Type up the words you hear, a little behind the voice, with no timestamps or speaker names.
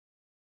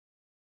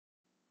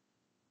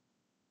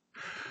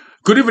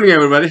Good evening,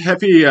 everybody.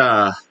 Happy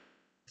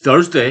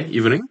Thursday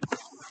evening.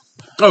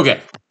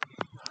 Okay,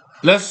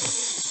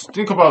 let's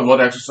think about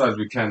what exercise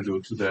we can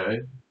do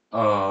today.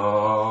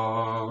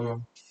 Uh,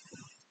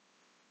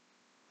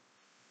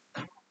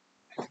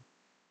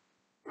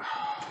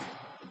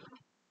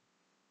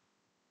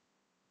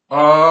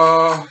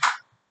 uh,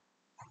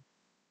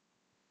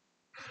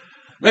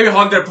 Maybe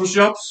 100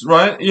 push-ups,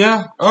 right?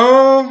 Yeah.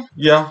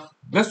 Yeah.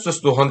 Let's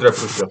just do 100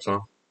 push-ups, huh?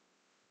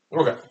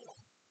 Okay.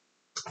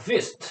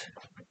 Fist,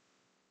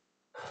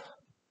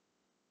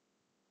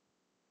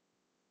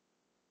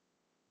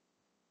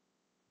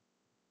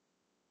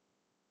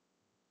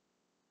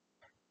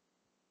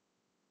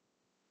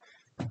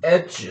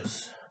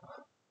 edges,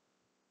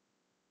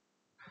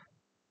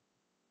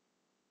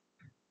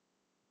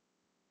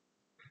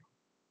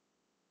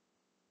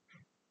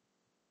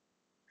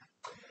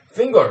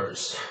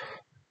 fingers,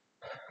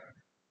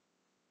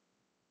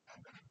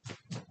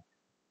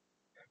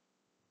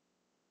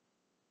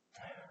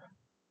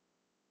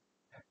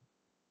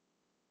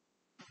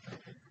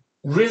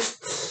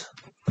 wrists.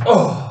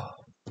 Oh,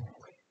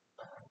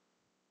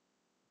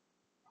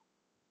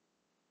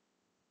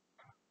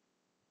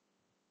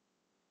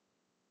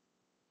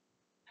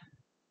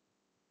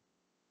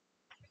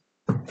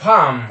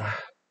 palm,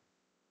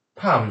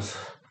 palms.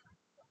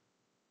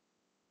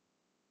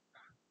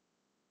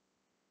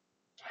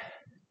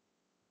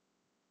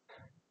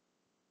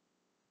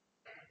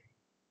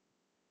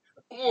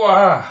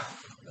 Wow.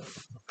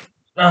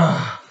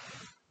 Ah.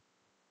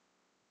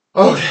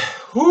 Okay.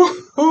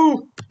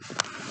 Woo-hoo.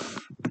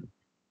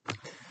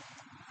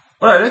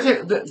 All right, let's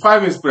take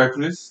 5 minutes break,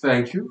 please.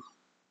 Thank you.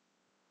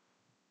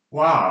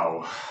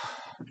 Wow.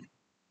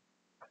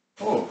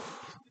 Oh,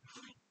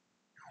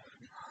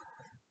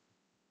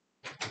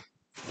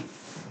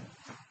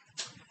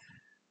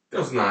 that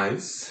was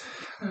nice.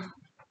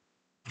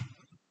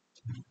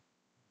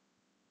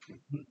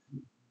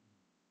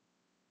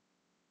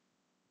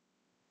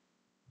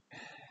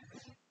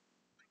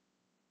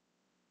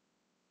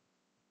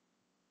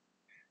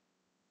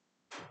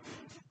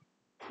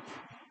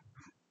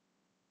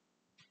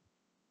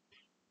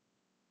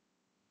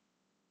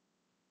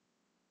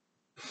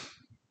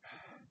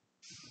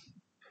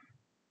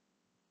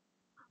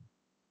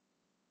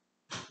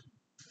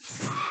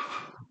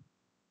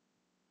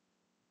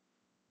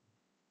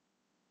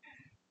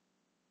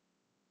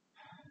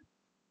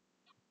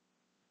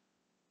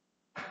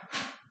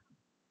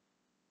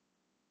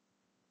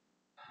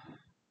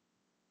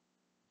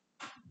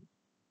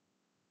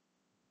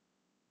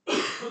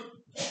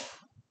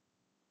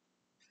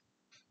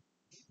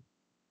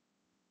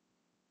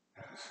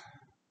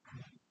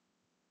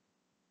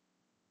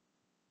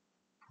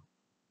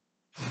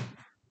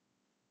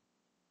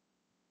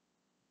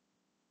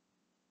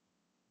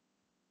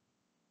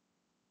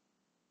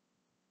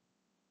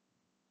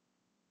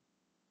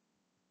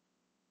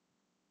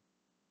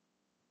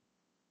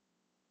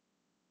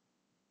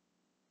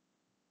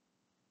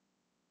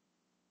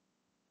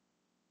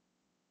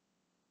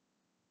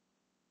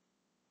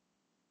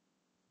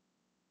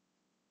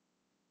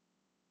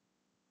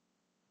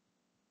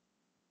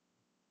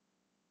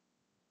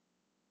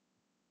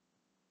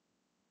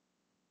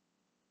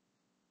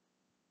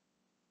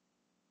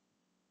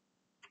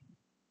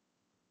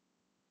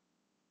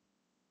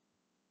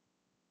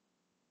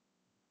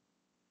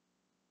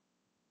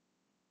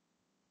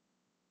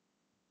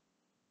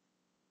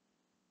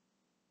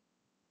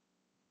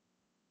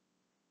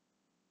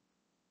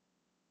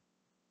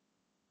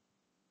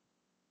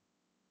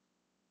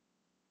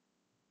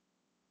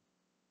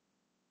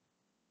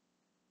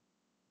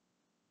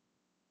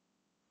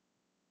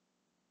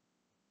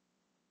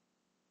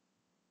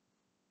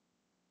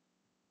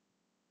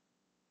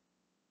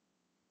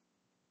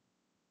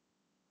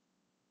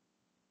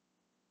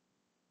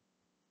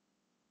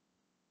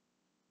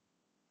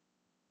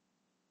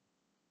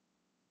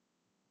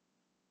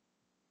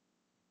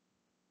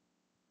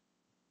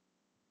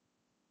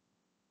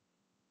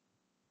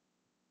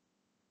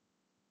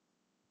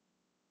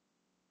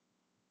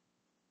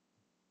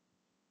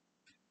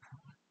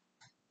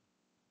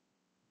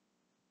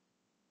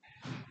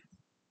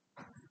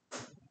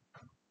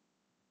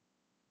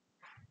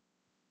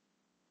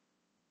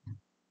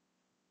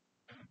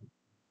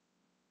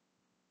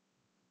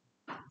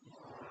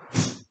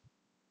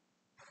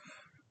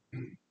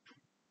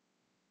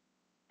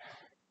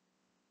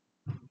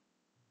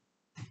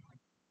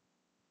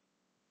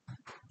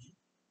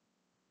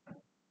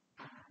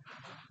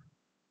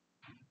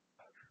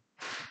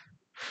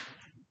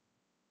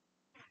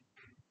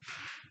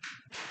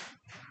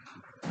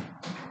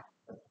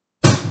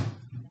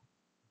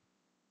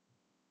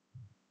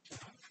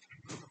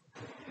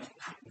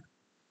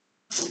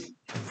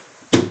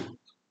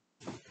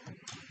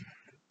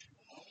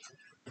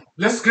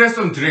 Let's get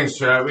some drinks,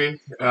 shall we?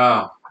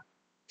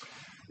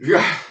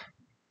 Yeah.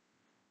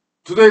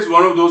 Today is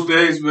one of those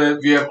days where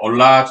we have a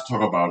lot to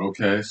talk about.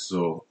 Okay,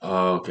 so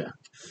okay,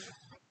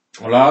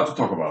 a lot to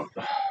talk about.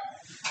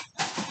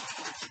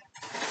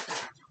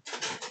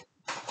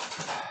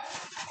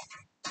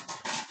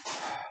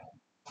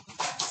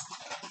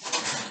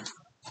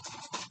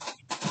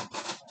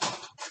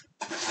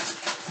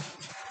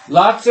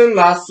 Lots and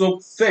lots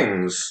of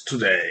things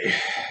today.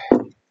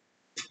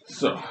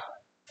 So,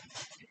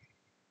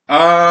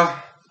 uh,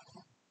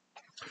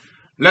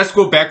 let's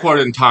go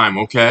backward in time,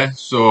 okay?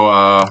 So,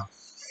 I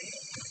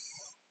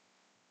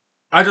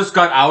just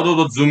got out of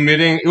the Zoom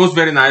meeting. It was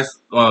very nice,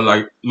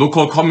 like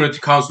local community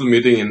council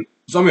meeting in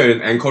somewhere in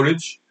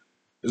Anchorage.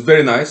 It's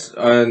very nice,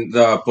 and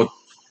but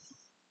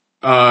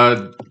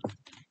uh,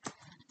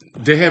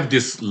 they have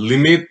this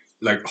limit,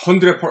 like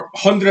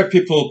 100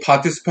 people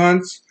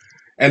participants,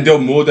 and there are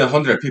more than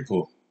 100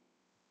 people.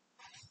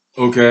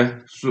 Okay,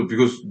 so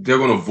because they're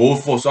gonna vote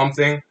for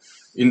something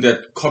in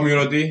that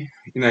community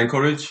in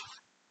Anchorage,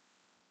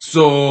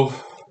 so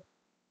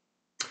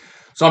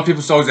some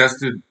people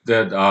suggested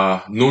that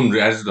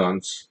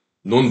non-residents,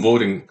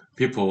 non-voting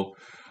people,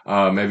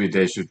 maybe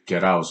they should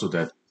get out so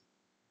that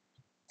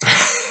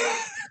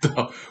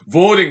the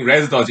voting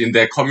residents in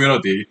that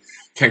community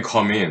can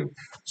come in.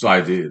 So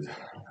I did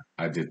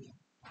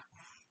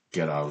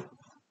get out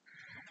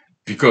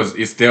because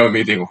it's their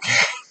meeting.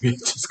 Okay, we're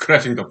just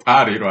crashing the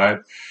party, right?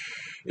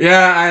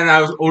 Yeah, and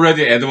I was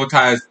already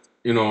advertised.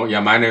 Yeah,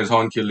 my name is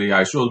Hon Kili.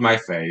 I showed my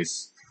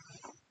face.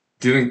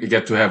 Didn't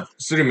get to have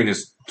 3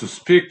 minutes to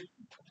speak,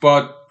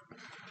 but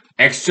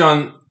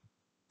action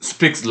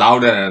speaks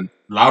louder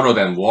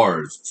than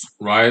words,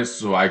 right?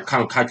 So I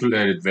kind of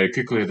calculated very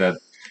quickly that,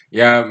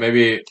 yeah,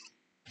 maybe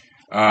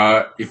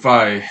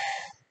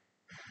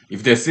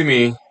if they see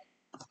me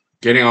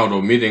getting out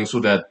of meeting so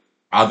that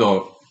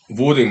other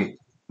voting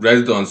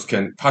residents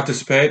can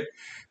participate,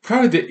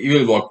 probably it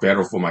will work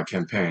better for my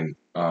campaign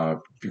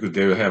because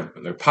they will have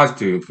like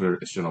positive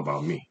impression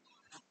about me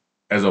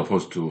as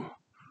opposed to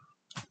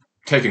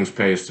taking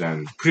space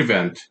and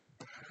prevent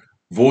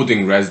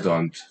voting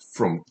resident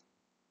from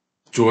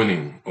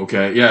joining.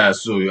 Okay, yeah,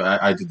 so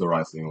I did the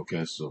right thing.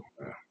 Okay, so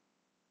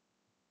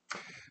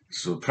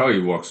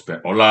probably works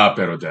a lot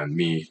better than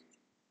me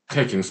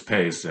taking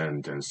space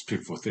and then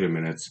speak for 3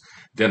 minutes.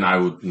 Then I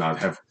would not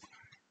have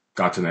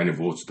gotten any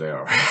votes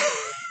there.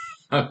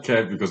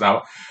 Okay, because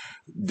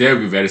they'll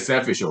be very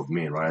selfish of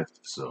me, right?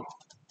 So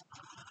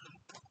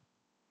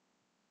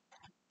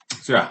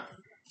yeah.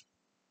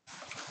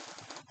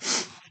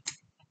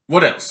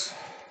 What else?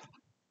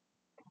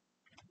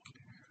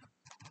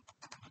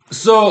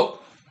 So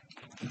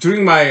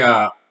during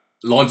my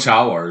lunch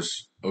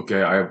hours,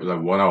 okay, I have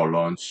like 1 hour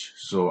lunch.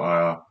 So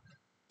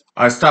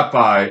I stopped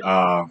by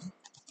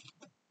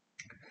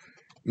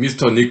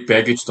Mr. Nick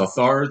Baggage the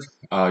third.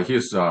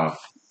 His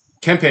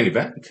campaign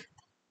event.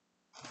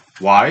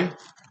 Why?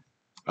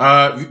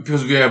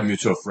 Because we have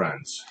mutual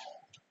friends.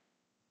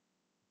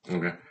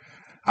 Okay.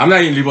 I'm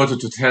not in liberty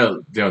to tell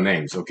their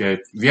names, okay?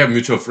 We have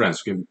mutual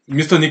friends. Okay?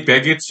 Mr. Nick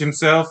Baggett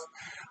himself,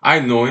 I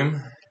know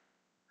him.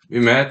 We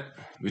met,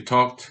 we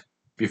talked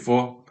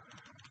before.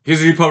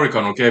 He's a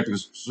Republican, okay?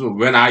 Because so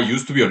when I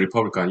used to be a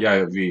Republican,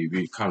 yeah,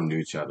 we kind of knew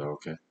each other,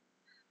 okay?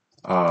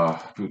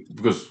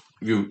 Because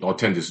we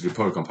attend these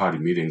Republican Party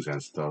meetings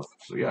and stuff.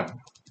 So yeah.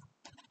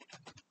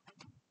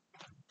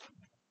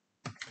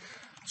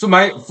 So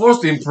my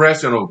first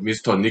impression of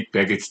Mr. Nick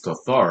Baggett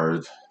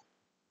III,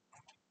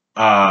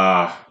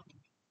 uh,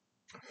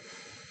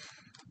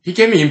 he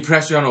gave me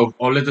impression of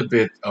a little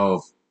bit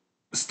of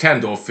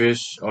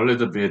standoffish, a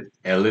little bit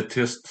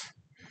elitist,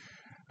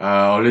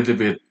 a little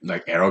bit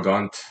like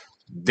arrogant.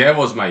 That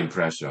was my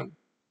impression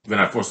when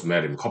I first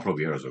met him a couple of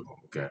years ago.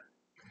 Okay,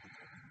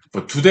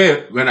 but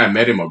today when I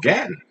met him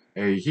again,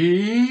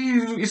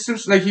 it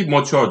seems like he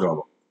matured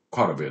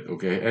quite a bit.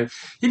 Okay, and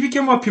he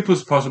became a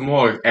people's person,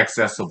 more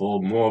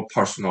accessible, more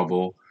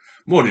personable,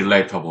 more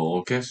relatable.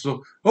 Okay,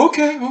 so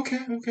okay,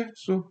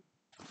 so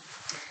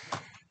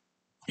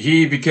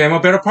he became a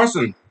better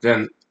person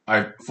than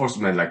I first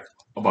met like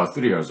about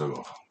 3 years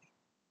ago.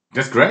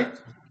 That's great.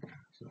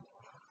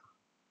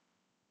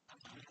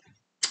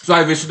 So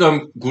I wish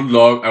them good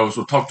luck. I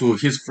also talked to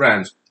his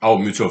friends, our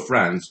mutual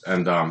friends,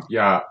 and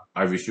yeah,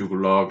 I wish you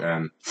good luck.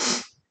 And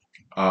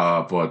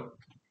but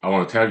I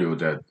want to tell you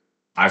that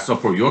I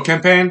support your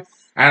campaign,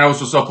 and I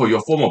also support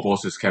your former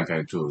boss's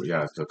campaign too.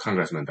 Yeah, the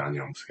Congressman Dan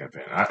Young's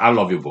campaign. I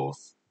love you both.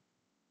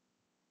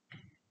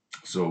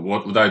 So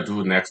what would I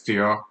do next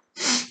year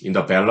in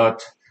the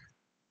ballot?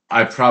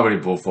 I probably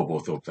vote for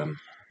both of them.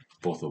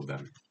 Both of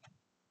them.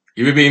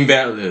 It will be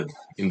invalid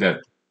in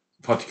that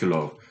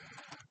particular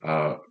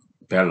uh,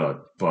 ballot,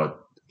 but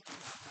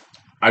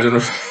I don't know.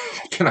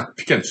 I cannot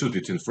pick and choose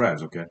between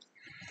friends. Okay,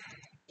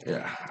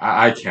 yeah,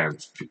 I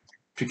can't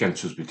pick and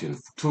choose between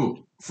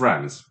two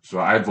friends, so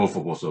I vote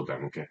for both of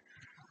them. Okay,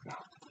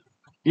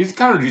 it's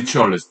kind of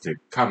ritualistic,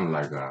 kind of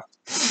like a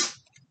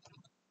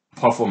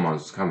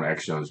performance kind of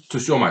actions to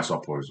show my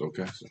support.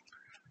 Okay, so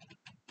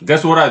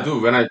that's what I do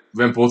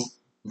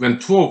when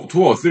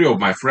two or three of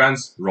my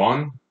friends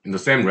run in the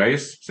same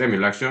race, same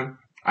election.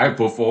 I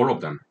vote for all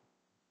of them.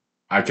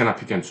 I cannot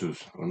pick and choose.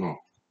 Oh no.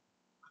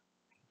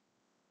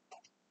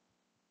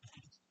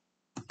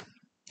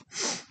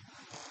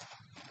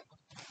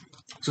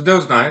 So that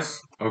was nice.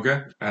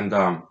 Okay, and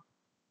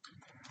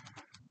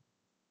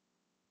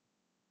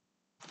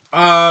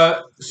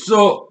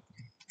so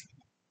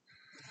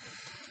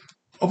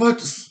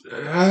About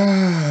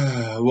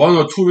 1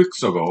 or 2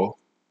 weeks ago,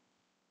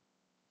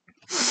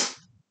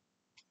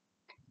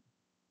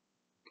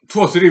 2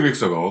 or 3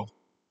 weeks ago,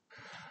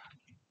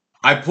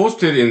 I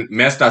posted in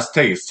Mazda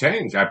Stake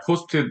Exchange. I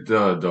posted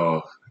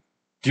the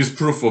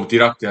disproof of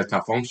Dirac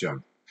delta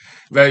function,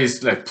 where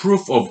it's like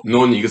proof of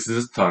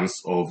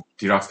non-existence of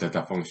Dirac's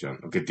delta function.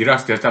 Okay,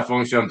 Dirac's delta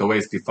function, the way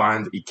it's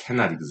defined, it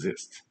cannot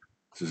exist.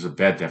 So it's a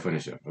bad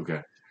definition.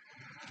 Okay.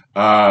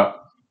 Uh,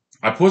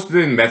 I posted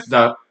it in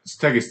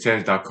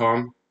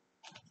meta.stackexchange.com,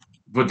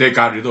 but they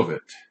got rid of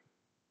it.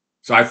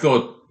 So I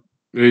thought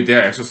maybe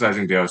they're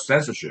exercising their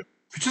censorship,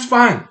 which is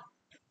fine.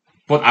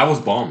 But I was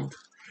bummed.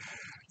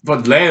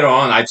 But later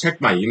on, I checked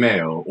my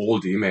email,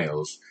 old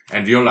emails,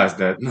 and realized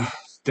that no,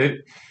 they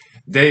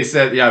they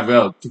said, yeah,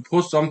 well, to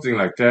post something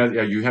like that,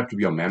 yeah, you have to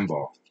be a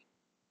member.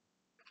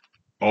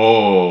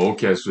 Oh,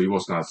 okay, so it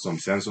was not some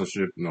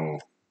censorship, no.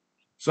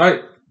 So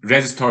I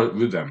registered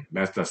with them,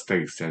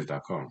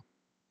 masterstakeexchange.com.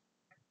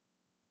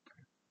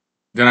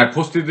 Then I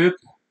posted it.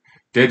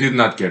 They did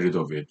not get rid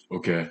of it.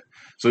 Okay,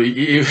 so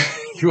it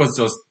was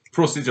just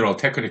procedural,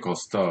 technical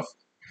stuff.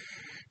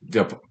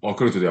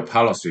 According to their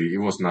policy, it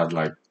was not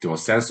like they were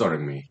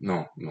censoring me.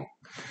 No, no,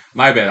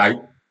 my bad.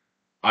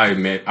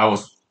 I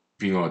was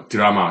being a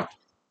drama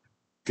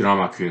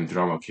queen,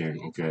 drama king.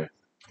 Okay,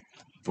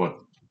 but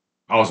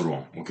I was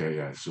wrong. Okay,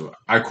 yeah. So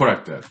I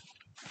corrected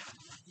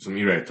some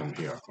erratum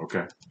here.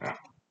 Okay. Yeah.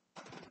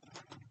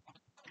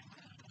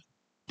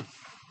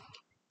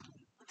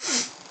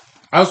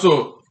 I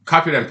also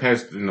copied and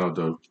pasted,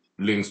 the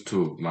links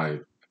to my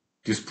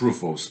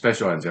disproof of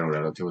special and general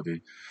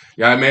relativity.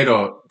 Yeah, I made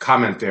a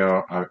comment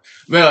there.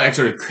 Well,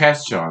 actually,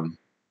 question.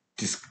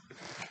 This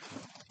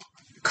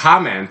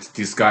comment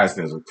disguised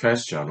as a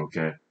question.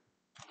 Okay,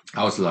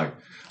 I was like,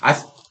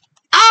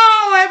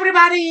 oh,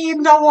 everybody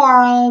in the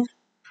world,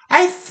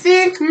 I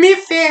think me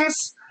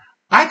thinks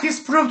I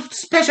disproved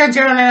special and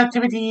general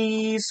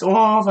relativities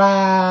of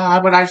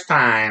Albert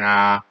Einstein.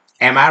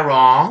 Am I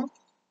wrong?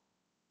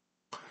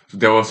 So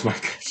that was my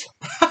question.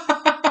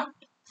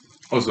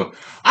 Also,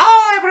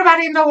 oh,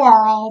 everybody in the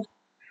world,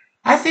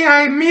 I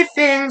think me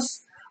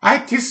thinks I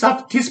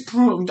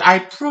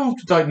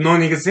proved the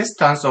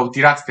non-existence of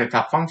Dirac's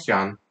delta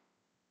function.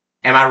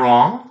 Am I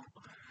wrong?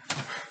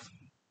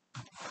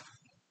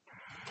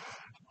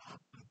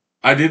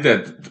 I did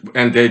that,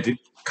 and they did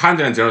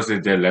kindly and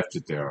generously. They left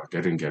it there.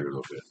 They didn't get rid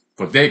of it,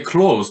 but they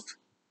closed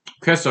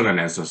question and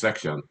answer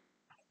section.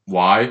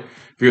 Why?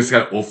 Because it's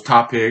kind of off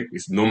topic.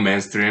 It's no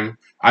mainstream.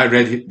 I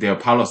read their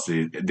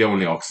policy. They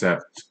only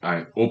accept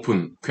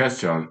open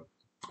question.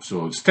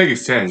 So Stake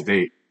Exchange,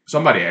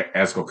 somebody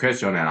ask a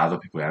question and other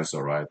people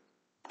answer, right?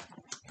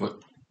 But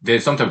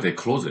sometimes they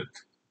close it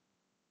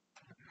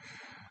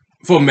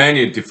for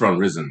many different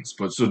reasons.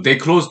 But so they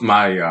closed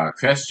my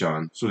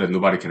question so that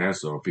nobody can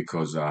answer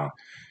because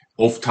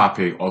off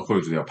topic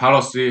according to their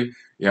policy.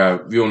 Yeah,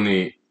 we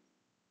only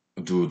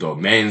do the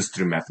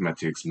mainstream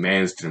mathematics,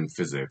 mainstream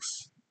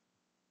physics.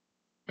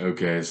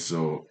 Okay,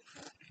 so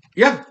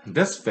yeah,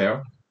 that's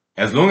fair.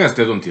 As long as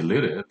they don't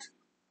delete it,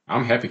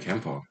 I'm happy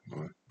camper.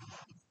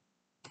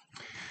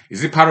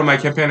 Is it part of my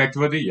campaign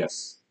activity?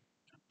 Yes.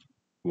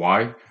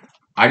 Why?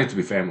 I need to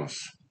be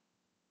famous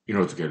in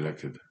order to get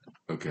elected.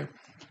 Okay.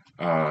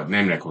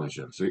 Name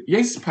recognition. So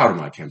yes, it's part of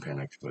my campaign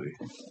activity.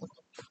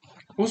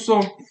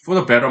 Also, for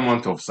the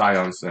betterment of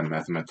science and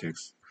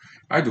mathematics,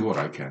 I do what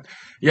I can.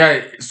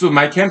 Yeah, so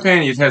my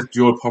campaign, it has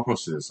dual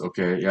purposes.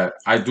 Okay, yeah,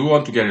 I do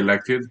want to get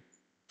elected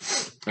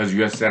as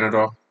U.S.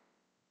 Senator,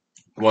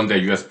 one day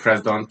U.S.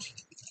 President,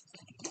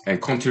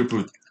 and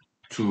contribute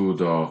to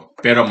the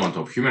betterment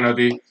of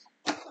humanity.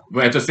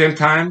 But at the same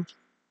time,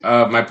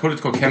 my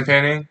political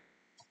campaigning,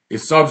 it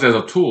serves as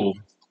a tool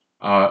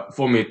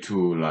for me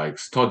to like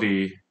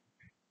study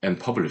and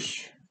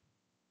publish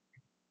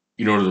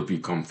in order to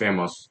become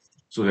famous,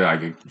 so that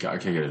I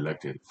can get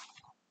elected.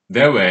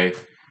 That way,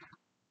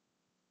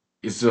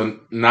 it's a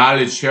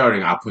knowledge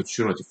sharing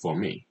opportunity for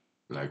me.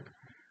 Like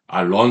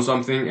I learn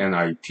something and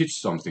I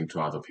teach something to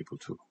other people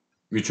too.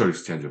 Mutual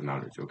exchange of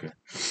knowledge. Okay.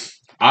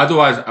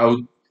 Otherwise, I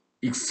would,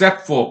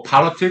 except for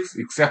politics,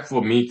 except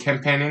for me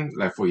campaigning,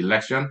 like for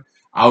election,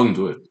 I wouldn't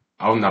do it.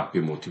 I would not be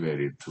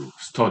motivated to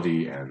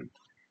study and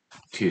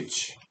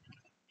teach.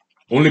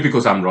 Only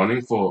because I'm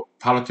running for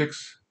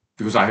politics,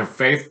 because I have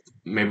faith.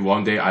 Maybe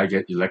one day I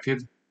get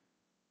elected.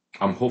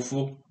 I'm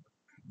hopeful.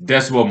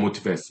 That's what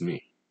motivates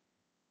me.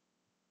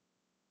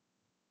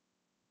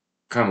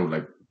 Kind of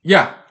like,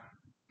 yeah,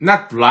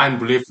 not blind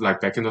belief like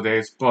back in the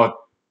days, but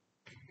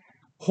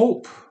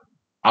hope,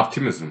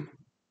 optimism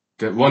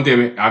that one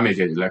day I may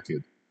get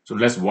elected. So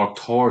let's work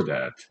toward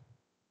that.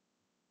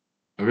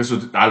 Okay, so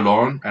I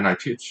learn and I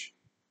teach.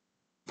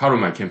 Part of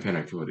my campaign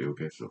activity.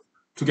 Okay, so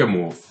to get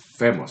more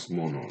famous,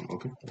 more known.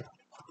 Okay.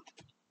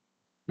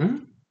 Hmm?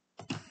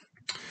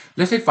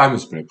 Let's take 5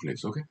 minutes break,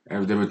 please. Okay,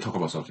 and then we'll talk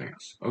about something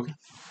else. Okay.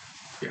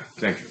 Yeah.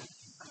 Thank you.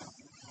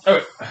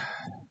 Okay.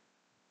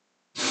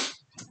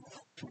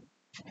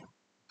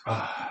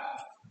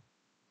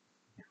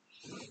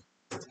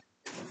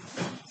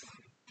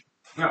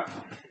 Yeah.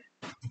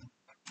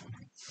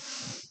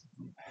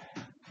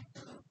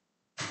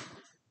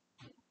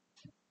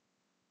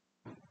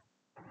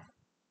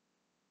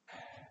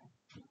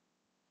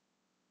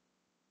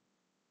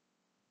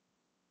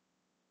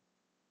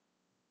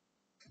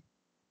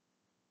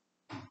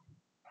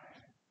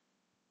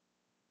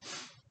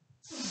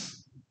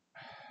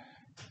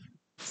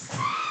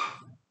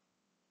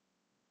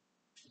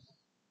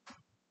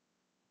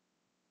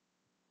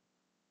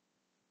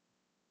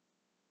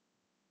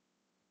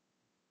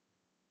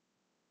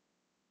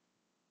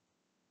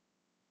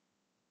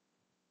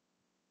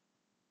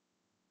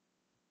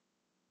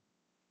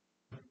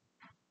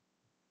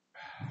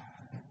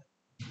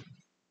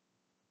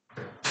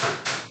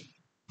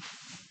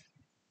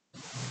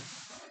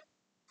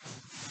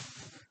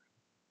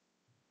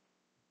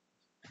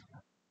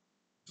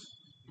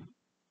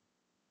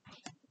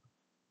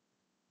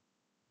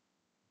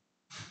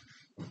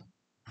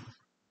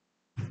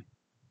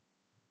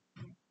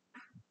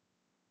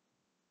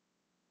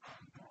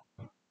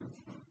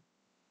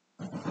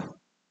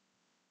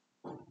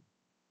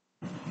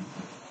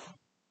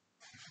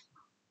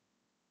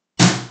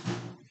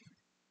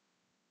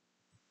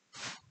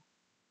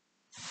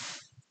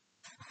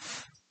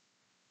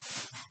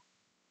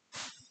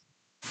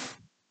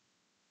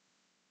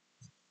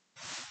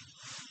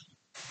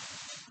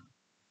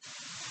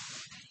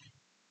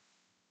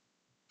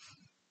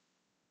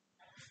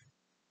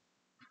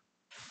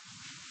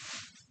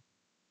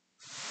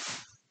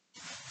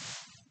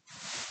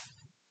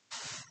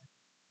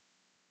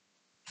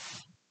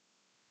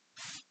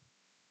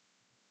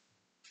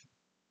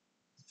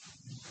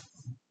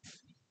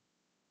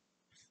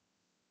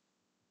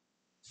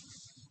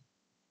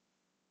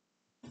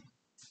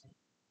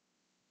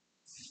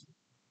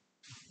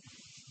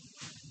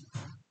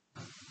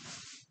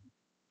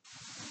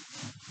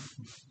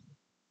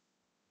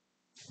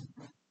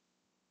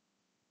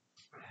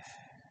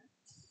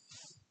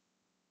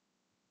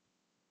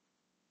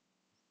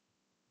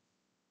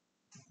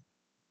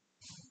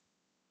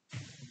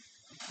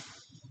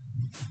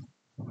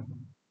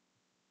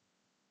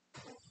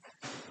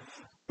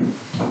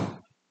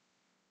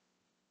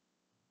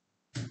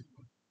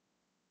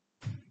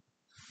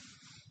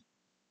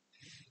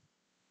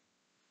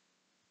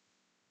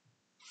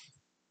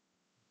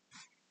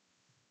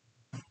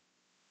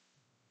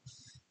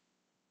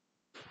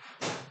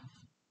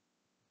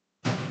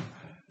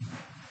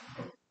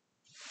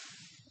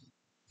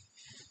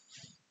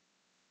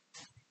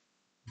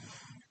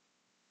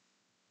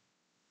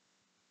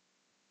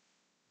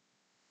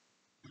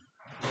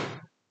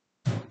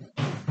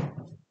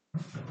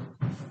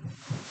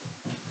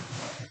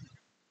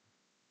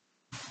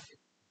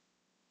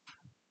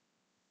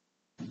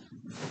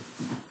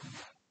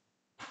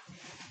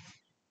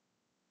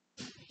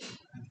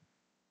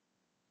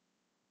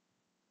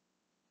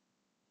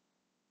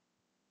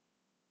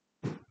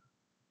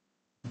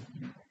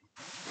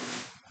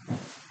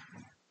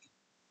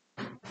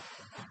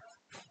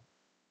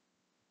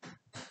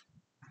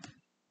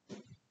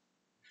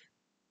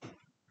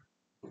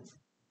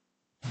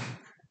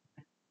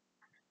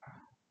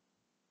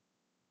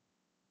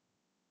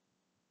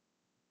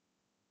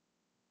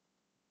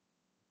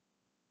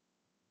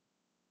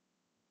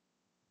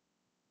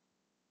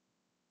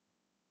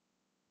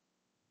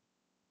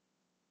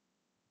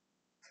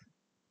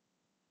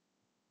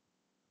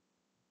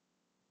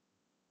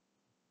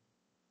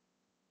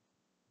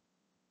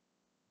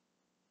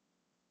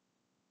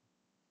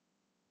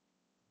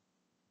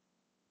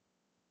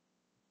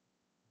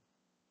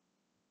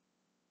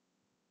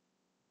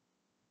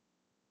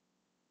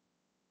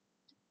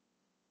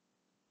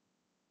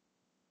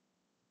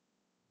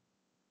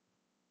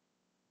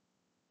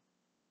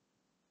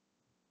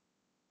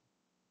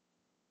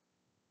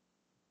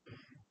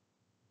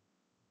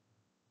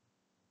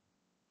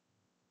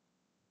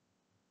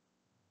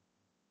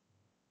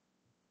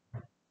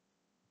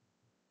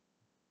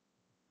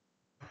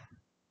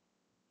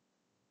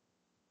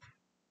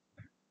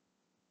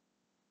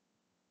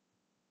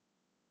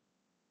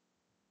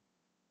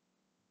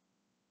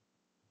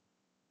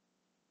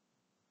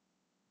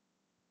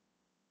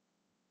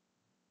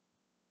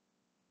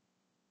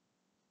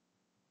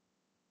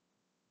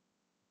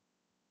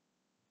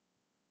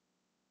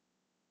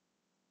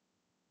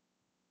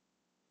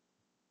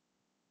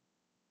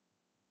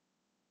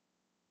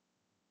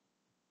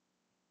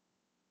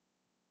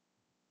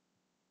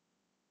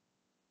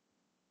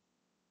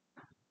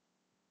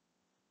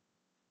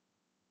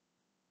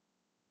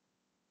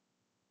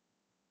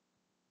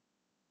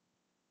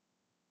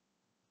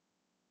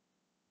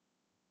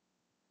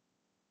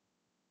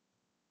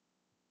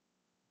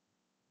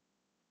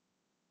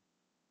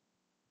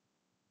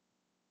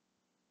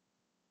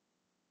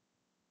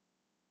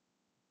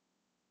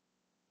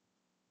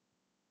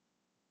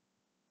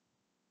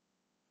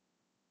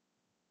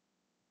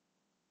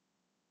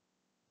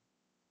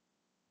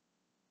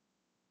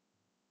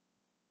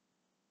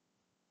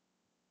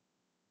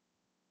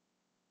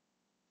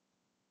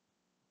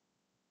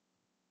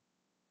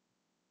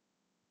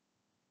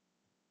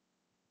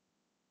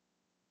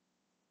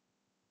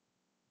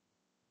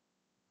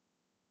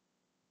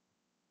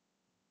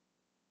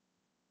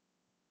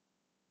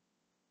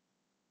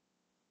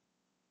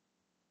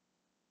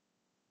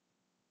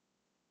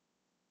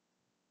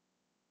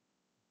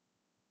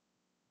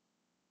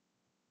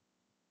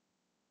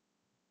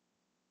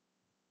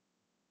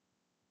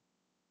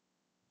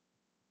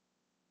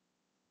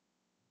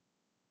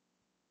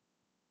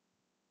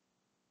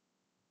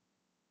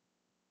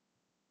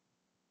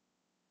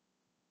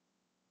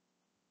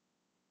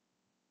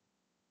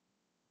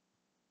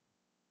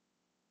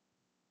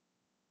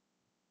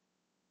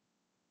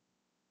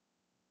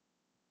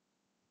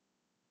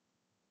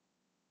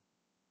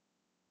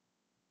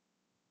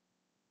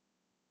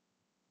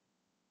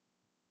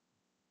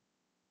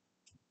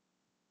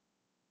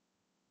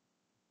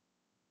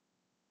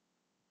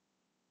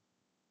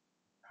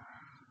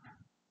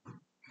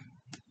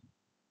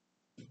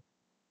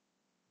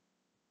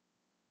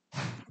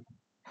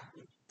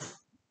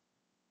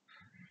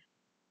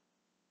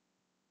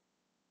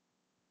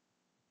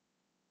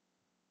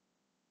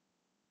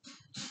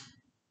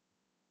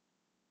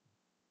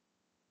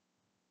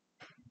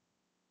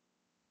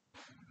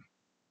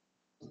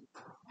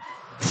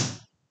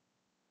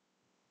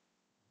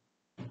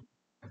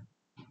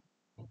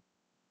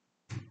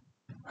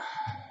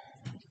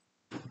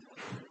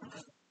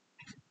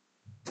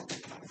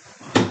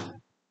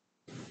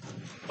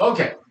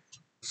 Okay,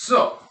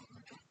 so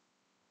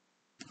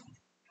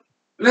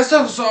let's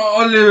talk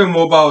a little bit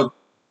more about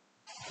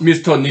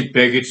Mr. Nick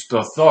Baggage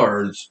the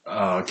third's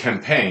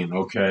campaign.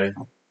 Okay,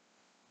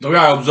 the way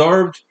I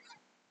observed,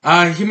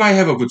 he might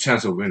have a good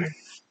chance of winning.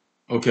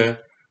 Okay,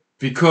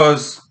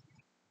 because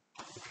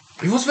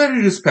he was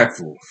very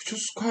respectful, which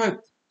was quite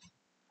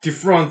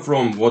different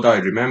from what I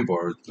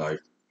remembered.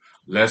 Like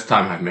last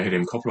time I met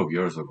him a couple of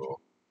years ago.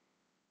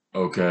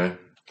 Okay,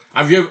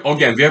 and we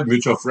have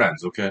mutual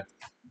friends. Okay,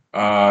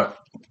 uh,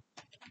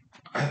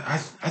 I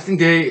think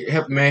they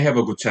may have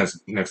a good chance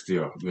next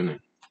year winning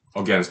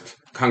against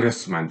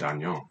Congressman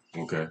Daniel.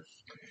 Okay,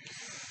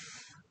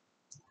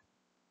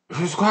 it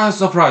was quite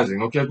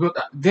surprising. Okay, but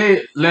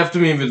they left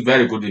me with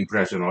very good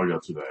impression earlier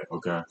today.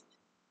 Okay,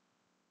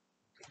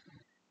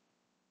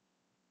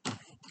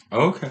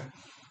 okay,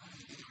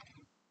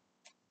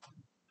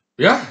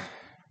 yeah,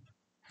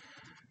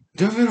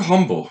 they're very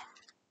humble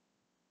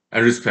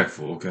and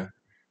respectful. Okay,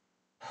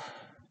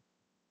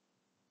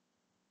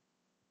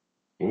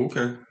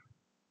 okay,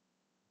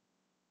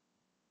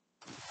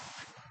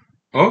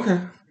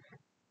 okay,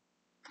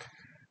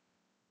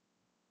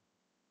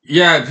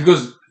 yeah,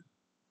 because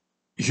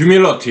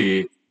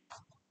humility,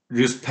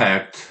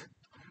 respect.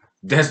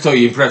 That's the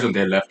impression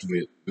they left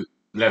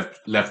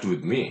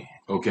with me.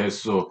 Okay,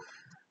 so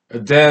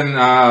then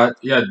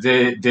yeah,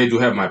 they do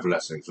have my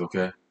blessings.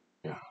 Okay,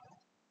 yeah,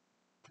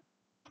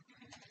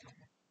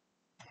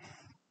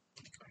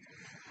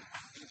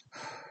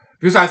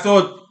 because I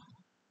thought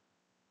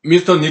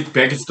Mr. Nick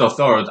Baggage the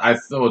third, I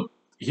thought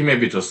he may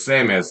be the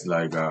same as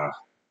like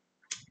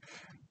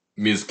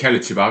Miss Kelly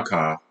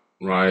Chibaka,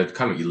 right?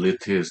 Kind of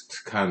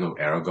elitist, kind of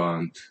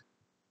arrogant.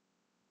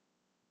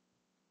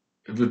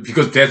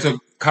 Because that's a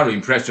kind of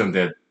impression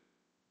that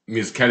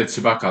Miss Kelly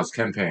Chibaka's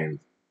campaign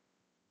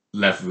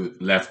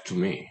left to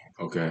me.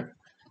 Okay,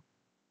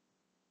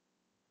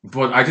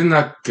 but I did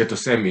not get the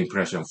same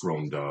impression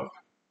from the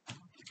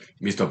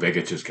Mr.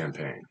 Baggage's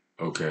campaign.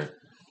 Okay.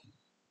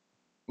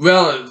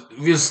 Well,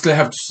 we'll still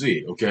have to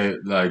see. Okay,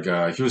 like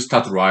he'll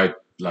start to write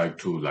like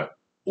to like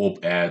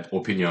op-ed,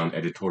 opinion,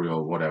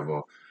 editorial,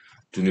 whatever,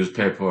 to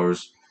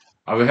newspapers.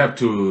 I will have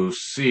to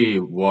see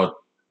what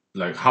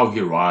like how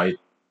he write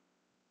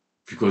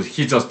because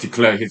he just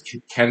declared his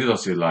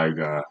candidacy like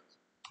a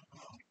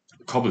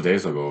couple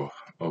days ago.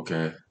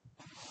 Okay,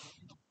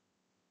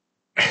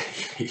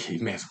 he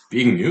makes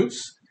big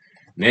news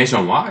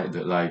nationwide.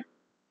 Like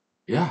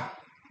yeah,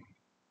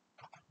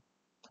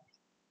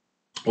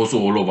 also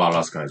all over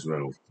Alaska as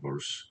well, of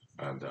course.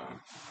 And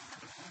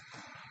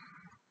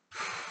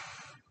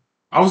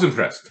I was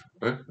impressed.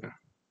 Yeah.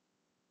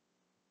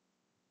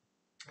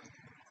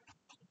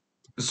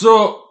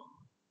 So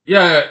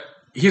yeah,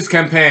 his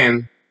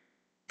campaign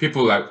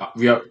people like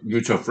we are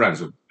mutual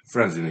friends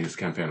in his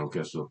campaign.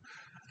 Okay, so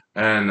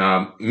and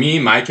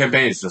my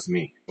campaign is just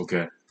me.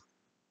 Okay,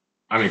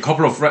 I mean, a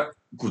couple of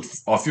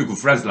a few good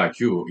friends like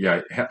you,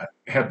 yeah,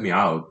 help me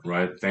out,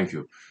 right? Thank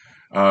you.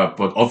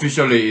 But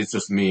officially, it's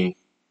just me,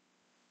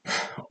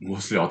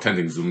 mostly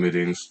attending Zoom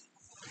meetings,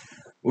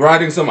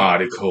 writing some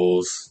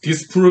articles,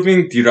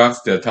 disproving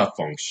Dirac's delta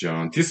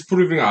function,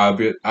 disproving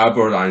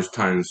Albert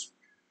Einstein's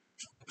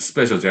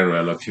special general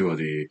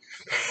relativity.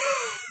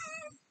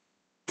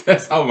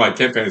 That's how my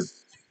campaign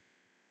is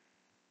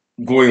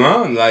going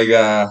on. Like,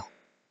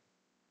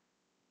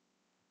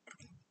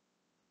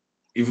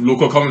 if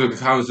local community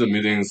council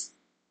meetings,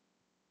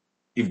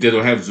 if they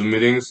don't have Zoom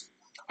meetings,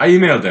 I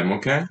email them,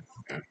 okay?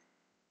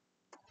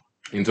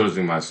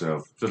 Introducing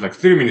myself. Just like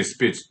 3 minute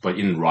speech, but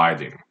in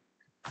writing,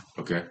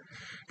 okay?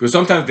 Because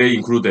sometimes they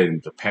include it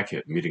in the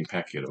packet, meeting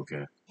packet,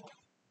 okay?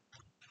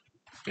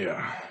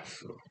 Yeah.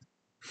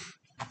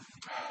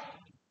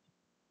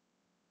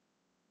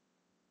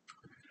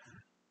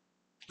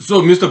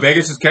 So Mr.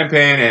 Vegas's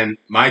campaign and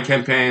my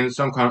campaign,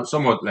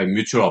 somewhat like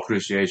mutual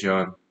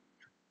appreciation,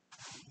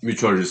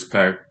 mutual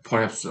respect,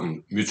 perhaps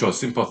some mutual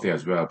sympathy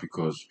as well,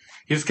 because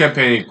his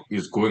campaign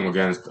is going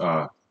against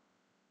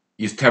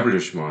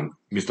establishment,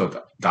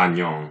 Mr. Dan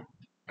Young,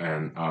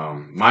 and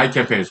my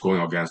campaign is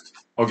going against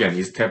again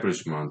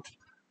establishment,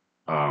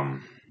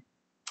 um,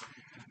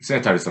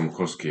 Senator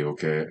Samkowski,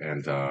 okay,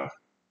 and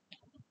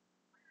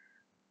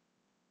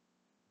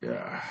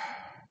yeah,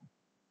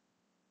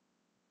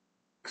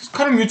 it's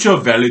kind of mutual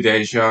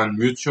validation,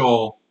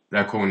 mutual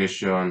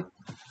recognition,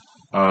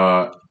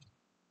 uh,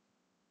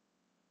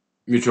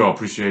 mutual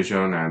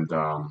appreciation, and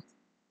kind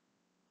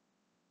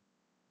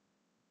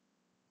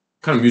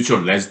of mutual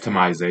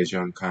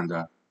legitimization, kind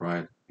of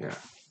right, yeah.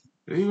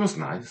 It was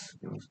nice.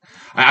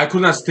 I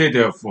could not stay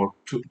there for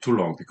too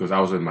long because I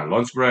was in my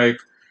lunch break.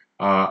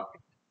 Uh,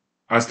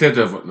 I stayed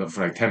there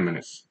for like 10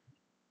 minutes.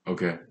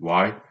 Okay,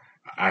 why?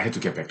 I had to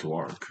get back to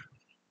work.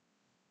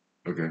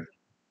 Okay,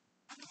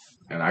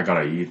 and I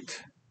gotta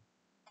eat,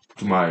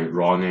 do my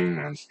running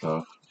and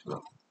stuff.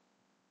 So,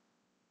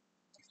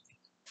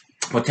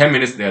 but 10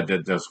 minutes there,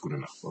 that's good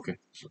enough. Okay,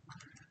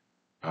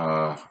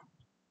 uh,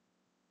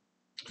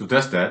 so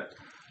that's that.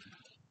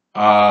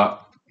 Uh,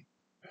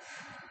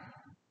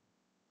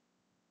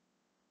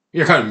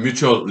 yeah, kind of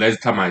mutual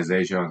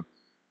legitimization.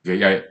 Okay,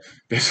 yeah,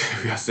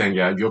 basically we are saying,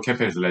 yeah, your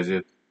campaign is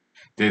legit.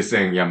 They're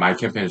saying, yeah, my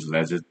campaign is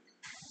legit.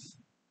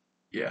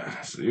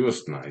 Yeah, so it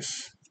was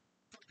nice.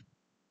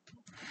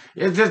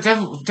 Yeah,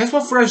 that's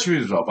what friendship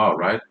is about,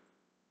 right?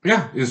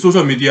 Yeah, in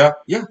social media,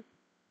 yeah.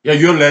 Yeah,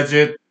 you're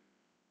legit.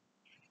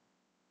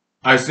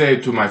 I say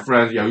to my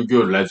friends, yeah,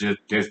 you're legit.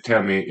 They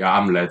tell me, yeah,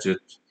 I'm legit.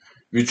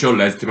 Mutual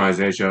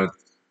legitimization.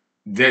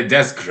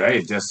 That's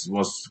great. That's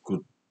what's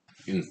good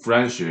in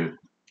friendship.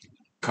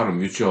 Kind of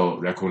mutual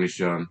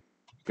recognition.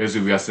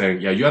 Basically, we are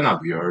saying, yeah, you're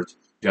not weird.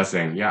 They're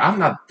saying, yeah, I'm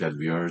not that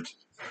weird.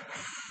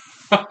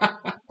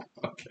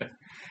 Okay.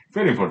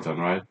 Very important,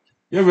 right?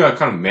 Yeah, we are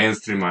kind of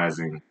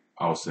mainstreamizing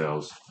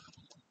ourselves,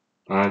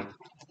 right?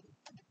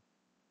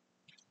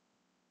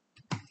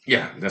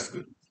 Yeah, that's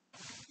good.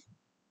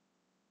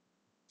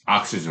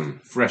 Oxygen,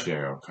 fresh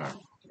air, kind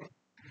of.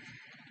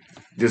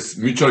 This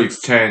mutual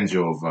exchange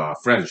of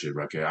friendship,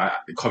 okay,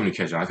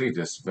 communication. I think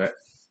that's very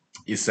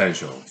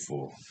essential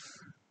for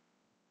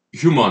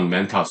human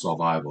mental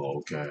survival.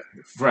 Okay,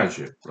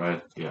 friendship,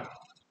 right? Yeah.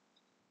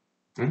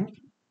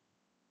 Mhm.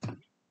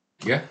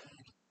 Yeah.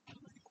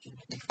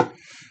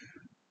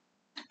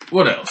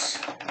 What else?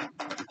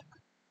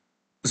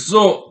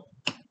 So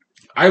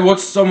I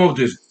watched some of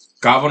this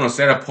Governor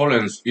Sarah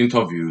Palin's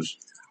interviews.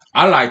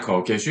 I like her.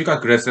 Okay, she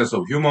got great sense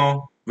of humor.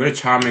 Very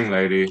charming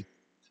lady.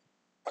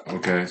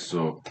 Okay,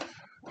 so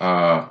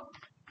uh,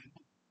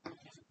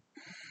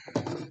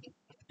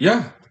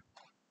 yeah,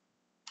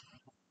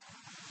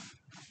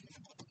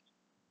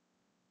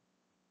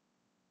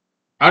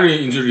 I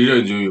really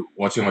enjoy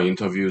watching her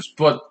interviews.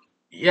 But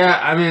yeah,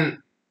 I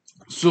mean,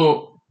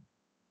 so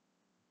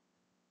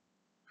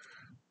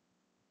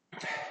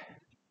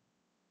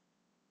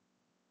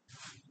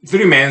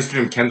three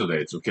mainstream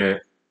candidates. Okay,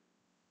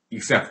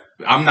 except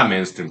I'm not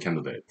mainstream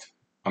candidate.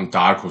 I'm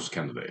dark horse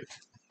candidate.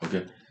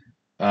 Okay.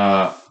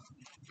 Uh,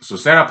 so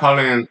Sarah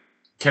Palin,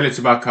 Kelly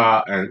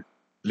Tshibaka, and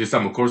Lisa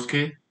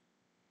Murkowski.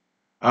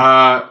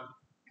 Uh,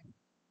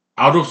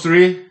 out of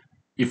three,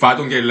 if I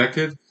don't get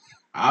elected,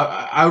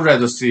 I would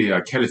rather see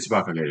Kelly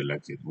Tshibaka get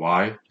elected.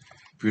 Why?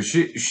 Because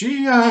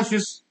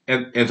she's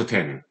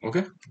entertaining.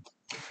 Okay.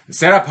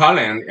 Sarah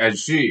Palin,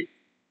 she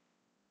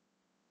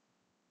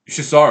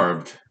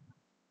served.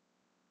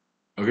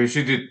 Okay,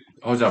 she did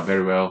her job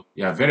very well.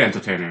 Yeah, very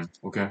entertaining.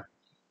 Okay.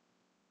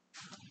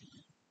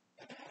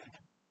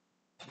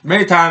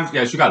 Many times,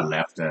 yeah, she got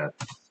laughed at.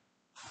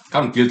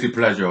 Kind of guilty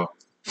pleasure.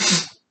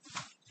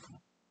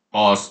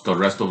 Us, the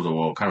rest of the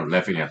world, kind of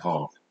laughing at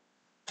her.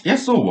 Yeah,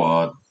 so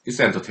what? It's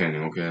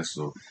entertaining, okay?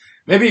 So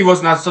maybe it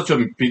was not such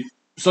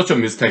a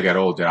mistake at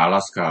all that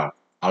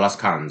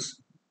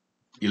Alaskans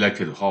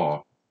elected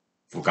her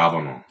for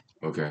governor,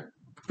 okay?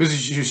 Because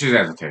she's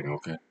entertaining,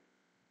 okay?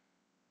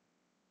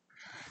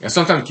 Yeah,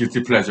 sometimes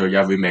guilty pleasure,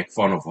 yeah, we make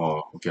fun of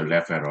her, okay,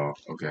 laugh at her,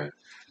 okay?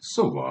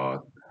 So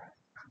what?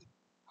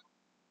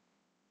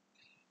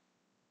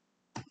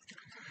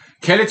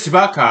 Kelly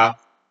Tshibaka,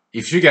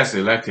 if she gets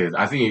elected,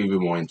 I think it will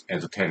be more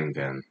entertaining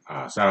than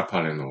Sarah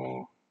Palin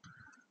or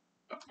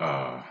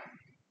uh,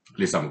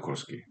 Lisa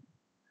Murkowski.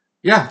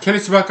 Yeah, Kelly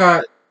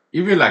Tshibaka, it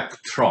will be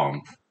like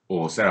Trump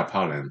or Sarah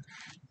Palin.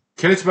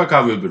 Kelly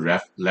Tshibaka will be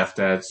left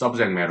at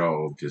subject matter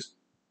of this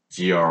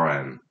GR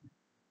and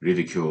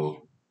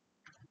ridicule.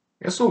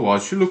 Yeah, so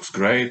what? She looks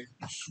great.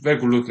 She's a very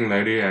good looking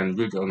lady, and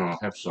we're gonna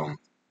have some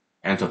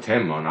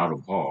entertainment out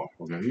of her.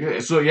 Okay, yeah,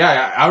 so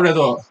yeah, I'd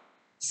rather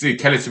see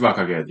Kelly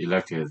Tshibaka get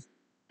elected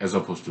as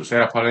opposed to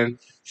Sarah Palin.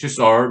 She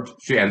served,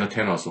 she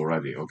entertained us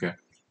already. Okay,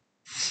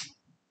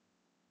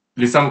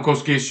 Lisa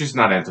Murkowski, she's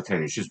not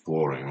entertaining. She's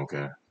boring.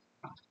 Okay,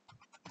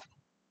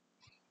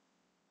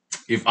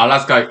 if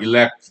Alaska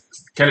elect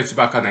Kelly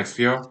Tshibaka next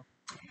year,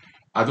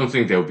 I don't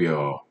think there will be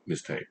a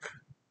mistake.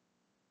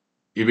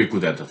 It'll be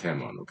good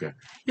entertainment. Okay,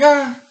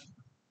 yeah,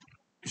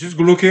 she's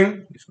good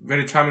looking,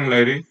 very charming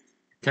lady,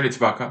 Kelly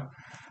Tshibaka,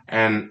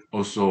 and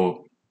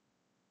also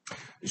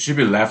she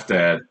be left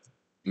at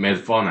made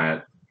fun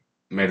at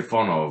made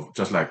fun of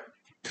just like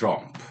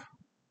Trump,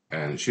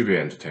 and she be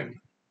entertaining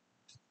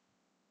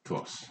to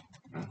us.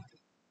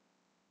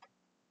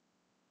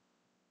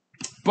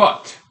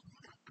 But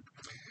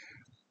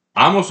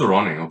I'm also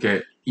running.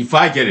 Okay, if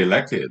I get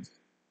elected,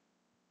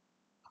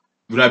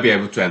 will I be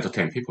able to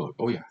entertain people?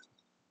 Oh yeah.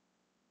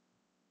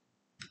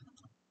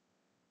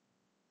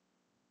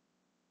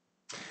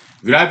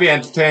 Will I be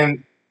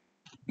entertained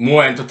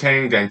more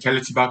entertaining than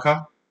Kelly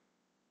Tshibaka?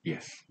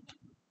 Yes.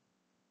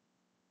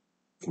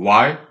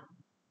 Why?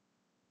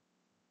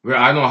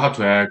 Well, I know how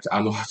to act.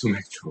 I know how to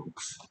make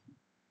jokes.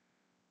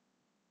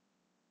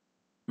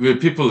 Will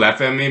people laugh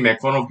at me,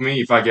 make fun of me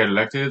if I get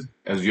elected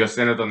as U.S.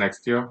 Senator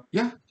next year?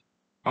 Yeah,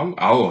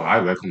 I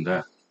welcome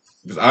that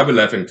because I'll be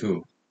laughing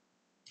too.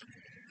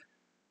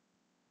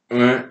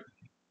 Uh,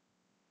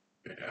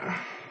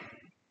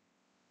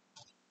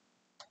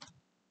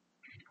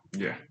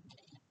 yeah,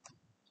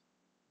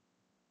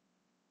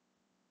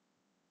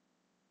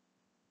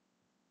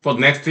 but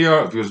next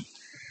year because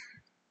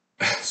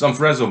some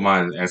friends of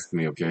mine asked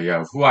me, okay,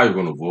 yeah, who are you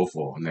going to vote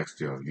for next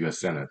year, U.S.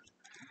 Senate?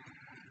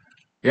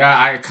 Yeah,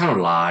 I kind of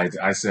lied.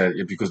 I said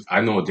yeah, because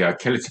I know they are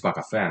Kelly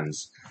Chewbacca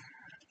fans.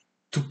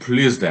 To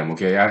please them,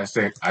 okay? I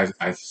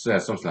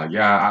said something like,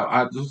 yeah,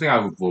 I don't think I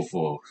would vote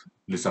for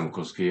Lisa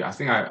Murkowski. I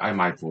think I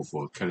might vote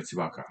for Kelly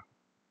Chewbacca.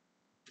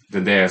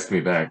 Then they asked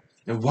me back,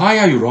 then why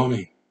are you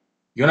running?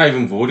 You're not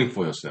even voting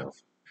for yourself.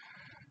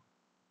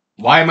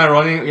 Why am I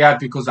running? Yeah,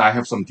 because I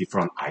have some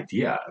different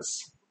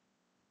ideas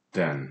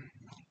than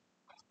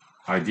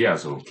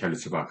ideas of Kelly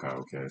Chewbacca.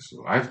 Okay,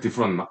 so I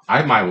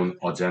have my own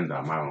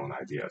agenda, my own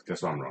ideas.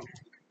 That's why I'm running.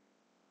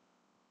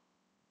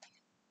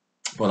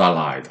 But I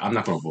lied. I'm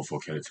not gonna vote for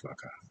Kelly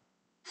Chewbacca.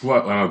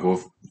 Am I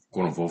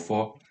gonna vote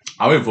for?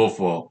 I will vote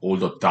for all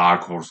the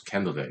dark horse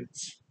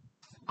candidates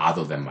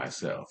other than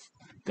myself.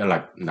 There are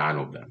like nine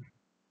of them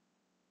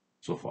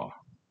so far.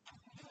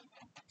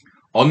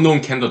 Unknown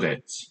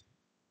candidates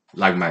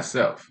like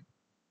myself.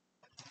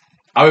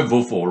 I will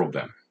vote for all of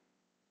them.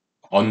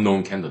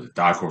 Unknown candidates,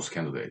 dark horse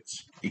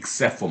candidates,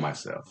 except for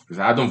myself, because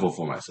I don't vote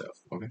for myself.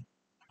 Okay.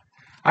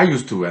 I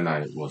used to when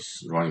I was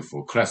running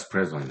for class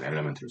president in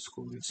elementary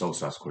school in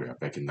South Korea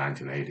back in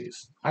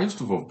 1980s. I used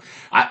to vote.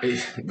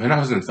 When I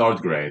was in third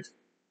grade,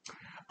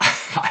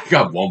 I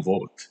got one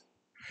vote.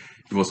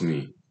 It was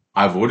me.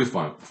 I voted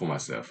for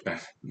myself. And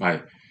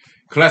my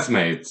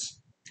classmates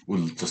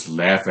would just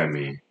laugh at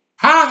me.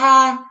 Ha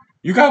ha!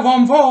 You got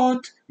one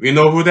vote. We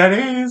know who that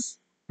is.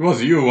 It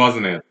was you,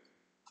 wasn't it?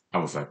 I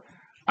was like,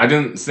 I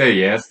didn't say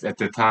yes at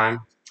the time,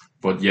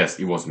 but yes,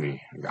 it was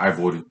me. I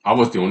voted. I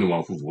was the only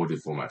one who voted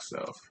for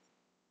myself.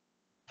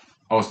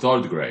 I was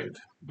third grade,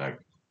 like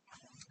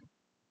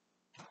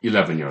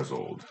 11 years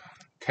old,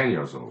 10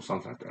 years old,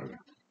 something like that.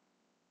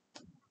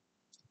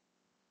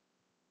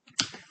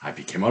 I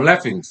became a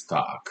laughing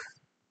stock.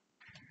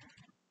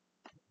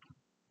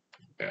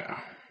 Yeah.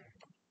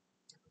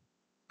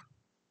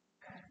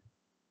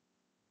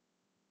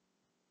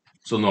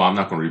 So no, I'm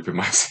not gonna repeat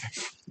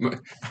myself.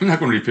 I'm not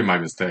gonna repeat my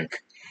mistake.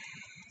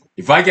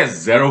 If I get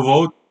zero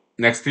vote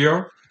next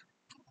year,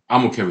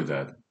 I'm okay with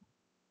that.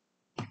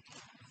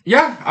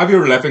 Yeah, I'll be a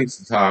laughing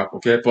stock,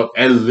 okay, but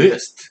at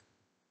least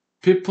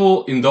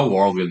people in the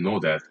world will know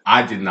that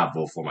I did not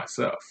vote for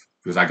myself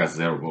because I got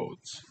zero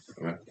votes.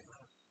 Okay?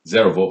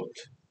 Zero vote.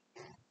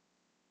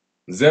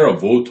 Zero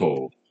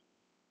voto.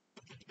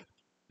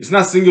 It's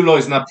not singular,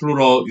 it's not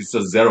plural, it's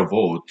just zero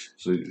vote.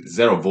 So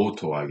zero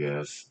voto, I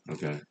guess.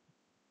 Okay.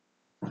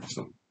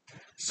 So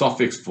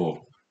suffix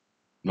for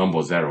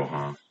number zero,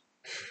 huh?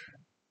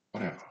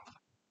 Whatever.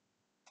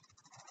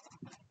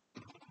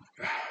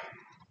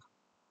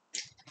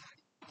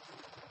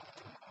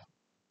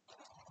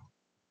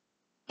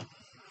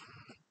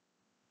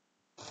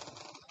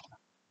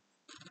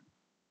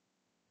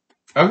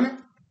 Okay.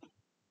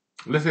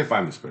 Let's say 5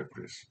 minutes break,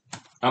 please.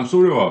 I'm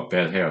sorry about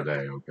bad hair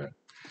day, okay?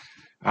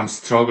 I'm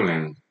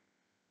struggling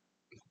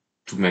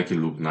to make it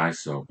look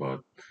nicer,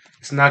 but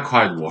it's not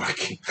quite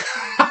working.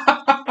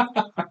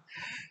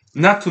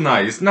 Not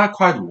tonight, it's not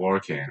quite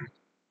working.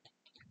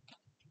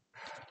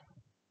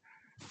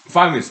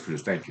 5 minutes,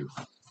 please, thank you.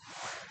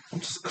 I'm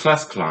just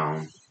class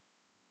clown.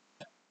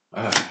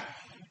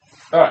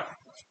 Alright.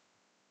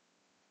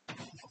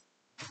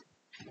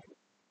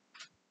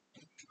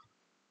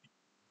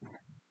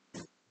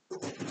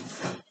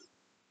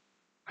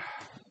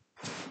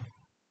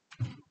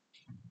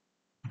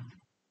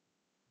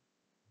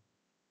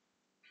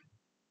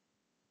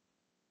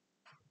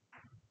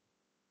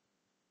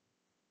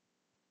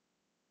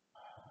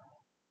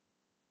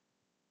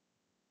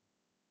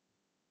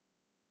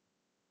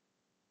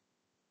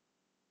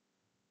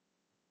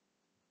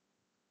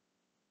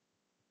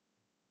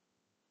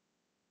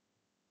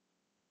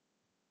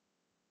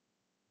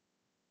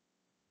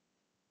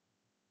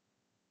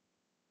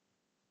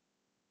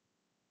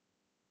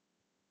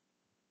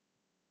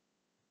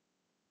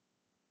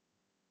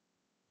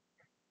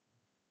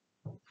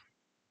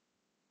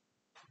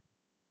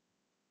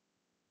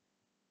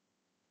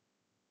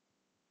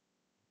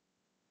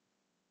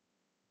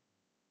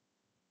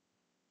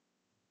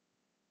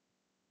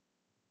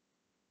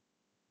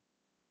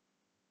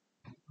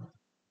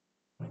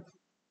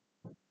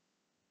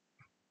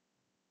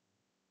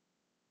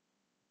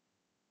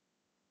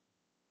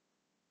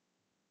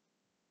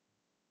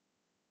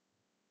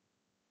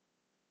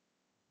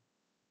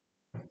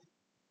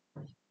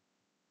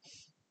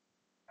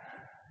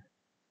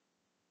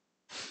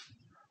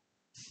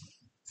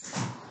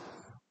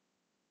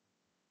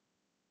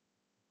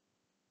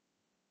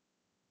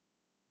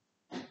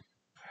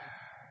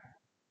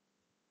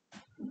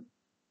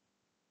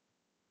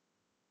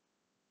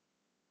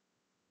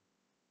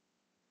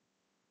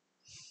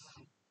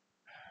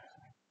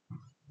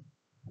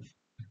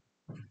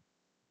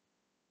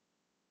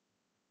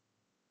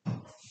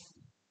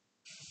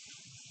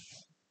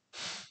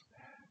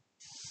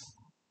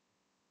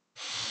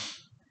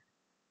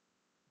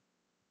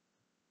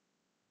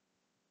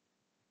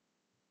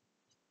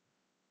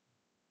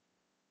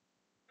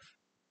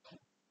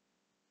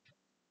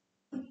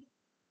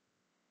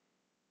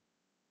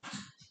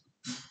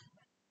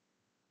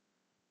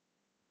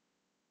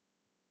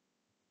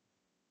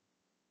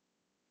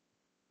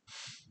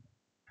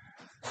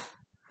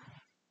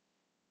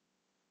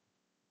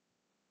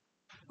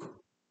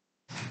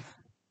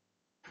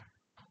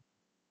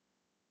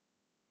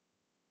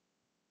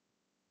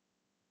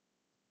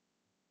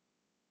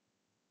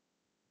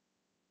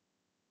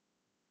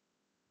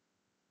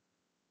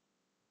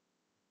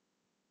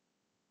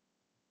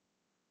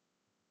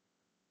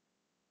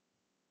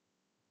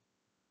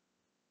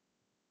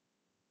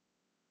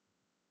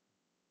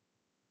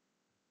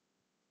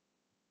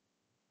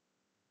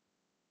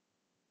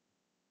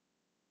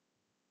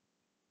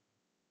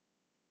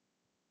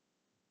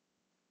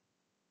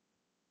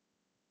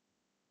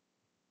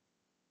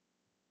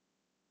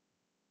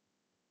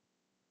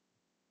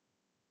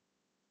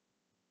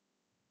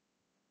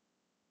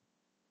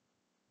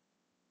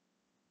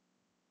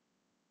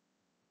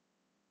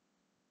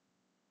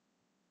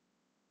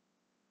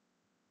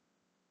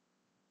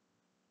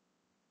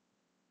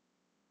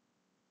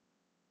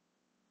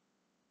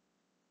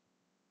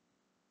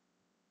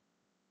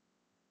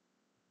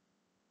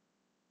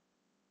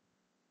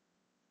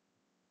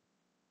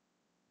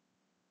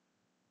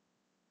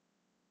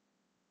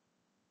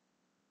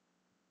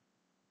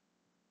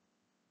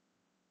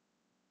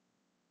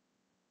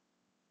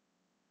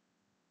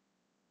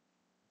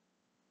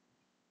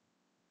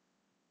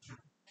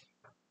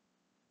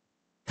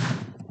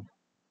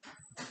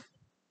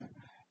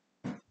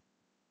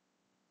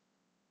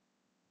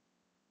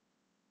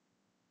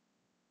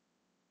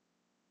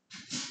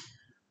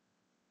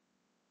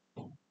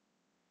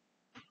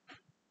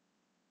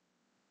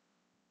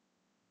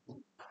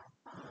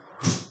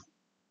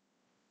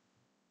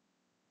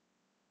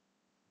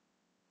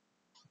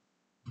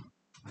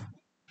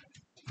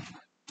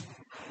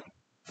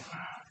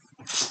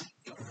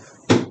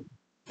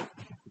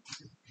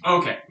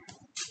 Okay.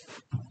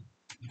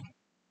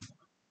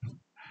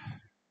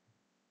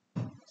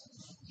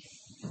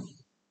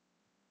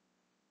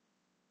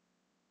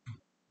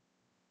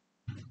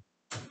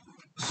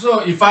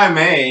 So, if I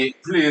may,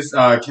 please,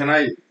 can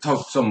I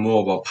talk some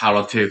more about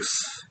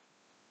politics?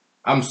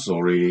 I'm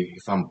sorry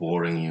if I'm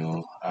boring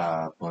you,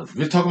 but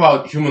we'll talk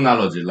about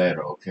humanology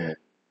later, okay?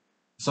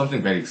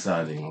 Something very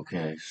exciting,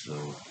 okay?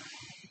 So,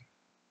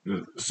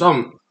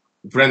 some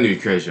brand new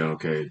equation,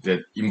 okay,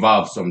 that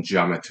involves some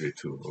geometry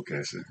too,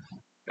 okay? So,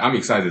 I'm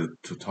excited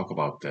to talk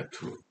about that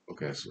too,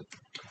 okay? So,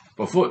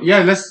 before, yeah,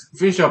 let's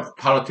finish up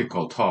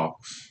political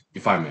talks,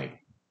 if I may,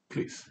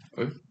 please.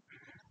 Okay?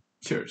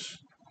 Cheers.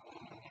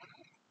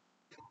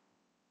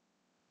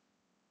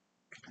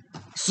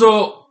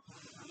 So,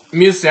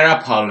 Miss Sarah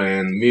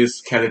Palin,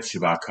 Miss Kelly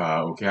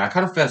Chibaka, okay, I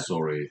kind of felt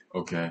sorry,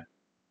 okay.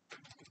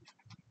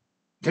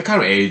 They're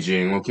kind of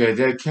aging, okay.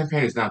 Their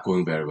campaign is not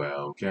going very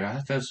well, okay. I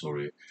felt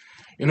sorry.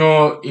 You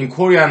know, in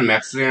Korean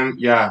maxim,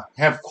 yeah,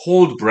 have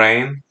cold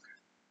brain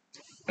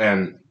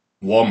and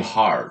warm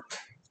heart.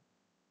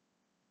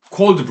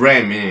 Cold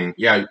brain meaning,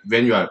 yeah,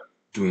 when you are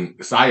doing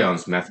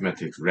science,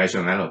 mathematics,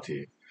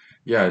 rationality,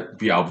 yeah,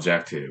 be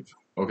objective,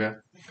 okay.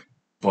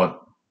 But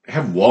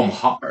have warm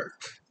heart.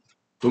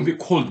 Don't be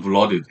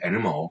cold-blooded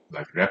animal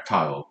like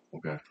reptile,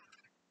 okay.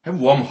 Have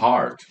warm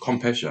heart,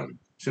 compassion,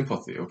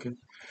 sympathy, okay.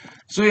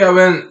 So yeah,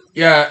 when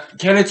yeah,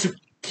 Kenneth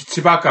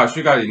Chibaka,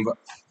 she got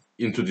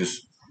into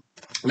this.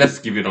 Let's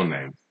give it a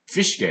name,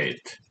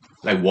 Fishgate,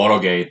 like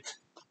Watergate,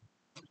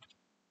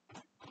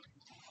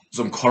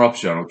 some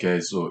corruption. Okay,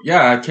 so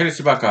yeah, Kenneth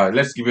Chibaka,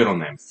 let's give it a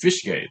name,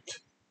 Fishgate.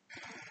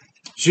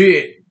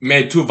 She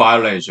made two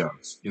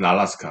violations in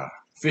Alaska,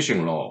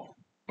 fishing law.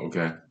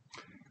 Okay,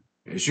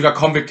 she got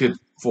convicted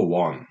for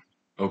one.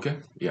 Okay,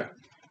 yeah,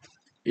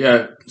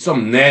 yeah,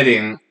 some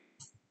netting.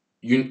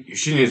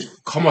 She needs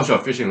commercial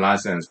fishing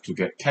license to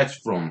catch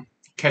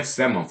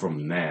salmon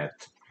from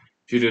net.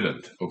 She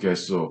didn't. Okay,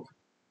 so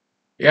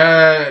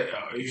yeah,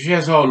 she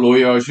has her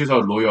lawyer. She's a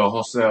lawyer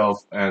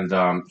herself, and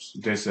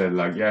they said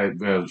like, yeah,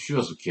 well, she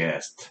was a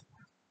guest.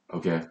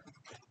 Okay,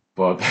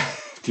 but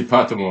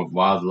Department of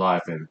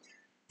Wildlife and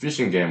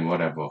Fishing Game,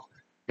 whatever.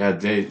 Yeah,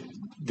 they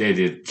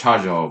did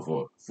charge her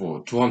for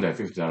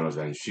 $250,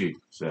 and she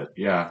said,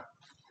 yeah,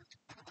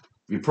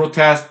 we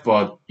protest,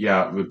 but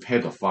yeah, we pay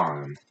the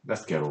fine.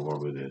 Let's get over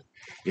with it.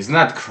 It's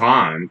not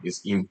crime.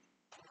 It's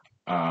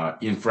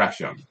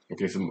infraction.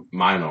 Okay, so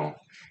minor.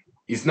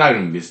 It's not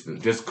even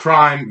misdemeanor. There's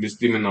crime,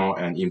 misdemeanor,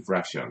 and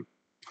infraction.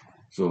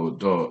 So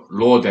the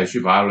law that she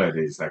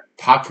violated is like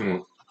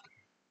parking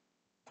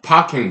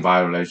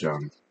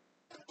violation,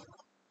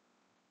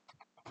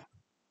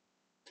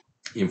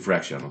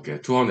 infraction. Okay,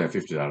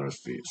 $250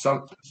 fee,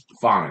 some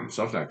fine,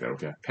 something like that.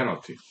 Okay,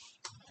 penalty.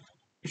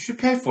 She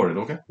paid for it.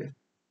 Okay, yeah.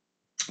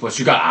 But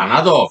she got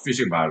another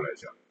fishing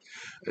violation.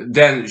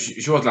 Then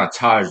she was not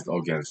charged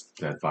against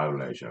that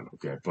violation.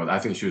 Okay, but I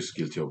think she was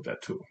guilty of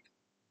that too.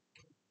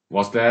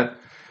 Was that?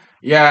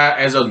 Yeah,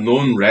 as a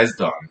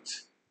non-resident,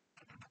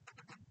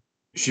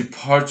 she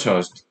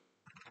purchased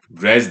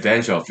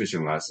residential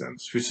fishing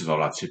license, which is a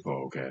lot cheaper.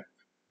 Okay,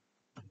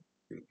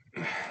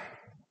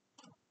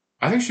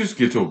 I think she's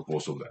guilty of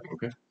both of them.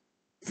 Okay,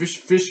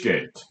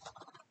 Fishgate.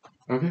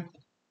 Okay,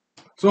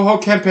 so her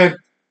campaign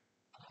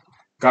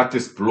got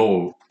this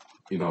blow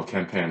in her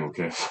campaign.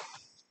 Okay,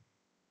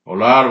 a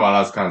lot of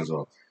Alaskans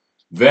are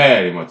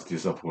very much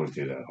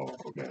disappointed at her.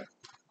 Okay,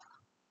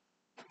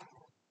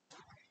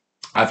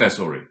 I felt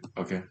sorry.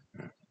 Okay,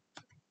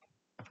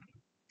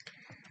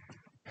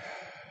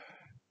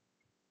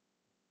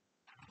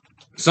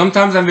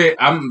 sometimes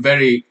I'm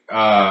very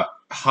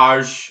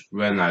harsh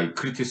when I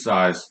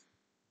criticize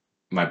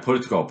my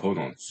political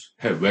opponents.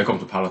 Hey, welcome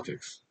to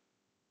politics.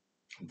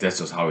 That's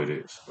just how it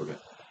is. Okay,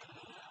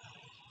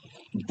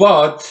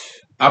 but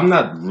I'm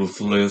not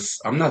ruthless.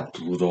 I'm not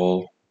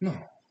brutal. No,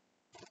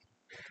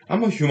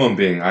 I'm a human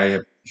being. I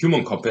have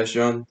human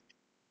compassion.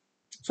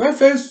 So I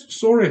feel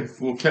sorry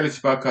for Kelly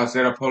Chewbacca,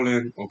 Sarah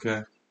Paulin.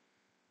 Okay,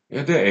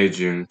 yeah, they're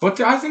aging, but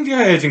I think they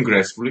are aging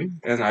gracefully,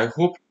 and I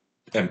hope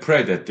and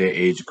pray that they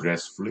age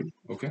gracefully.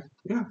 Okay,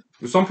 yeah,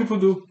 some people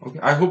do. Okay,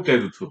 I hope they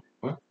do too.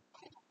 Huh?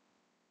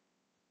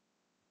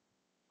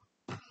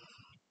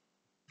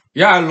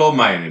 Yeah, I love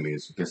my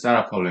enemies. Okay,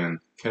 Sarah Paulin,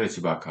 Kelly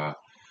Chewbacca,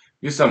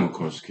 Lisa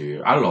Murkowski.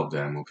 I love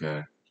them.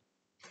 Okay,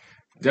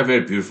 they're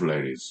very beautiful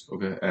ladies.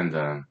 Okay, and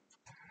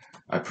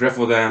I pray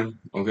for them.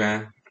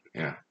 Okay,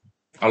 yeah,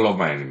 I love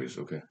my enemies.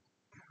 Okay,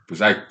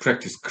 because I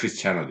practice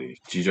Christianity,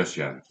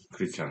 Jesusian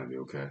Christianity.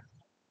 Okay.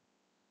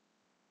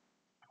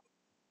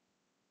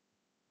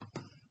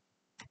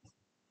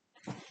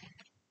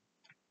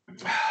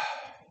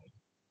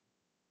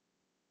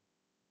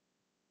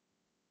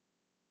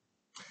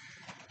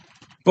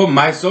 But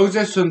my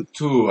suggestion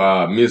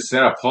to Miss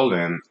Sarah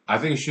Palin, I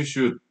think she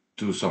should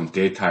do some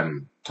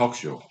daytime talk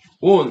show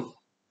or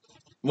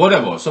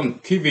whatever, some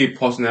TV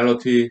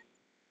personality,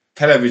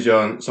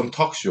 television, some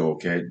talk show.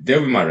 Okay, that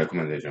would be my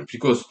recommendation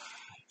because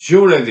she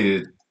already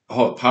did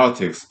her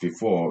politics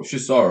before. She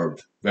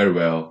served very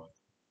well.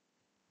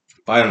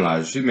 By and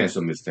large, she made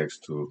some mistakes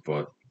too,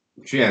 but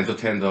She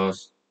entertained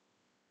us.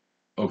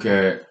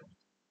 Okay,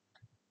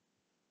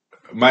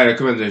 my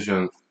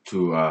recommendation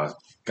to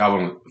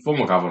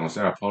former Governor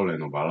Sarah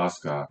Palin of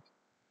Alaska,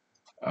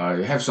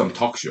 have some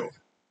talk show.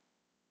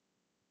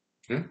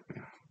 Hmm?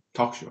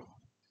 Talk show.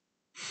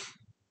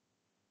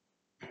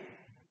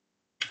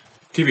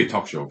 TV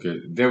talk show. Okay,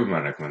 that was my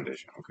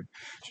recommendation. Okay,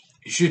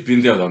 she's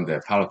been there, done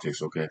that.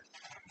 Politics. Okay.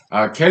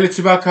 Kelly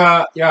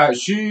Tshibaka, yeah,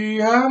 she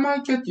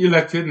might get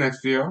elected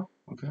next year.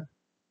 Okay.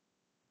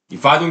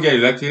 If I don't get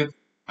elected,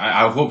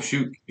 I hope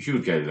she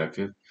would get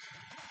elected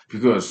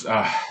because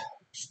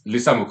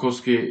Lisa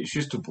Murkowski,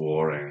 she's too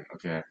boring.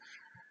 Okay,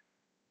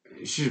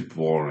 she's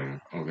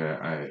boring.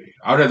 Okay,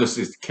 I'd rather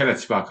see Kelly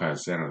Tshibaka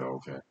as senator.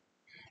 Okay,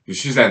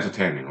 she's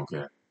entertaining.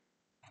 Okay,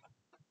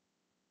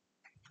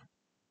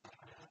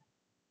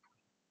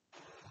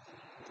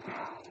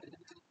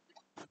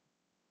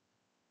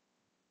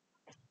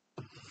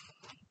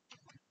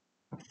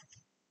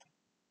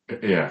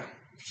 yeah.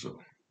 So,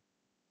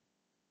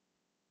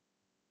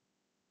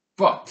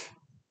 but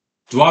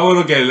do I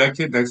want to get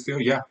elected next year?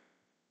 Yeah.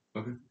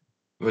 Okay,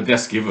 but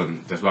that's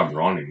given. That's why I'm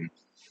running.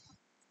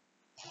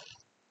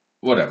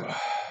 Whatever.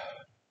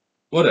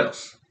 What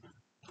else?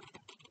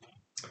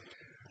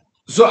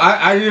 So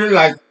I really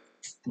like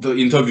the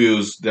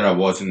interviews that I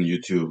watched on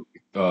YouTube.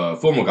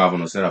 Former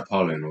Governor Sarah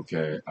Palin,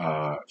 okay,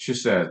 she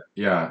said,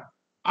 yeah,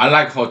 I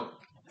like her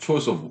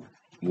choice of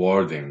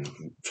wording,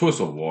 choice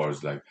of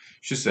words. Like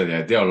she said,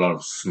 yeah, there are a lot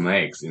of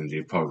snakes in the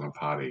Republican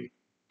Party.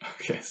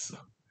 Okay, so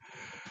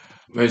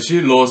when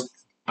she lost,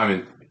 I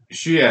mean,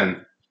 she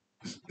and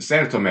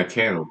Senator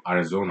McCain of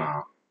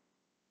Arizona,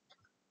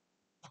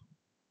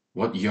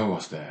 what year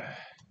was that?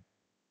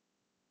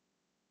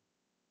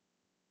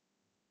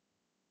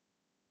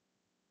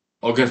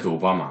 Against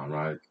Obama,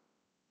 right?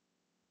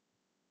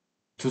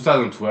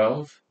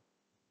 2012,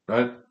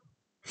 right?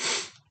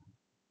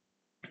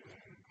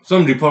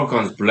 Some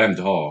Republicans blamed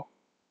her,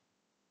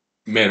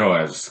 made her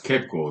as a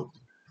scapegoat.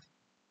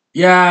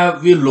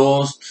 Yeah, we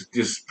lost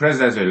this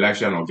presidential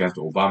election against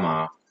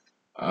Obama.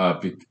 I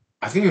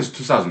think it was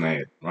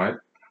 2008, right?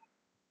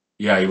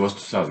 Yeah, it was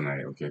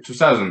 2008. Okay,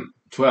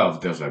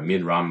 2012 there was like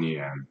Mitt Romney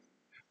and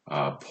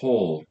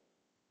Paul.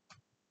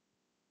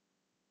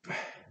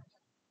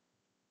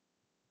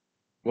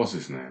 What's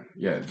his name?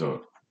 Yeah,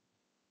 the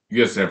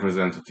U.S.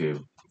 representative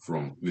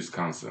from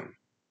Wisconsin,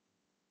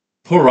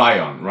 Paul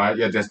Ryan, right?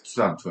 Yeah, that's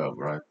 2012,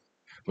 right?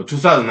 But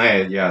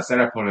 2008, yeah,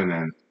 Sarah Palin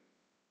and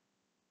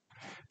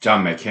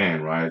John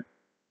McCain, right?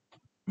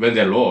 When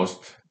they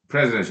lost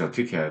presidential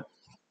ticket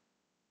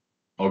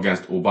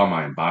against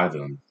Obama and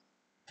Biden,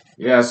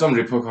 yeah, some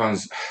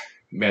Republicans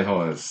made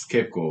her a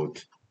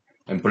scapegoat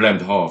and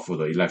blamed her for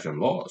the election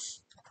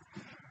loss.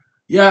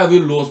 Yeah, we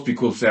lost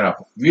because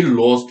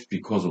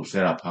of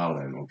Sarah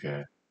Palin.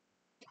 Okay,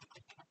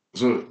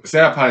 so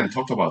Sarah Palin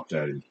talked about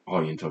that in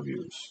her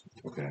interviews.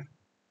 Okay,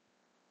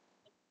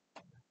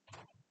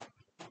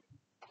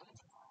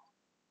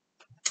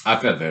 I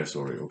felt very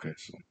sorry. Okay,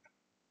 so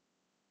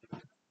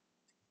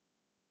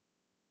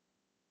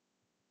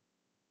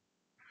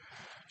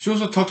she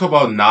also talked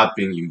about not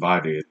being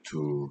invited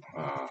to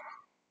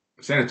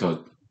Senator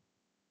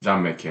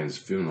John McCain's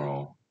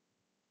funeral.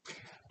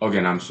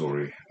 Again, I'm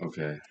sorry.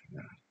 Okay,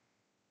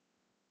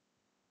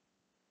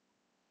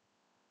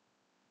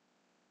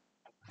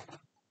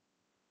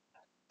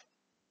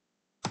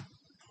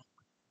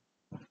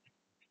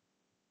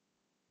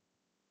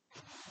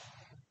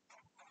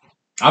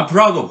 I'm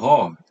proud of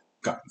her.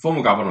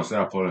 Former Governor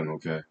Sarah Palin.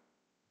 Okay,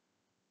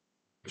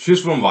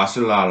 she's from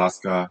Wasilla,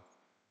 Alaska.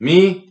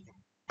 Me,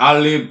 I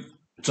live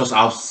just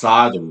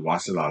outside of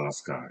Wasilla,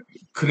 Alaska.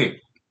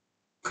 Clinic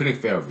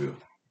Fairview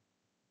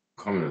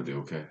community,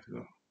 okay?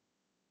 So,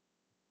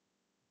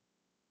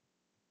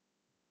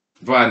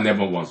 but I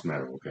never once met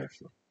her, okay?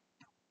 So,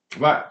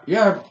 but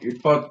yeah,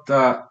 but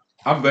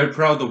I'm very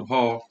proud of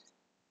her,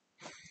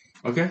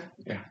 okay?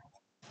 Yeah.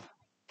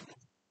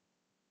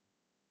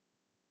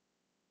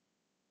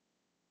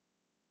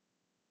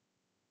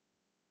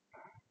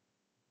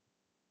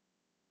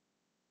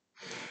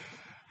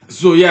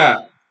 So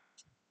yeah,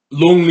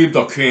 long live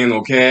the queen,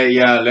 okay?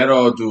 Yeah, let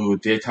her do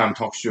daytime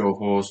talk show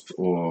host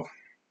or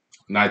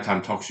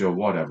nighttime talk show,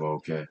 whatever,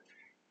 okay?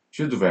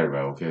 She'll do very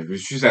well, okay?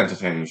 She's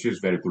entertaining. She's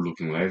a very good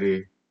looking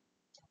lady,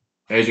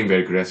 aging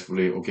very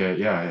gracefully, okay?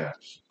 Yeah, yeah.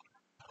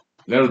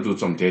 Let her do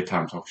some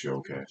daytime talk show,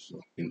 okay? So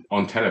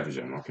on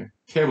television, okay?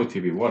 Cable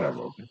TV,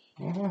 whatever, okay?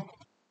 Uh-huh.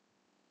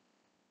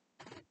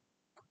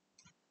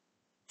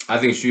 I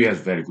think she has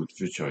very good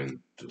future in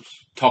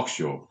this talk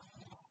show.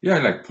 Yeah,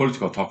 like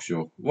political talk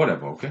show,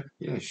 whatever, okay?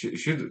 Yeah,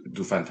 she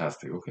do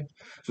fantastic, okay?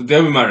 So that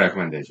will be my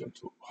recommendation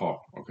to her,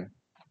 okay?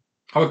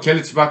 How about Kelly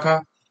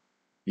Tshibaka?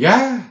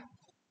 Yeah,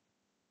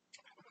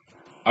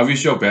 I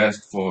wish her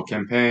best for her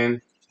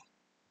campaign.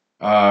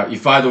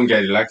 If I don't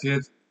get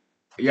elected,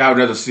 yeah, I'd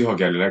rather see her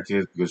get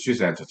elected because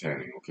she's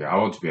entertaining, okay? I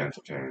want to be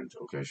entertained,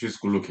 okay? She's a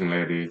good looking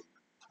lady.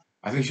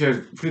 I think she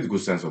has pretty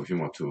good sense of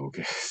humor too,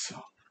 okay? So,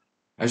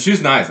 and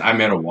she's nice. I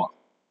met her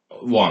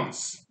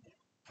once,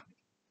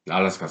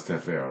 Alaska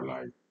State Fair,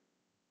 like,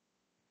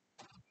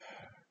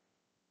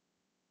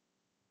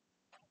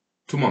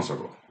 2 months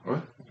ago.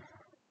 Right?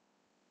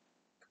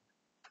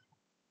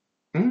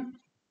 Hmm?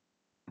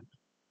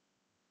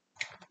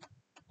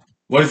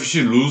 What if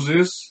she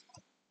loses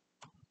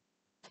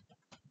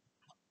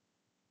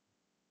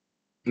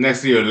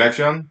next year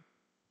election?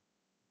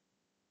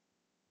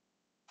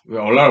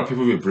 Well, a lot of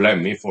people will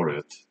blame me for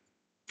it.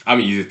 I'm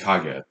an easy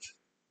target.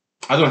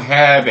 I don't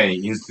have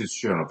any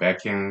institutional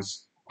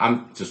backings.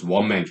 I'm just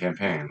one man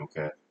campaign.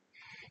 Okay.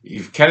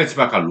 If Kelly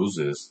Chibaka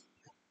loses,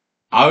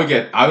 I will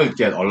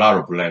get a lot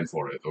of blame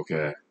for it.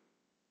 Okay.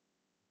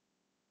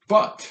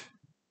 But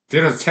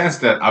there's a chance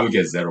that I will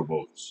get 0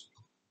 votes.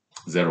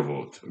 0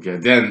 vote. Okay.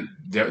 Then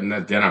they're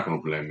not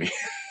gonna blame me.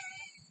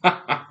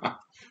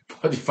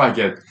 But if I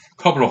get a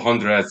couple of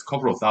hundreds,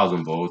 couple of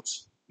thousand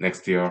votes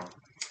next year,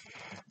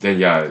 then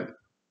yeah,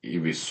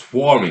 it'll be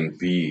swarming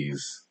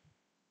bees.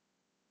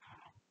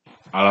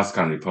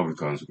 Alaskan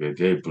Republicans, okay,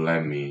 they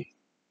blame me.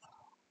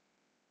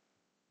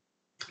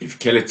 If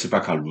Kelly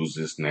Chibaka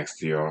loses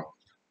next year,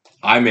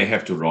 I may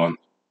have to run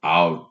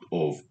out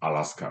of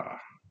Alaska.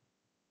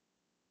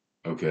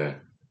 Okay.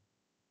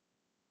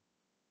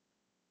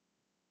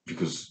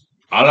 Because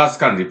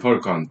Alaskan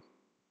Republican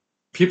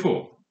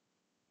people,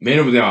 many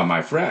of them are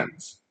my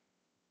friends.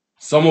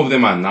 Some of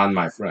them are not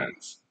my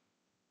friends.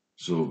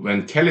 So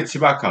when Kelly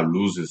Chibaka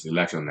loses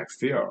election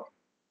next year,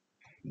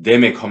 they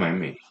may come at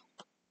me.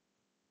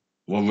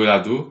 What will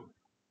I do?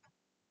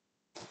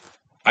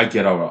 I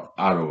get out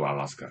of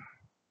Alaska.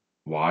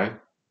 Why?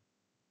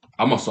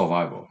 I'm a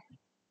survivor.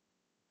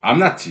 I'm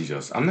not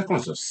Jesus. I'm not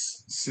going to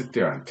just sit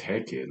there and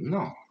take it.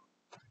 No.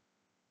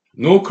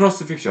 No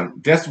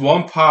crucifixion. That's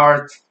one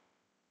part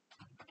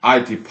I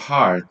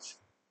depart.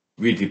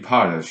 We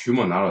depart as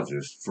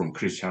humanologists from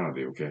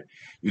Christianity, okay?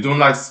 We don't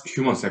like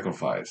human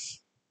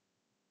sacrifice.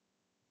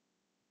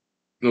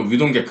 No, we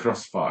don't get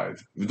crucified.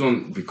 We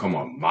don't become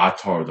a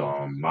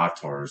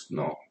martyrs.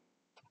 No.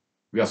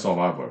 We are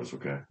survivors,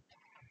 okay?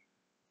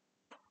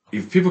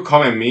 If people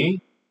come at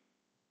me,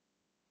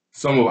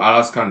 some of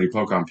Alaskan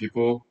Republican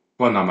people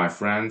who are not my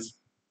friends,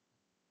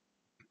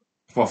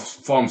 for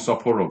form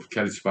support of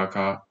Kelly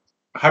Chibaka,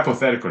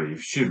 hypothetically,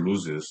 if she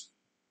loses,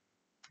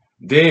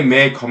 they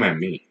may come at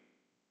me.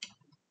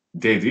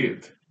 They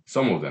did.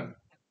 Some of them.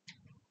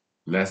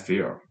 Last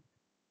year.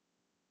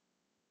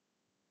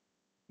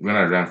 When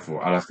I ran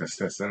for Alaska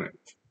State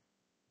Senate.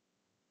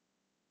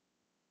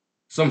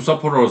 Some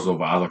supporters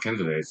of other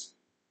candidates,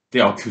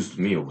 they accused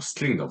me of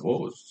stealing the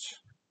votes.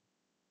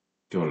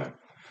 They were like,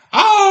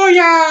 oh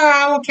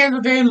yeah, our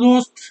candidate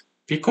lost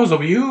because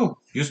of you.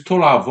 You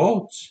stole our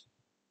votes.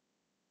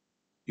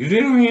 You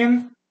didn't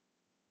win.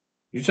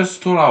 You just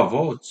stole our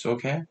votes,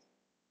 okay?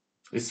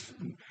 It's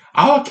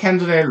our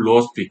candidate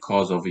lost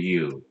because of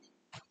you.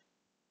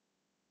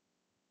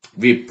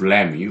 We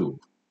blame you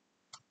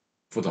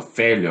for the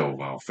failure of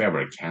our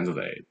favorite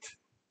candidate.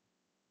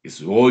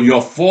 It's all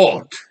your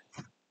fault.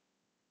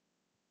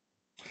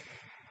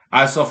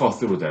 I suffered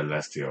through that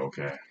last year,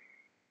 okay?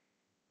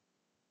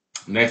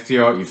 Next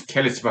year, if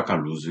Kelly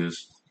Chibaka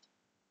loses,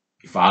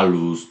 if I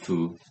lose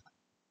too,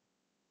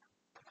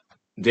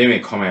 they may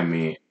come at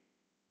me.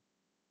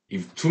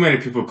 If too many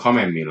people come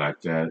at me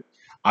like that,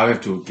 I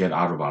have to get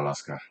out of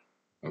Alaska,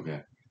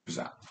 okay?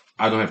 Because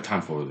I don't have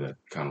time for that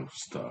kind of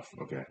stuff,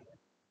 okay?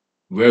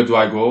 Where do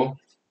I go?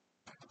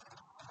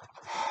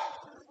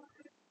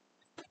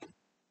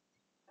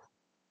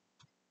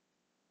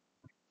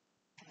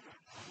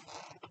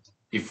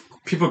 If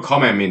people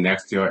come at me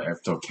next year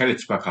after Kelly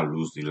Chibaka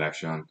lose the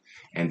election,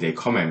 and they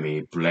come at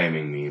me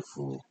blaming me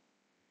for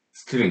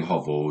stealing her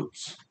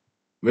votes,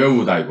 where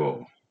would I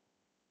go?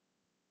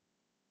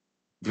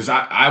 Because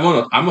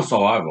I'm a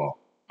survivor.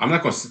 I'm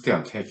not gonna sit there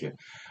and take it.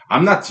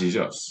 I'm not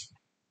Jesus.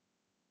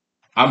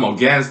 I'm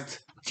against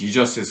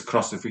Jesus'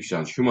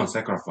 crucifixion, human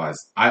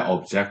sacrifice. I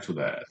object to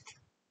that.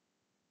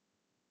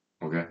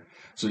 Okay?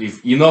 So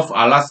if enough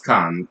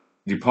Alaskan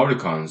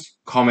Republicans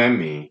come at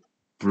me,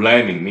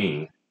 blaming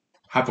me,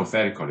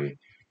 hypothetically,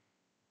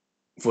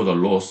 for the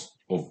loss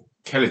of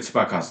Kelly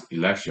Chibaka's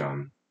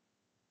election,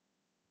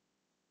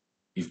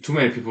 if too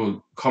many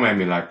people come at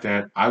me like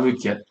that, I will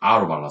get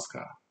out of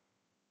Alaska.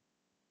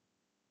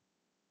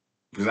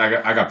 Because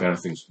I got better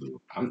things to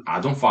do.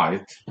 I don't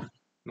fight.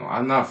 No,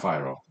 I'm not a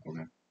fighter.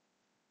 Okay?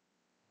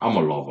 I'm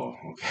a lover.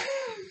 Okay?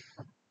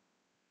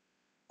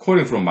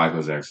 Quoting from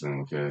Michael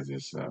Jackson, okay,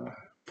 this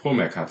Paul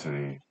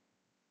McCartney,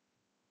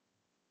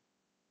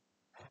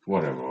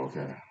 whatever,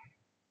 okay.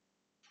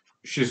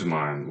 She's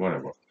mine,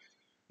 whatever.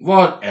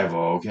 Whatever,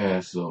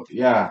 okay. So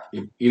yeah,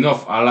 if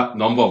enough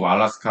number of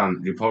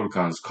Alaskan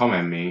Republicans come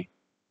at me,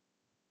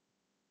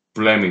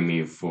 blaming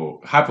me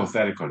for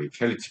hypothetically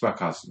Kelly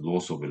Chibaka's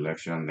loss of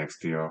election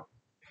next year,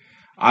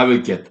 I will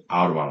get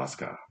out of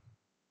Alaska.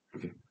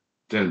 Okay.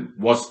 Then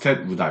what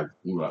state would I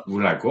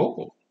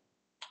go?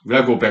 Will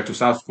I go back to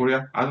South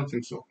Korea? I don't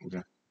think so.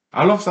 Okay.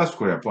 I love South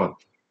Korea, but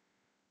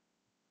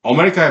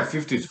America has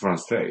 50 different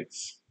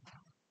states.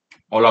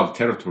 All of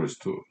territories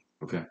too.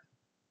 Okay.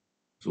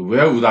 So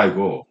where would I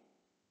go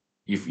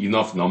if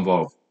enough number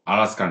of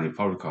Alaskan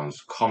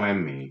Republicans come at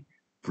me,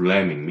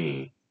 blaming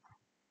me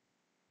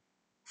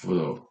for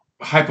the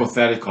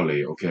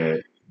hypothetically,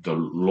 okay, the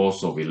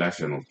loss of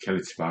election of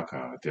Kelly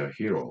Chibaka, their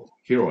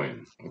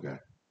heroine, okay,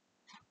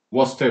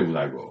 what state would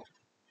I go?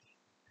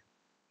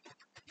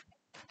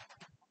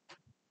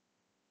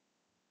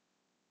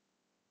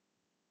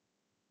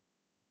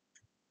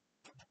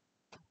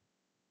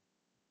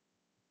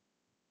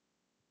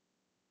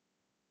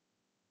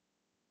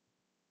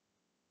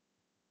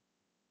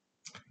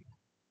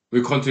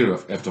 We continue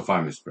after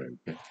 5 minutes break.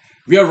 Okay?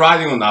 We are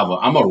writing a novel.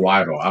 I'm a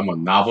writer. I'm a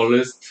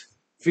novelist,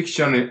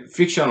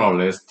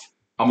 fictionalist.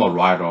 I'm a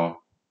writer,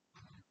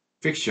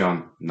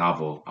 fiction,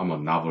 novel. I'm a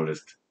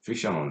novelist,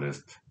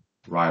 fictionalist,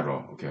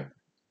 writer. Okay.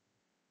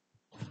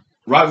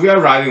 Right. We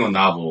are writing a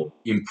novel,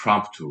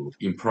 impromptu,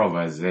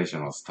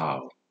 improvisational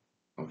style.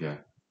 Okay.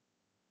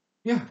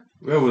 Yeah.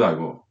 Where would I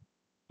go?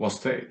 What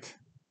state?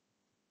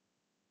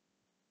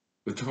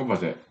 We talk about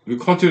that. We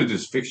continue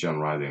this fiction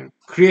writing,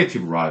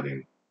 creative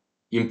writing,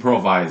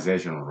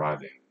 improvisational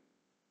writing,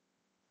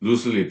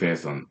 loosely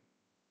based on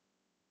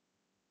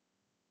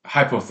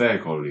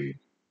hypothetically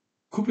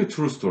could be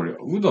true story.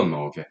 We don't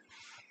know. Okay.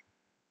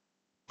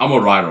 I'm a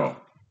writer.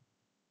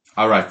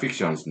 I write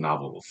fictions,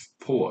 novels,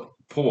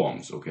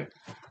 poems. Okay.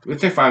 We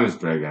take 5 minutes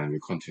break and we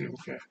continue.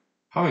 Okay.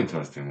 How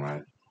interesting,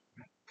 right?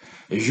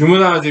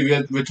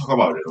 Humanity. We talk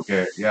about it.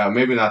 Okay. Yeah.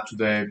 Maybe not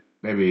today.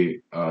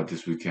 Maybe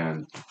this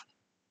weekend,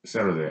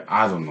 Saturday.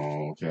 I don't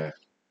know. Okay.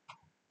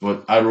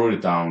 But I wrote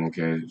it down.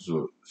 Okay.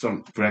 So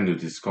some brand new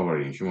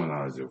discovery in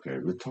humanity. Okay.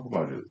 We'll talk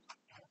about it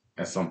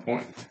at some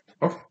point.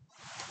 Okay.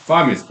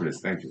 5 minutes, please.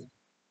 Thank you.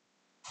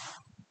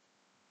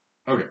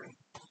 Okay.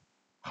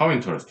 How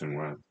interesting,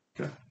 right?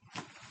 Okay.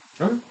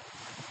 Okay.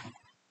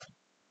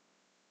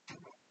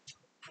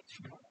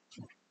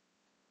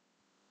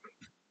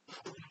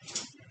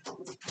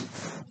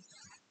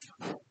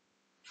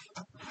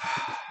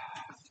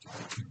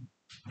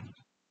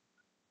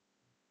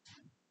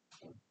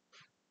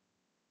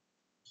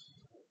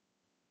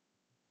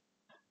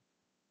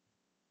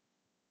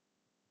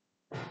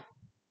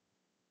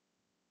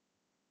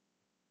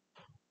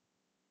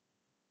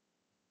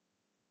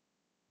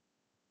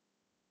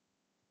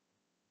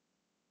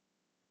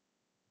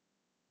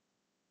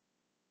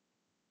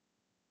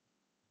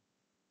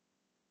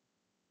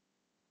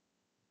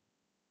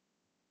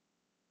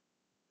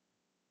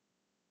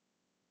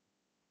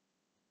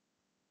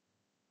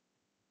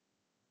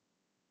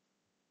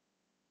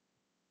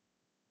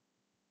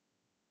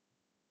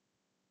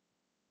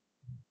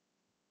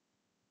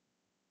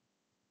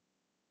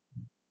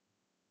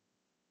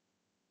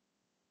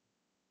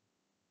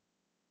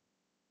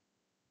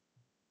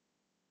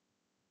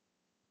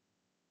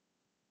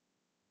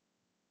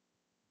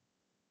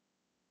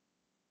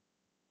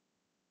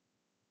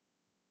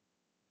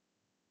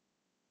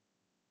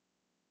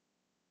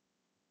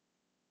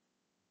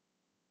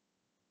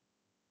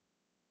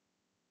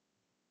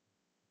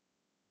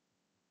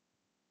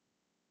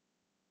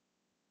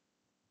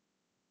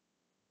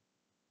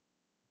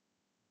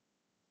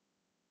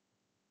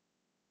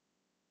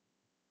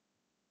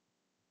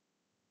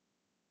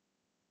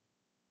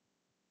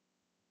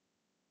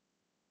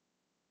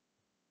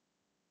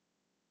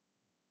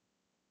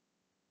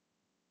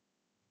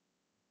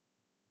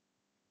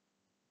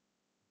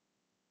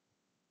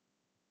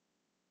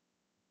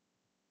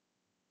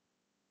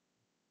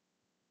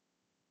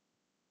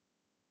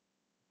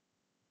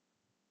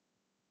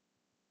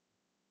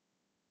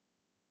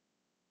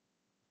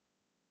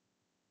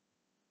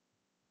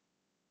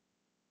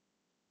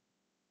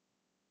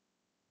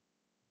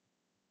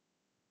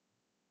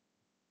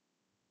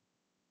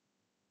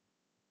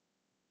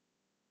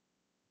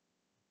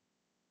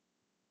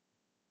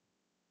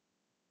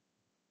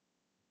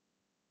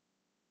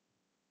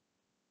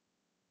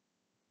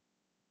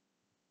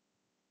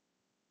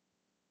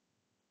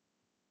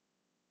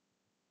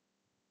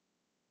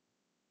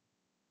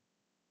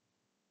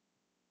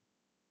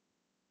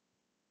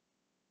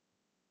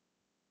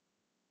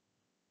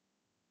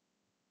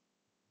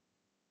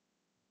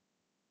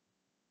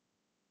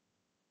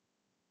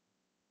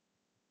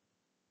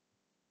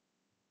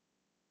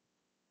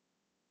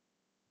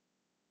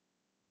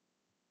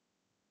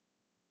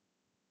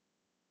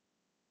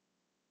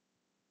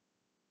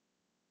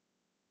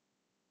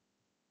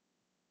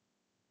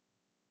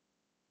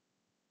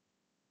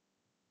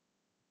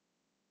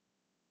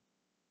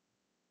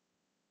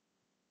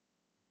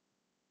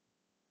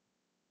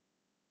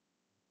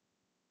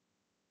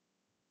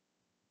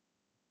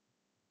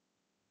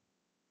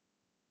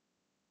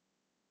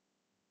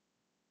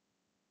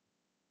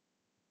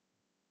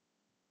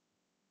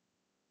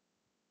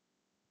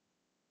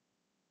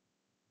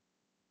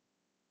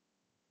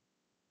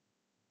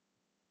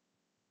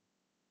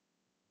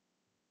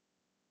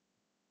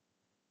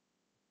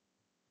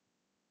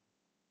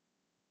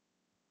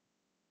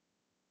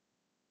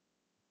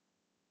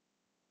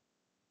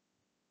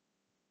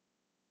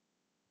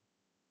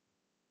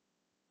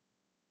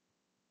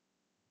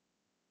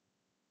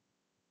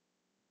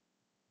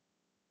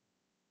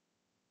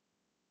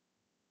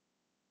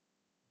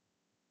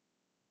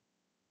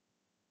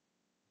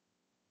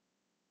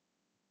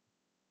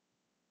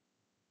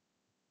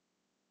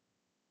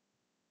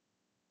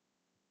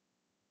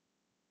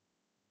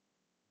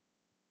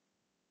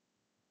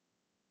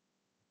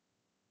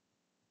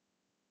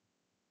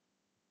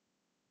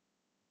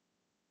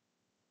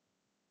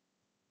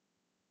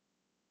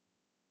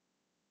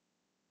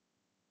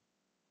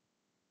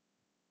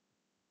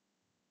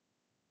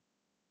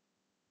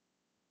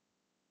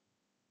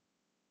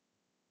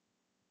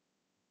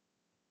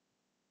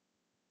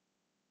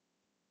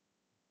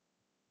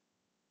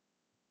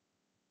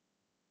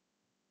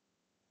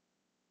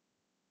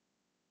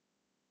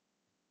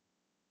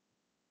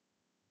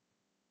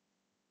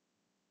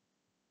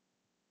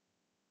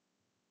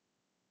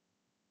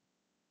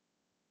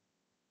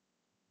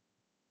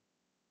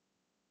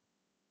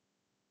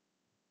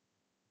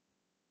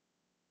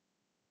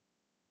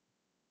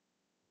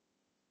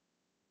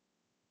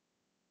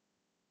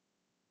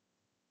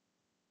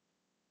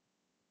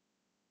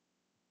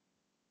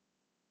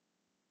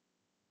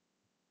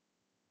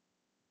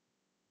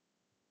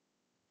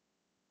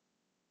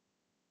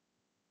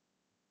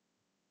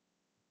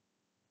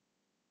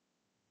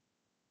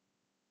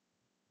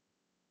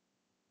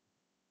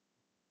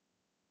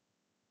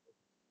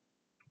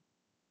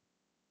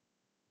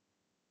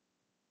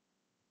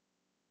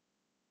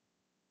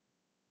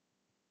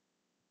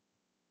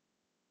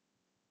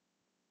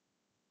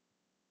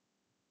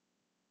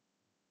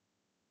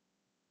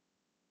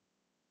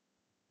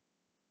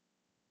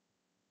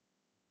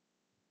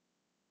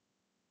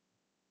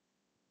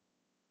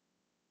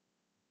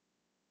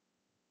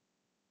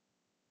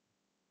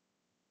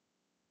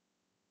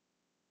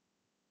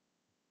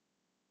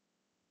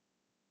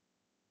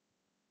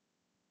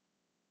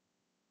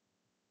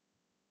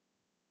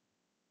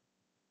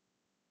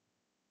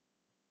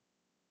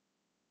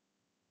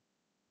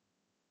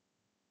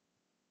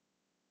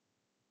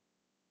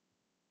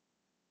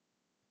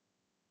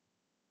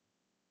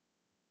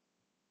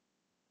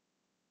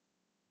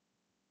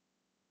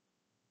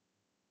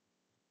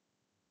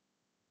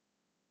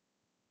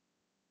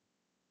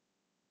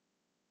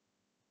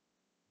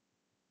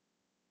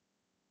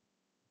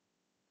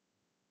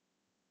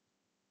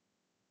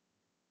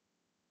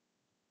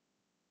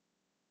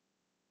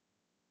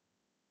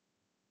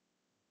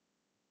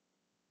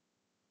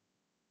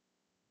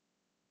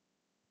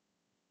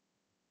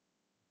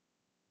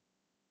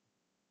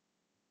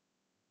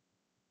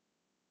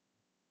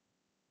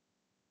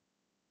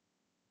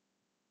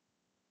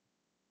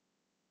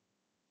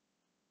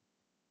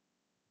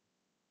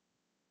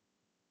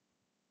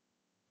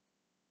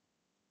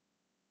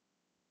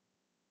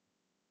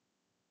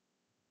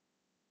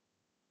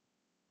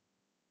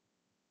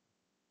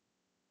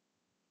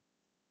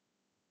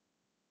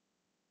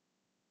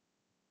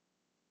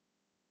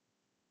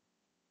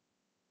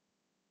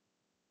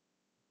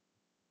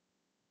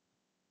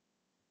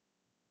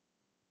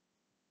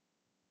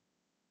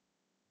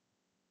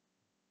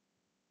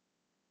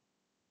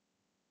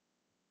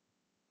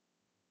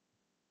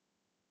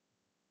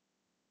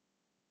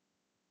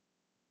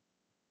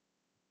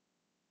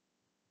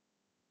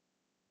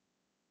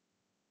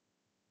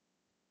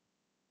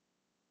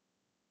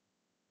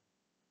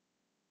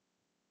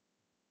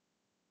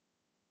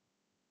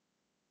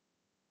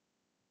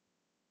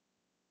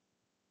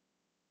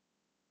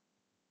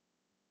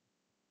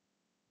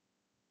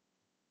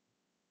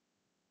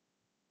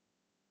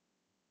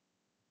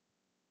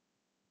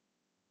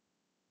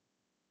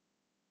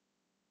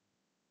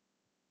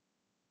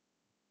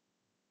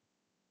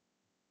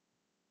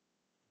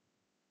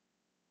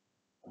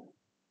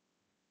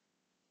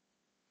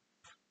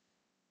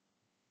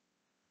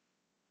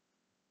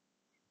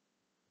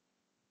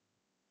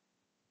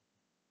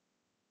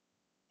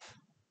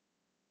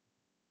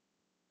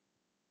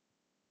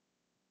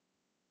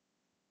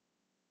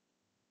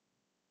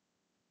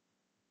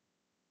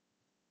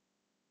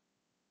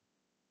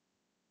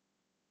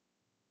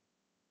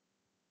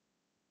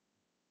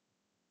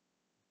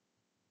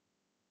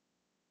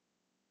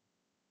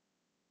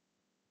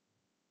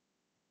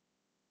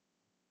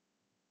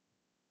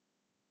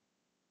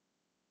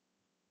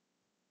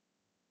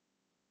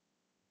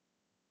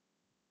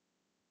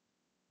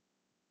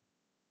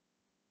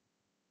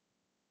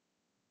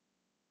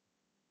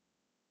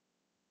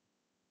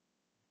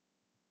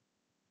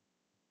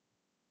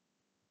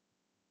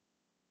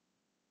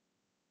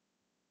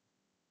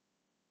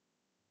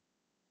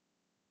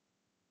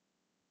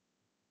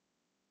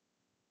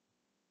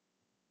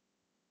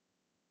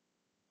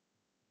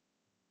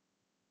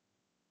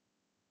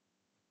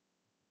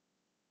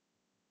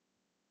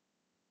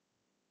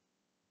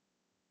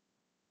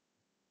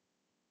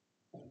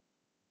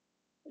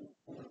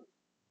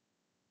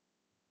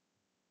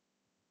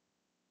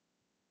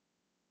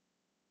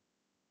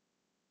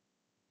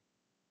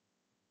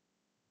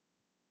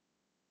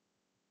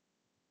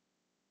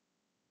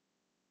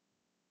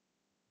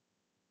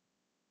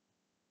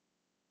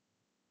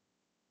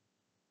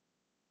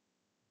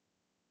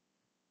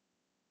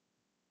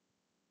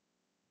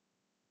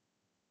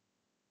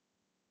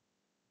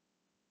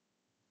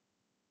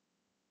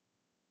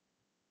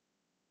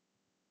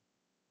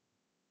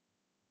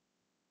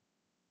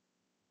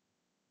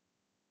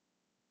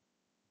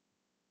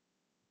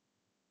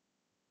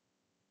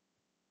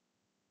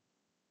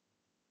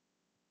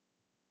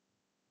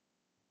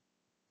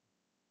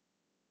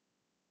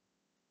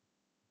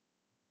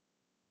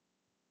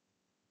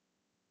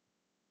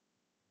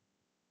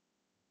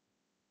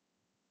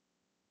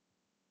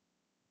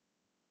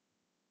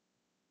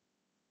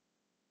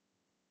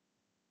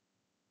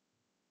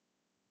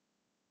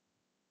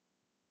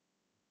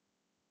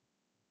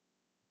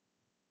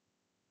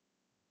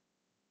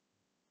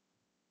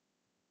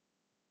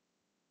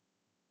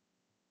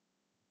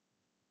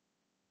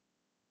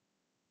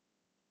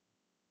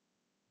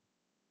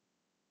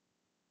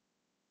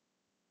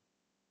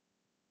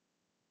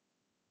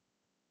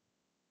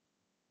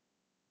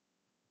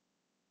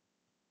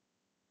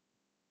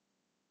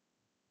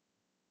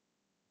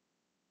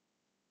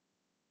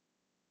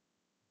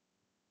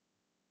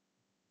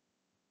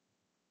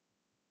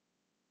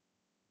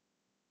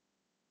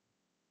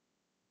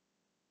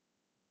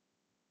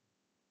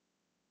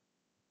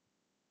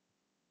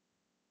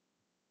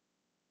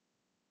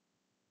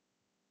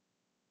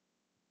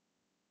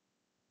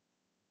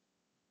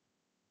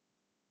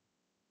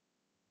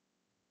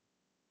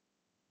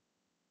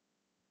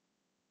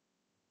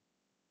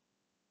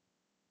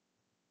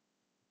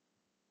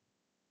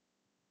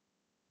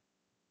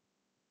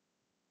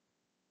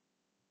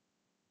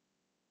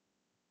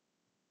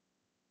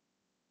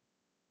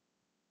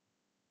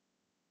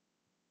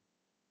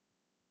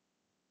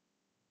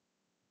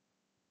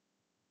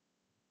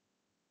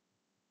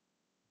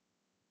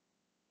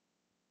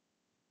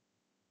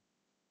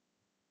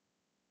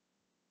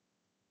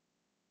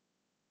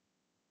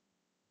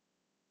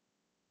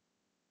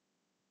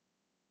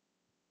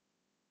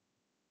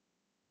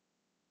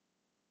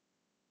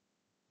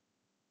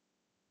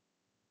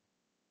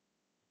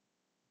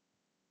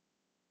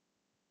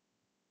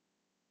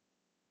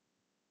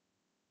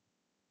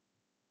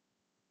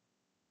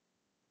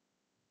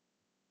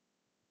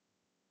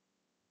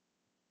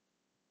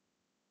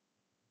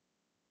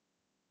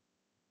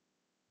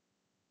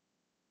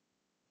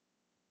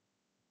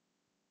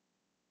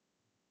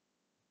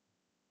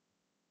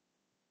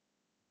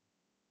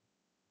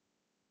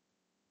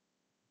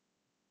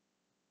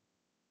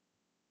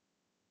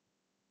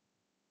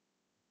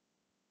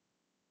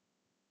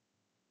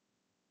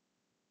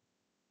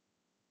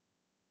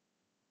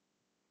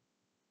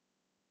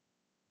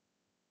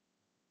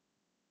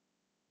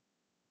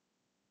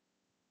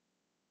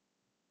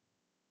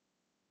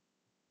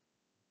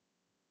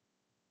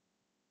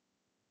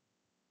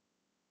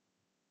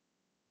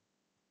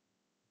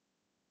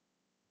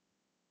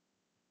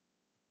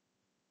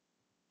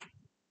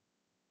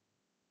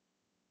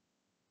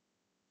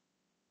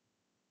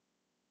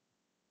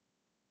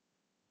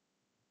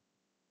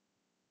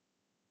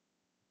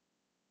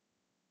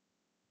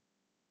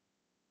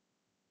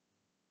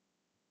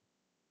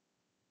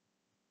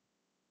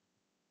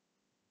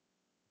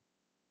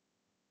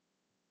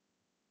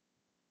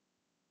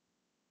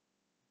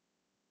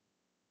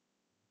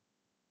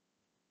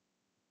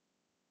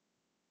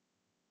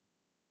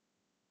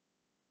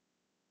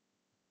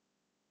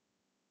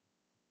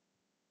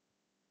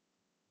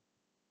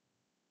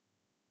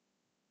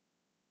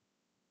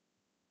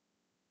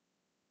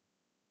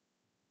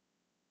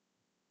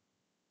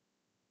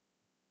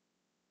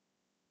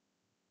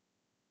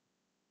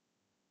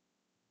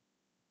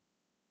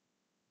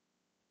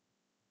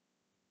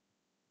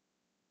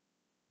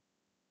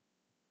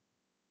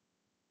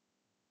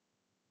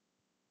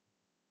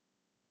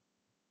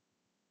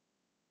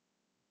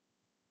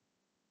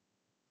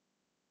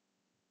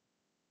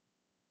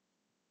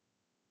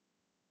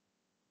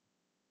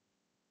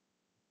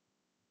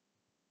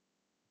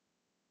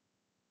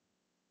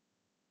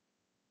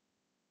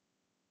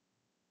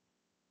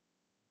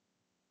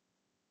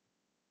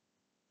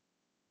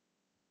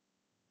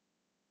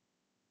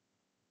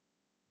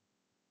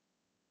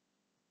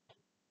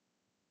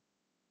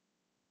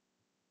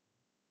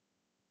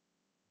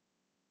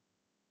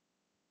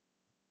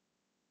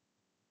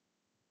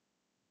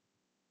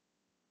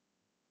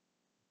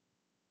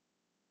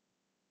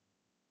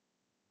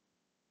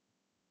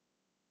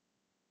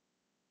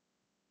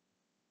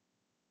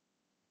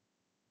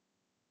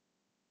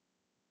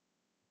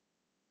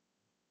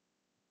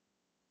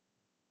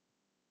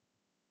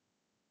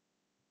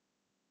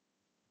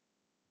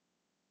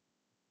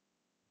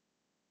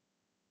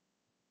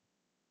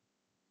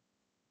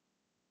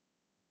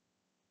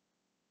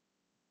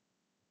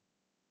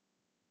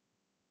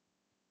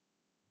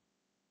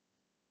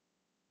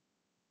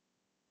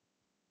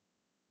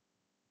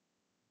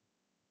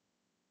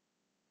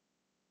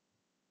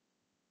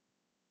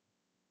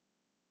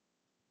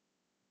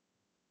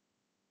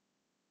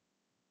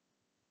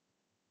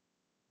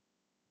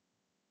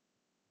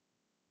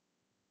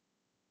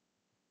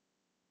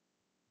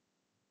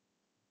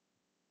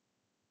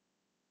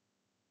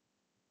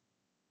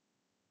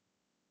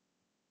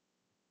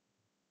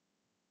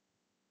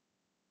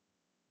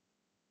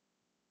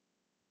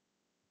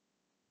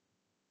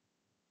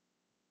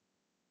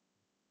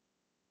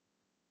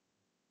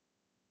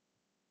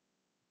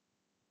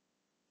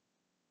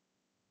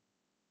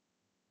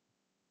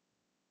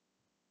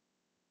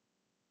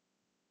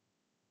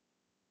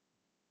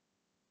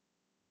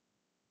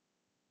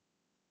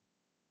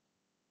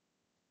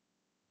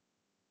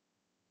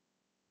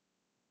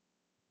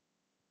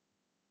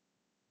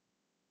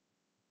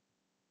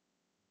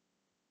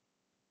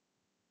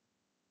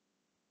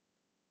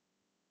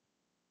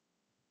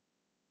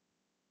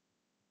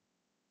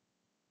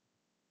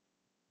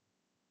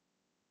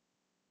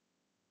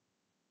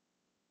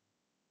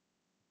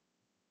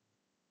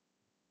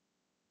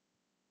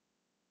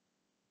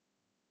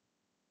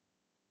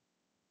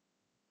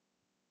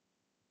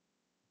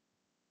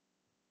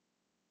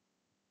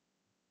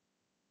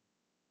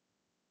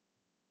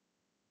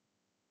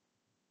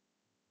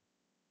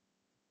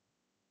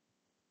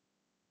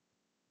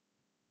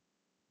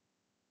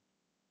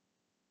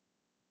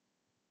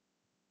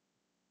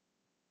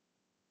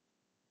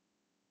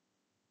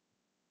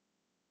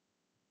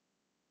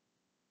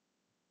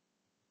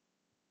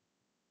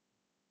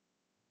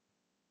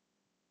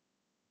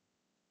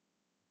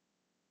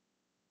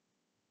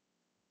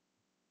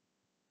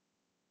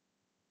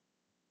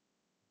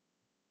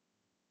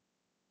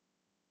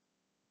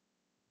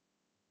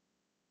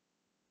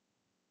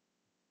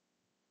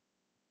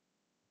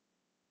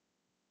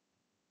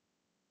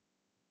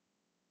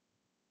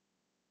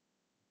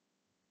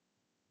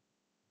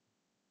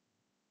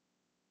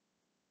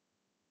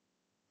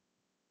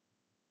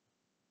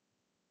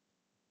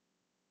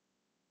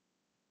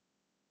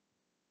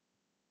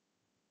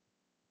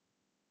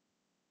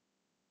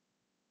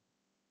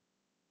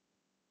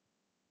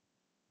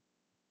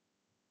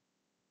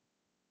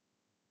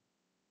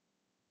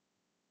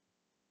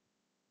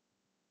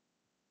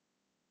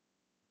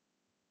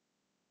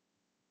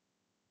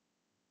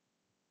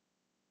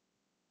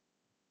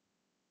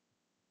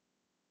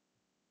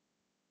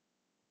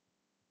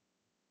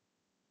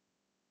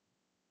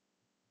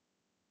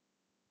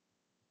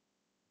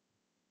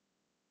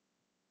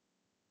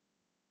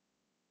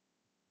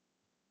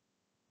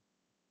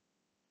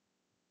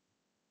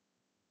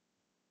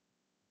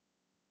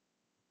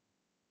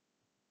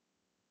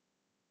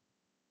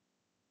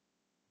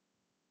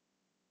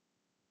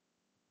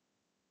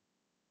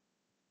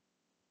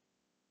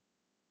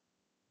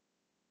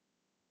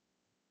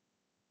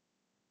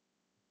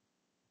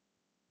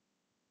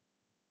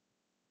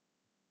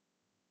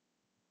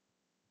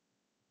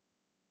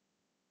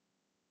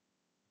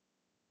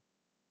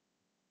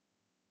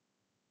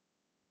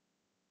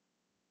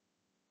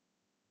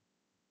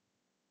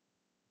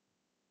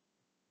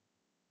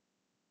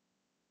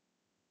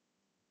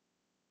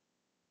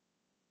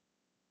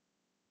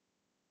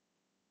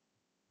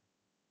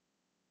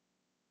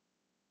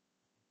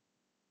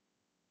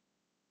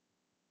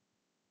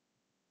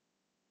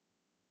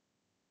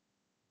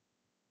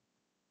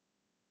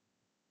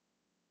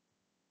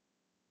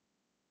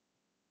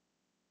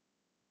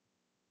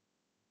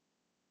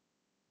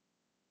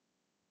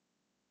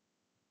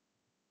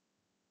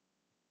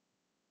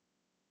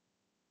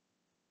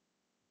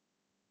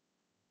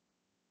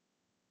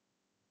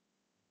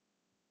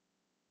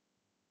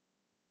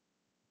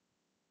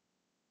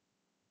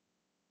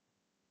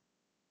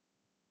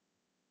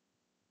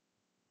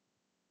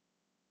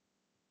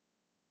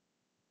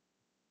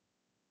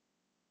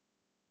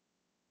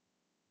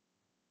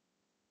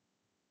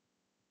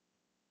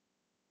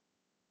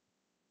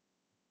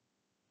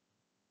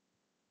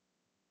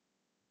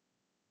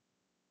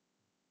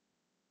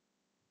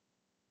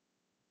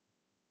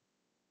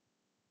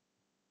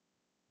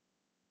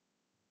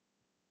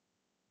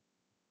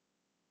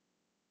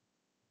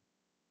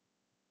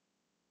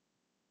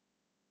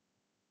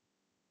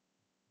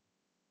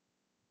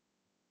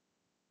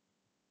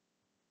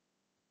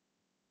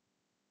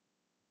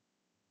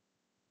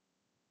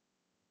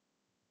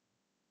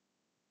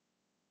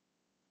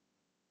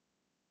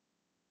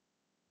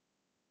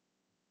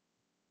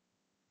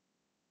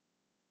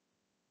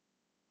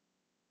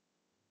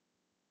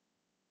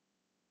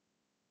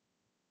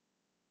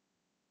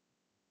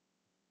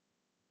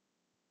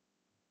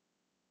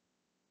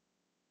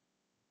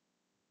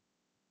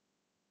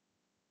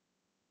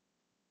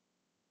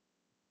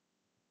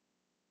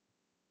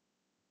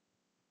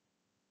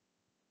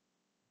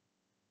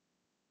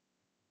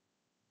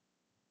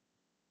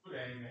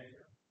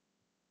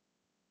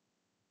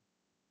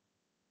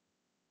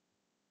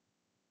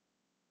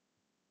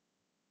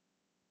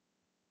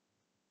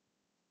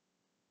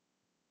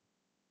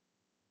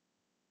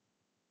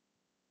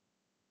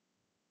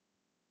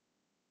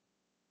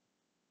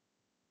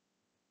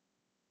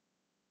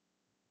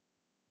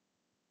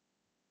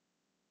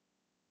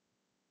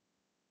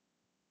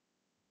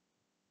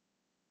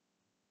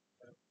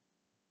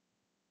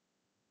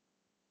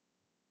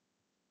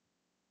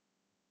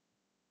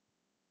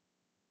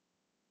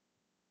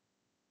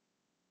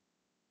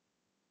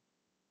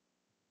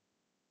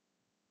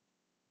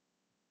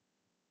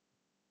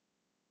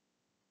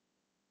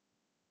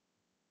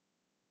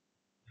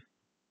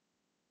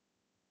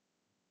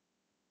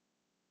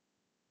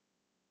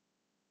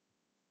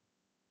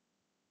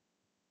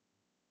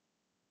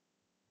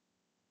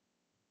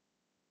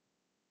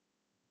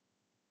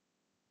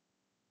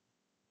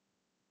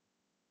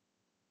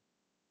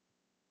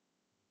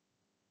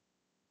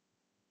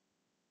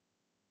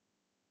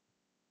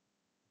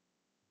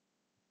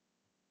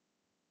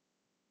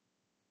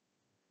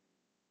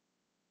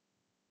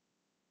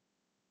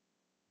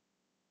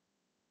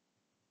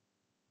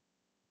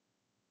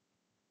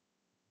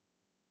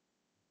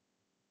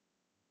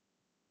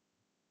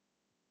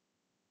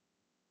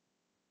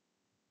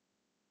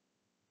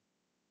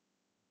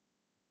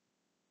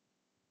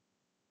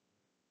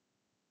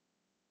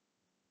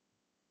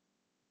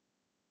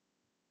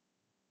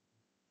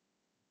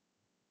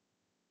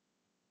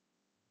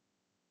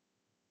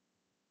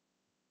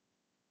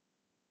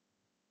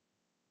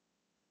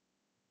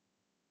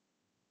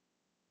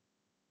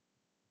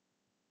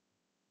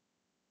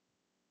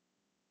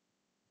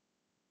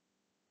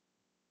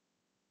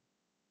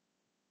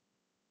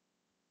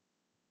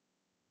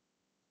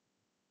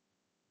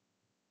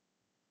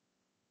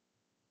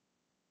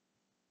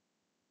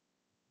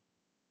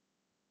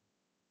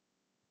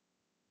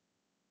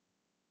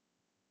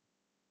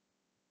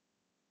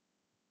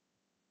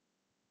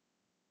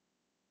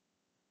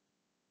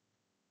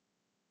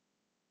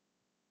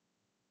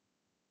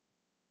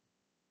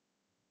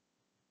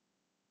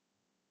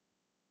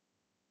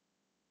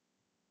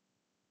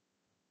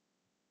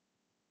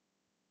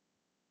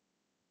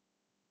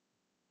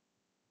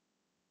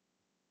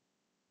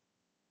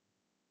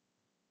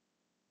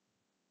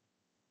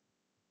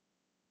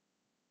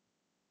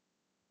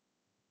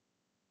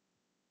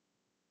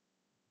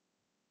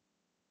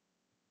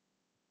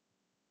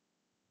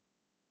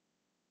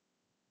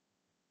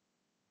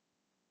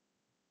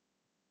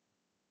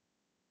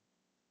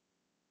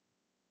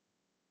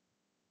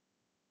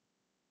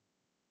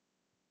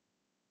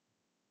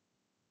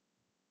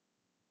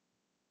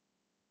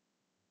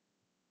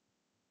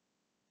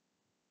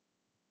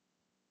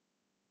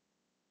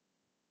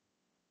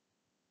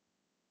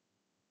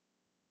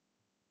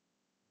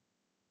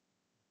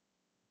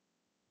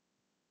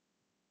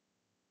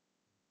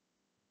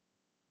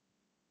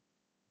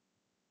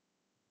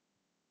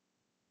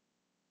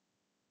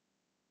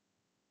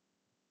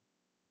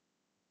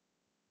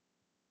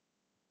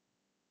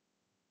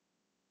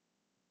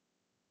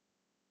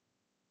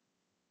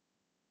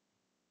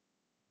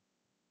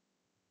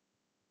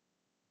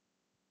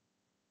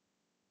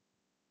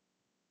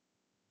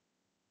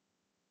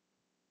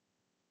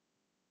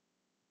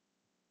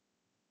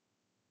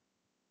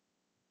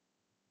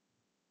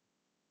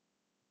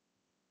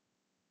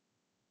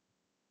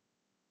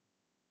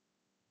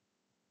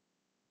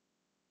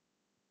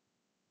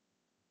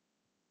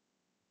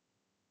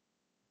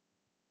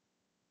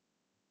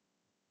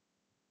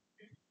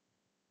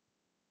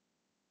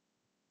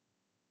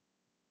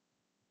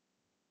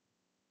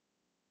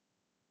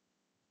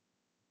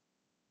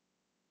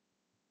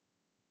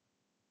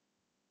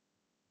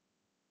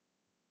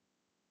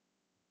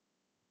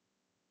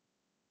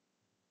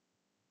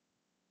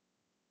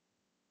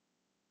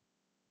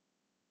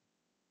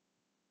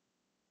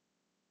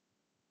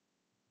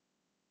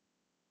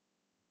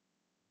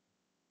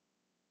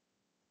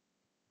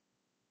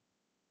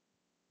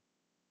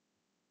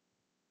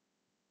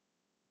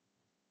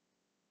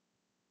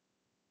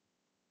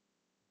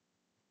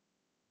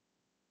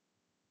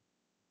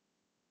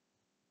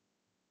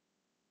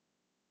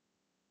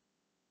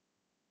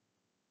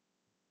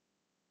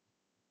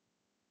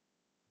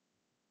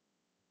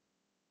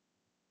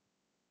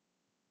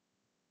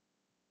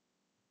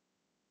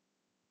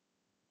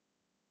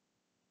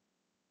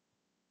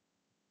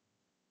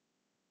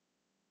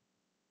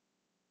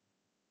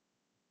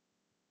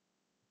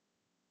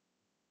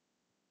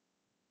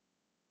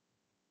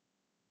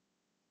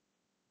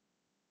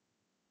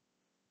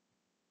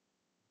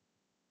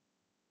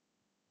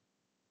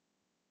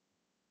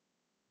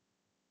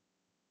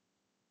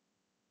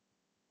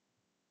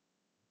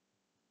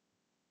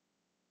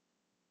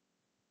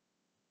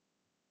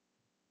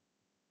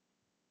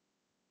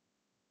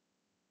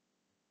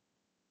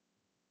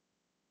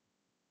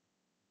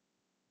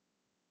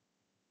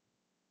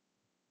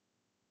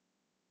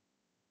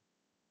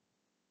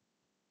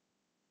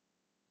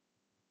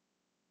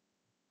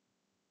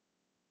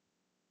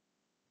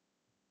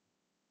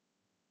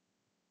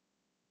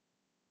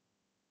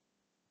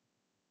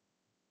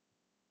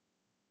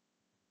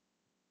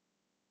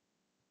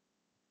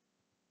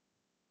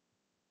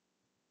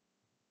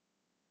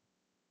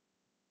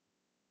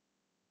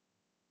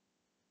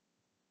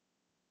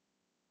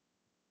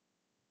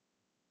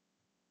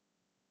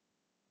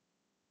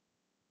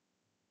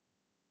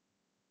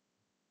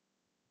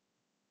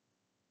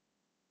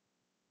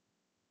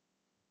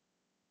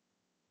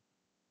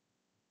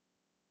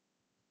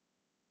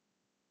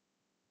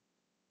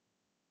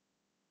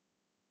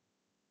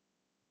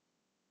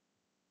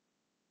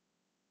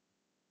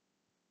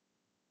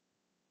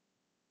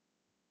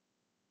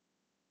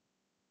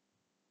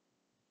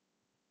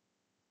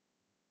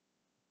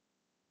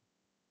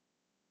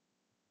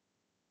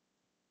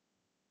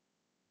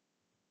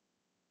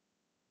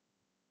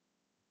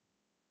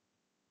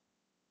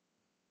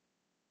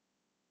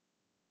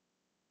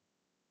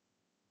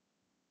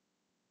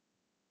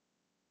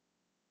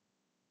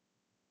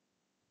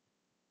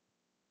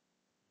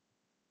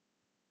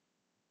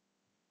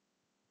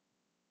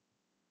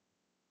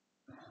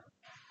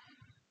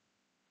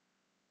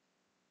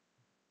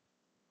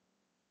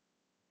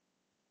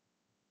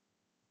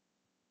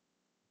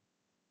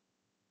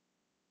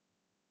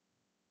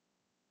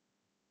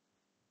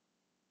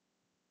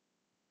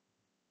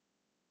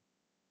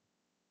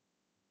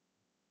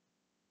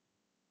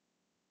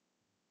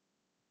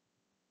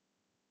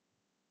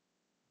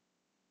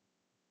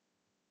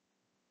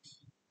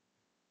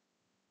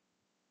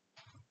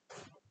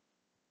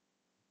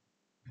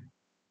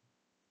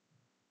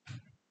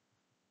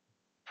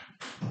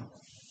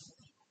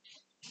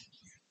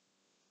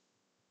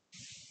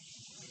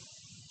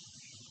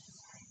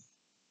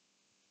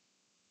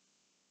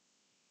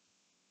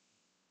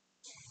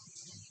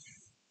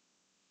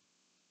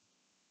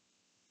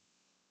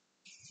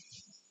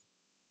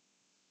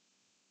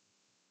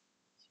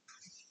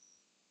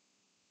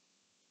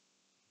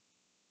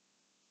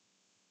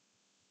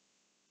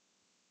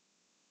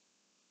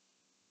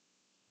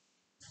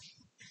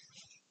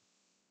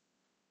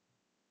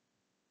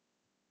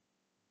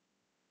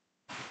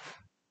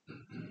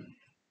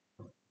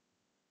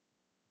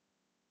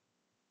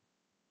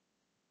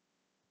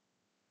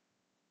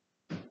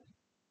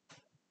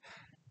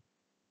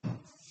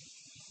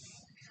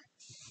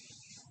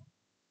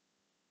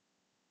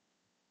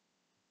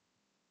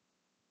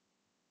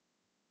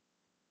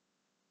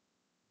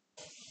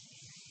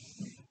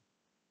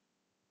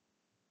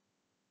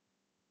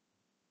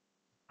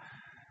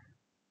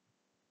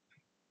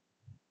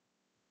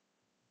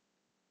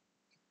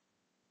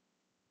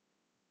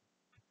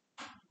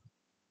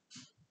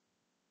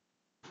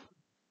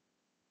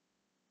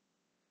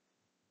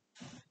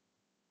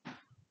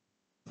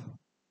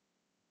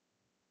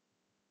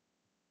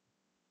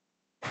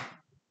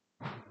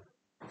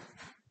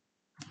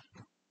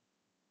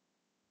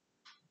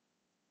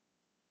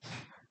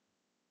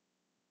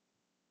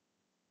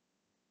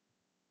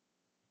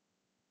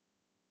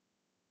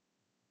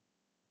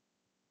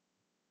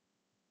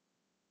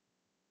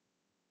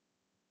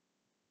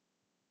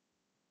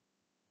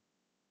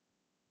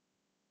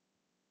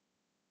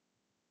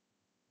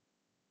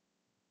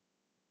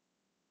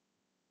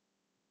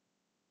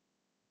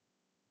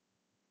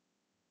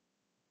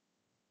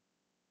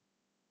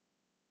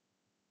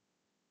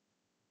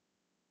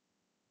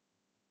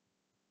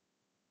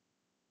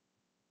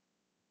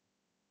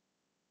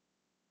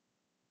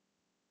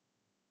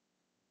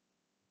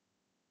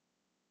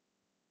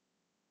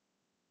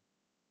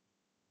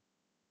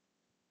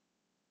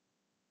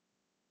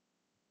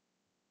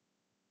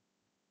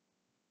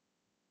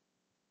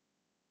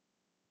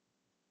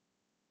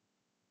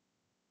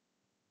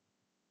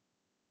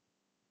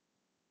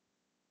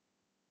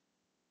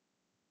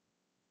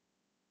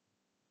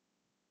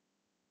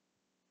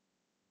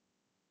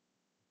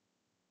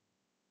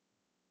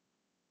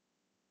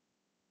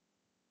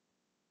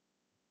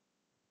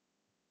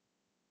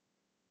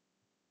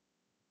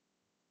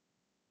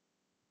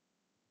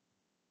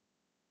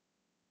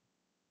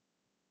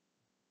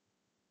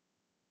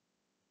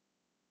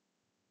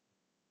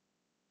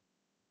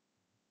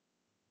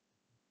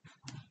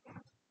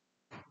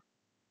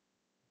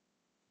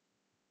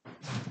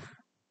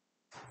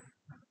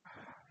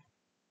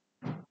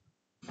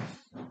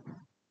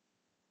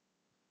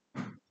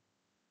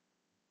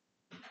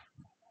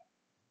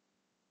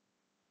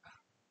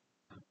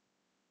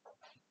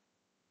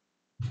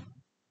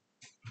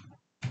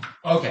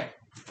 Okay.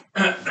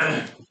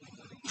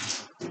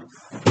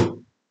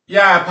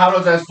 Yeah, I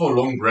apologize for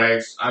long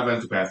breaks. I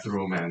went to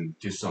bathroom and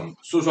did some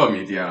social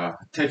media,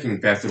 taking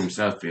bathroom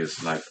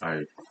selfies like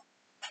I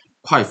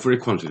quite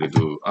frequently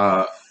do.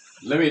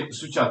 Let me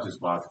switch out this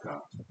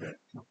vodka. Okay.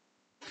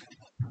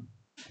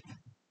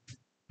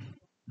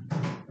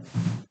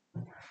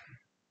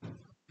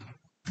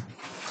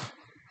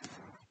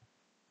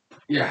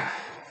 Yeah,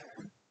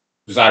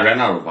 because I ran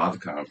out of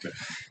vodka. Okay.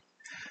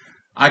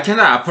 I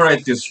cannot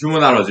operate this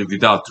humanology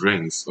without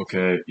drinks.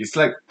 Okay. It's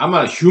like I'm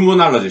a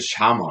humanology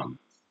shaman.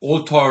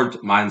 Altered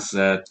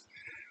mindset,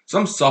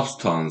 some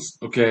substance.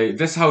 Okay.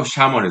 That's how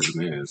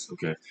shamanism is.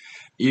 Okay.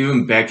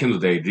 Even back in the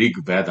day, Rig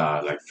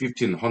Veda, like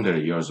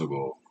 1500 years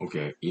ago,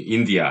 okay, in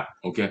India,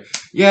 okay,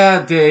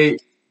 yeah, they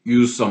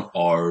use some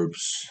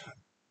herbs,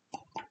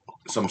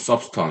 some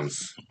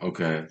substance,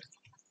 okay,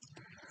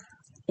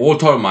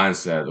 alter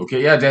mindset,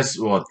 okay, yeah, that's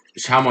what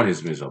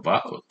shamanism is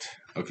about,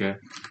 okay.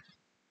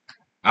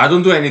 I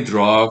don't do any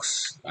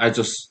drugs, I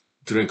just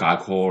drink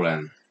alcohol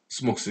and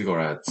smoke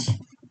cigarettes.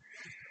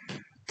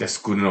 That's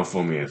good enough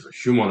for me as a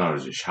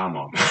humanology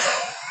shaman.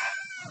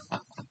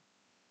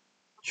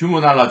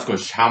 Humanological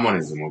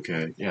shamanism,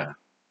 okay, yeah.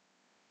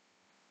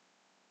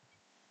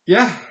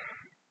 Yeah,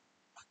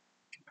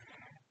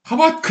 how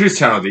about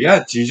Christianity?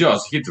 Yeah,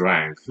 Jesus, he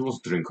drank. He was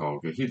a drinker,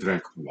 okay? He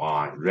drank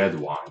wine, red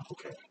wine,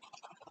 okay?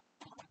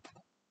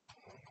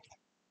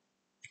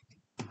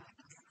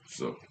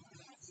 So,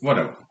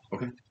 whatever,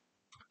 okay?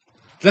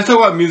 Let's talk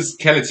about Ms.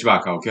 Kelly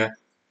Chibaka, okay?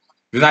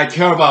 Because I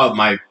care about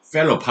my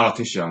fellow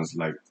politicians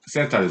like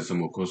Senator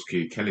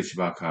Murkowski, Kelly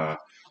Chibaka,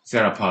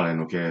 Sarah Palin,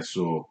 okay?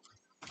 So,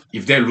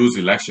 if they lose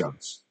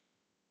elections,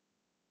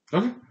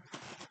 okay?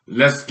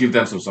 Let's give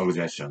them some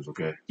suggestions,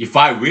 okay? If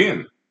I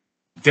win,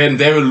 then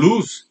they will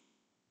lose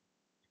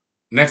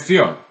next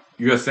year,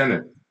 US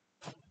Senate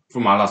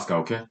from Alaska,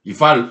 okay?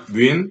 If I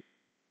win,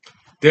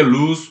 they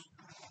lose.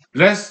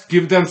 Let's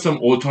give them some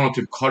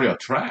alternative career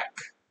track.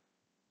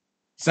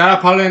 Sarah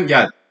Palin,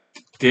 yeah,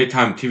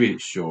 daytime TV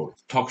show,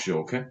 talk show,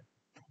 okay?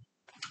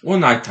 Or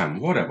nighttime,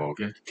 whatever,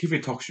 okay?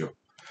 TV talk show.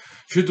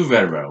 She do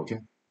very well, okay?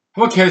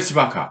 How about Kelly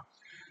Chibaka?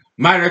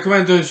 My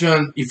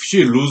recommendation, if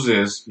she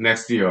loses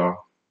next year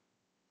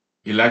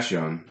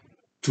election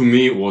to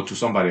me or to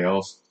somebody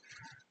else,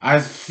 I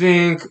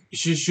think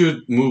she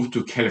should move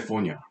to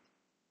California.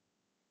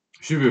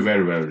 She'll be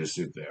very well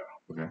received there,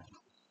 okay?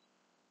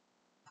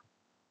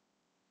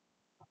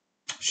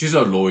 She's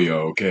a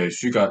lawyer, okay?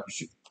 She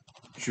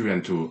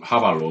went to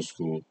Harvard Law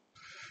School.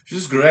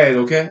 She's great,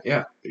 okay?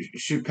 Yeah.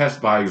 She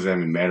passed by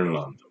exam in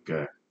Maryland,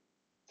 okay?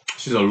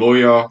 She's a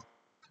lawyer,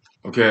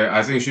 okay?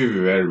 I think she'll be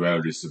very well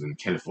received in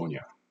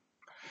California.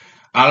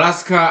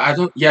 Alaska, I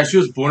don't, yeah, she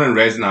was born and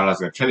raised in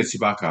Alaska. Kelly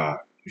Chibaka,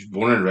 she's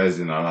born and raised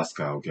in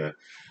Alaska, okay?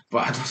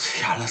 But I don't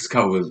think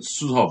Alaska will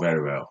suit her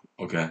very well,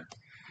 okay?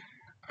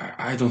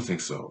 I don't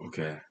think so,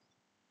 okay?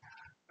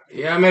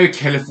 Yeah, maybe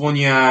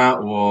California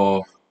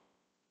or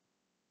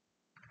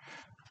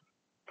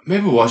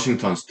maybe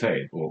Washington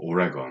State or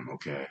Oregon,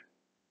 okay?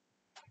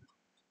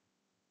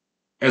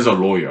 As a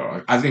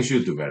lawyer, I think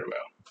she'll do very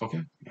well,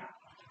 okay? Yeah.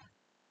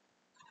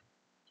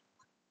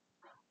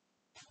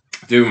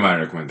 Give me my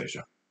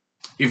recommendation.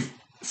 If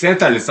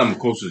Senator Lisa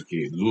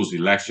Murkowski lose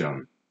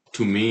election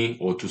to me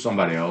or to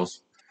somebody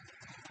else,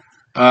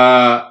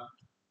 uh,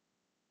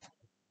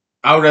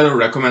 I would rather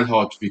recommend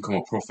her to become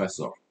a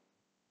professor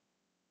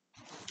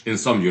in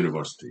some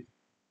university.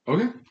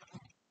 Okay?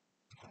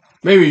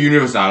 Maybe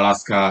University of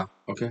Alaska.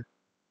 Okay?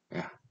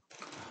 Yeah.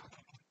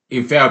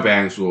 In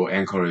Fairbanks or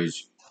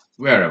Anchorage,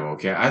 wherever.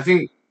 Okay? I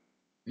think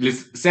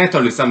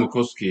Senator Lisa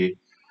Murkowski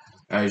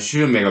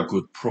should make a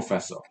good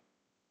professor.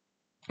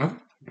 Okay?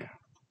 Yeah.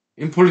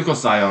 In political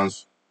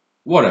science,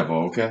 whatever.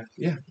 Okay?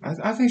 Yeah.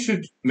 I think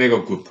should make a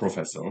good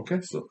professor.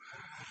 Okay? So,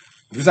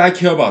 because I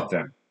care about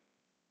them.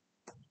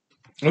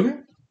 Okay?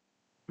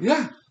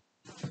 Yeah.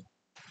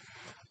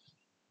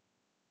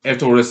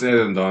 After all is said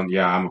and done,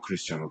 yeah, I'm a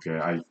Christian, okay?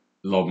 I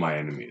love my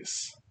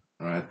enemies,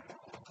 right?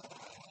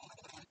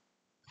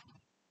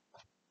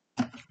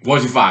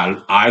 What if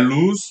I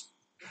lose?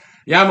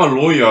 Yeah, I'm a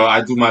lawyer.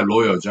 I do my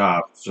lawyer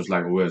job, just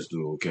like I always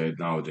do, okay,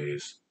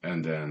 nowadays.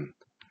 And then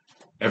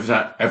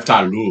after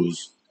I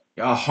lose,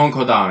 yeah, I'll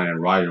hunker down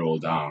and write it all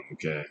down,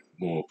 okay?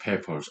 More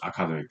papers,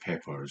 academic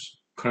papers,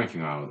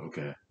 cranking out,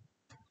 okay?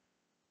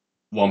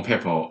 One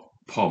paper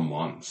per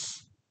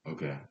month,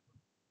 okay?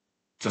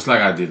 Just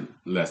like I did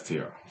last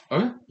year.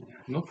 Okay?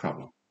 No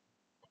problem.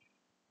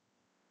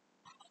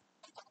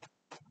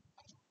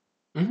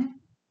 Hmm.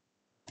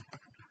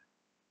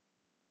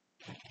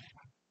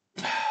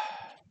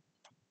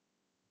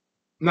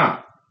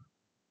 Now,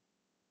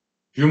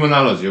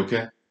 humanology,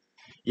 okay?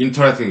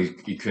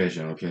 Interesting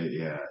equation. Okay,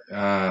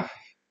 yeah.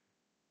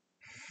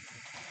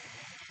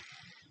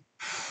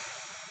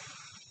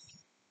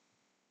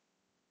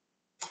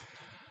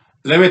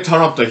 Let me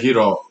turn up the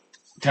heater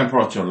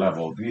temperature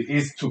level.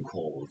 It's too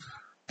cold.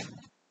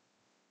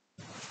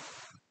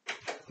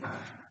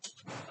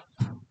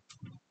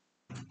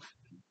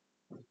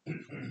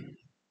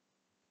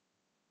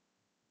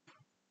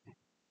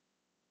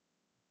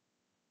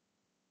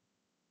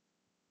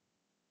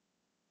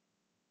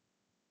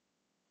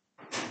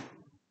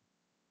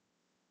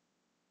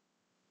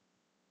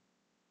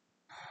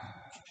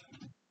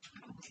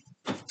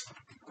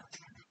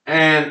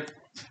 And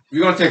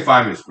we're gonna take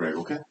 5 minutes break,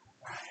 okay?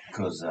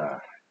 Because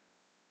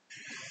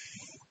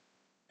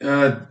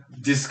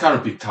this is kind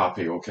of big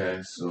topic, okay?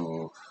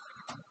 So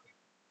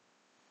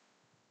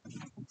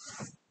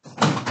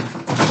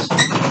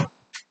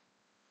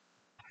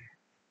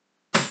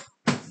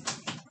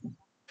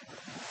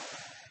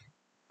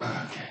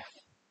okay,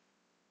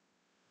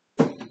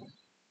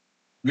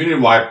 we need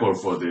whiteboard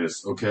for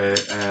this, okay?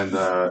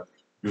 And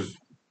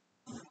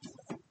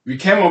we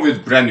came up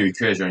with brand new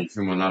equation in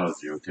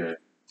humanology, okay?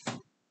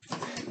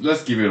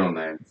 Let's give it a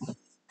name.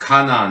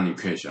 Canaan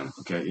equation,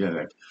 okay? Yeah,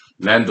 like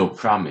land of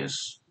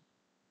promise,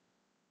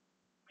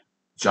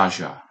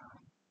 Joshua,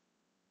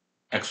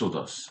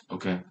 Exodus,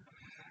 okay?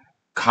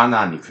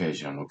 Canaan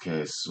equation,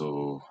 okay?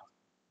 So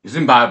it's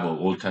in Bible,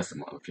 Old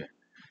Testament, okay?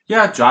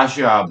 Yeah,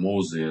 Joshua,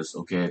 Moses,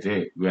 okay?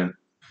 They went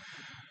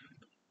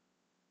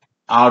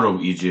out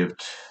of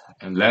Egypt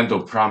and land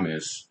of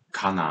promise,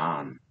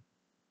 Canaan,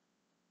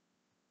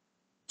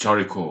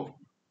 Jericho,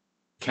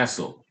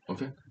 castle,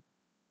 okay?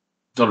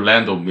 The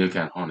land of milk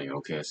and honey,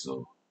 okay?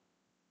 So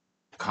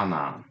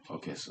Canaan,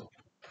 okay? So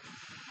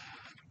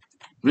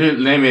we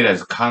name it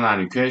as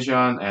Canaan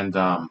equation, and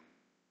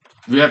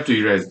we have to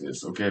erase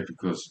this, okay?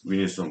 Because we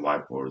need some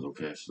whiteboard,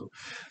 okay? So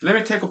let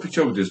me take a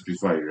picture of this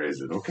before I erase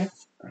it, okay?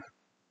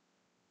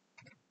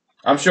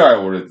 I'm sure I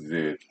already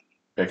did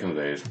back in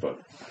the days,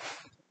 but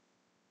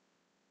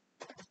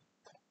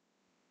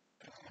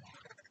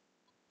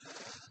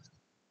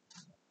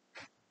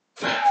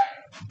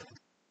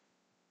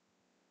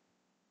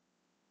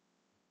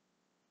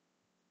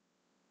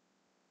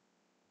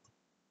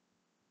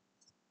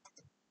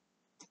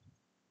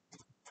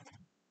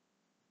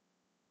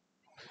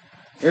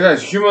it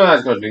has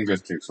humanized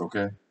linguistics,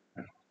 okay?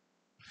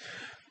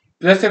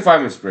 Let's take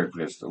 5 minutes break,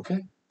 please, okay?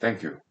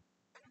 Thank you.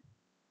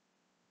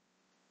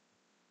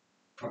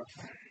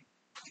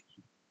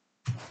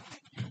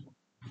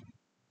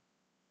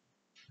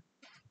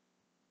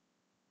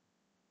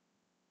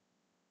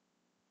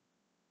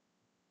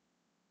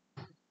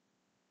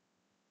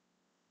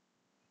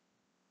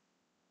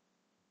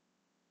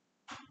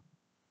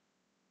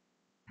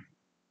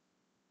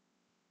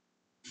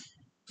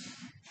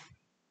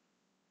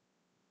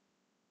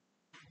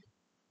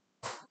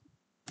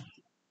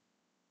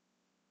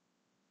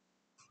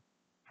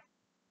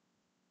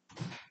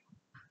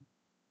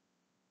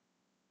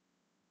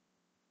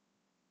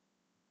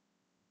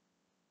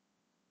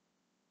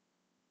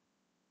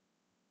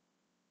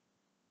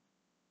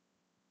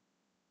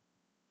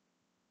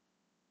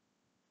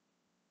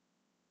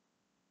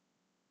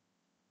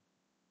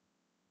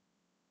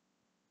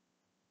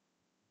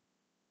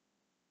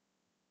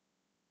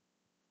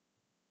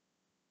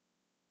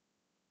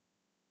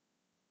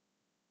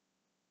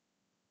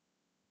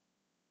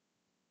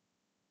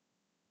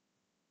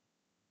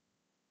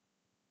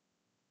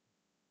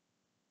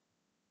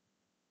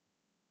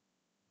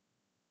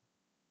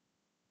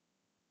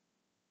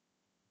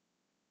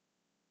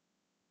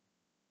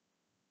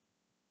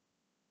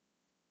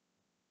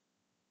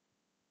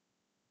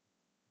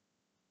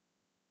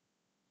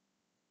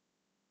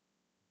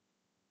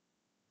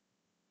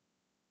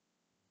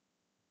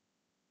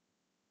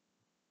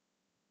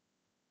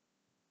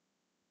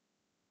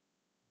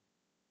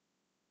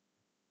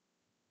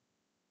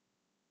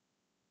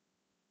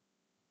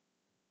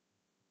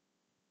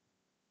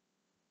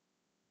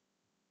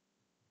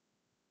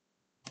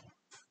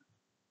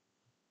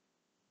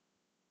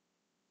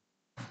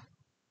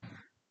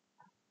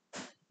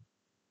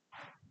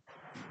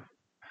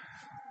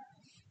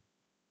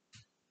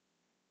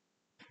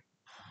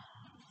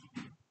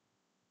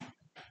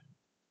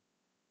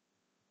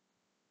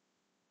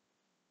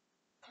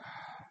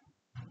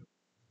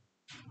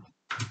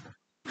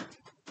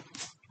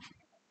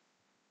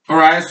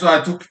 Alright, so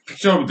I took a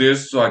picture of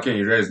this so I can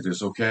erase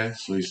this, okay?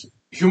 So it's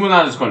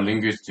humanized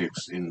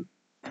linguistics in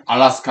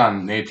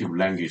Alaskan native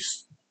language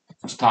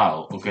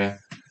style, okay?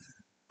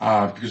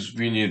 Because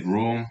we need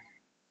room,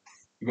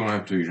 we're gonna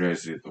have to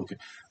erase it, okay?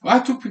 I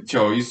took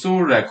picture, it's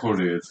all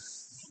recorded,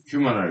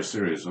 humanized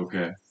series,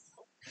 okay?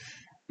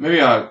 Maybe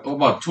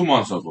about 2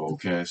 months ago,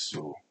 okay?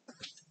 So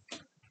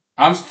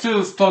I'm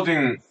still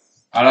studying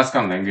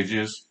Alaskan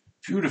languages,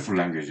 beautiful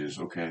languages,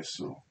 okay?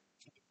 So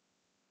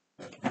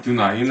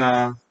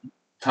Dunaina,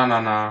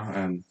 Tanana,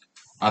 and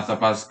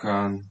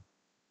Athabaskan,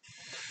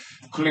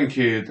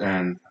 Klinkit,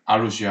 and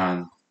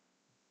Alushan,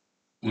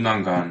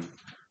 Unangan,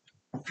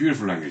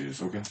 beautiful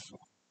languages, okay? So,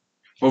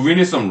 but we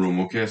need some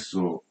room, okay?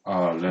 So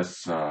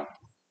let's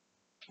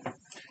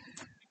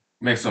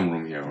make some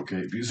room here,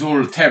 okay? It's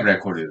all tab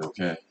recorded,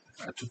 okay?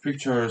 I took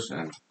pictures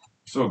and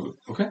so good,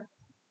 okay?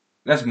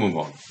 Let's move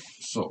on.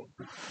 So,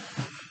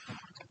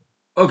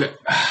 okay.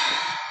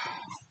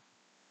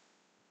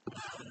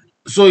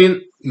 So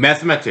in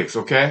mathematics,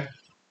 okay?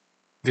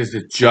 There's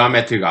the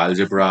geometric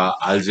algebra,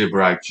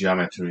 algebraic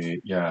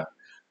geometry, yeah.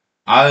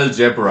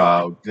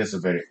 Algebra, that's a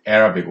very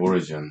Arabic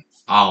origin.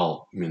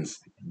 Al means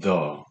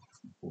the,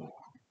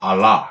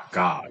 Allah,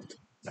 God.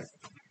 Like,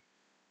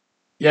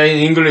 yeah, in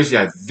English,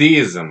 yeah,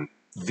 theism,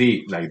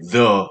 the, like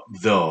the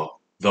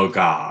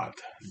God,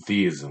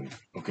 theism,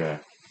 okay?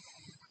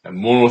 And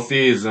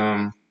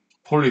monotheism,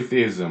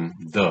 polytheism,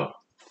 the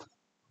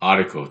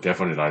article,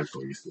 definite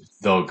article is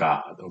the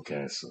God.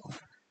 Okay, so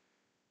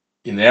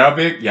in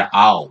Arabic, yeah,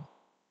 al.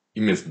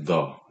 It means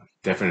the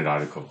definite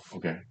article.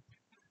 Okay.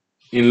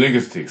 In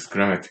linguistics,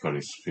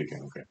 grammatically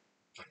speaking. Okay.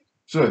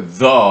 So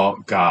the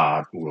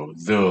God or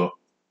the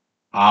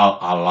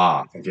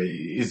Allah. Okay,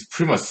 it's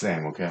pretty much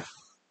same. Okay.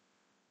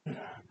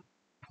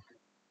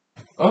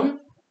 Okay.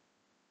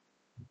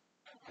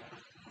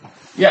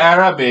 Yeah,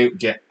 Arabic,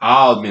 get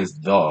al means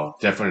the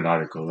definite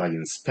article. Like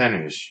in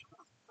Spanish,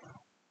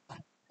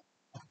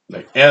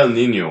 like El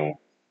Nino.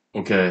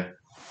 Okay,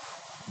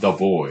 the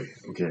boy.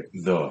 Okay,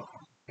 the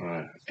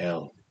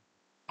el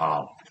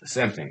al.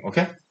 Same thing.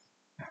 Okay.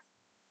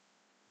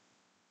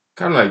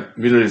 Kind of like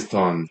Middle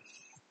Eastern,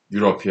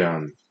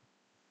 European.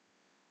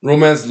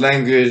 Romance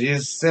language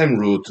is same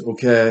root,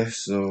 okay?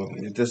 So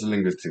that's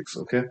linguistics,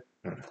 okay?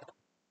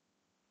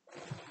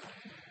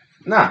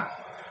 Now,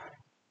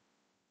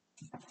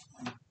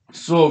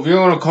 so we're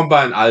gonna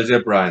combine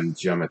algebra and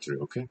geometry,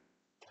 okay?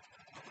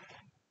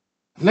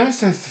 Let me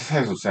say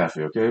some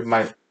selfie, okay?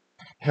 My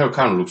hair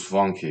kind of looks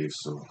funky,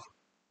 so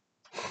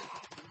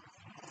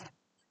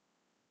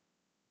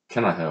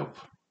can I help?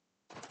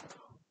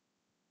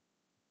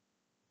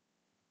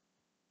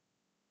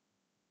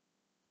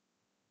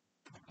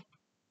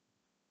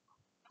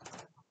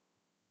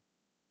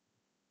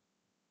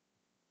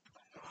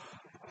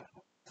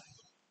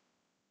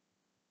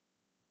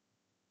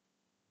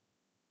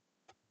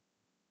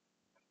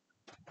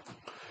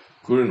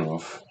 Good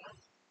enough.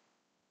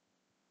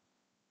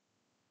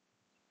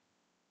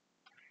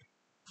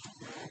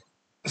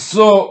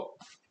 So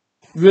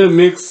we'll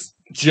mix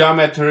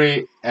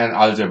geometry and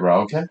algebra,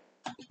 okay?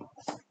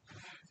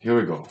 Here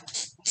we go.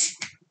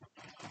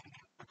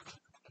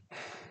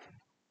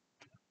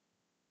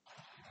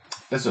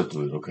 Let's just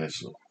do it, okay?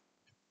 So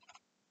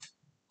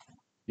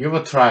you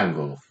have a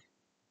triangle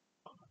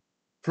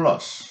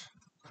plus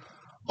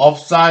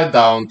upside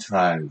down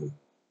triangle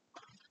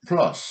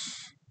plus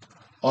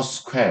a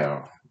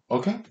square,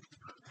 okay?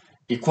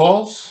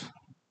 Equals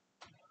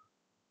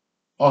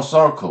a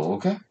circle,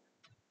 okay?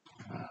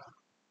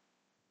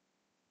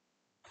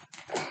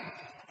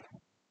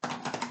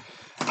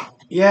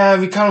 Yeah,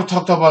 we kind of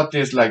talked about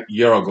this like a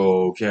year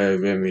ago, okay,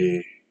 when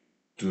we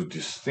do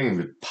this thing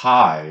with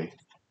pi.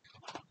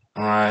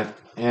 Alright,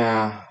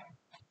 yeah.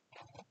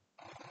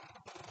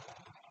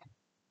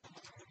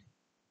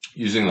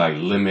 Using like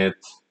limit,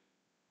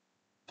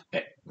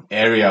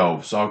 area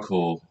of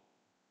circle,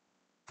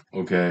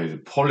 okay,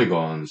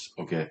 polygons,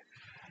 okay.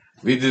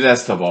 We did that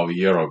stuff about a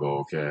year ago,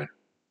 okay,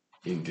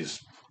 in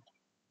this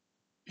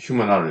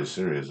humanology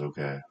series,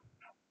 okay.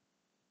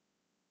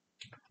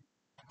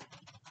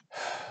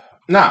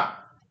 Now,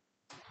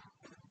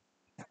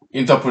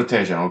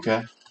 interpretation,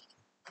 okay.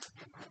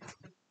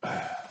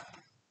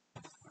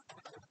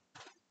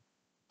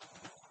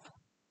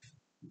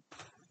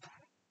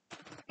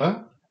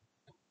 Huh?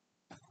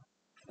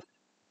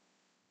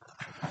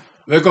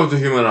 Welcome to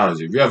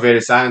humanology. We are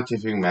very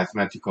scientific,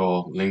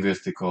 mathematical,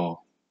 linguistical.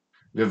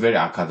 We are very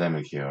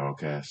academic here,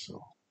 okay,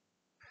 so.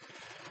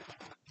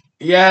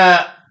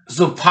 Yeah,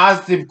 so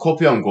positive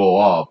copium go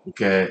up,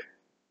 okay,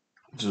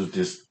 to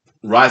this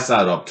right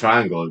side of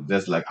triangle,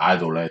 that's like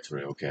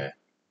idolatry, okay?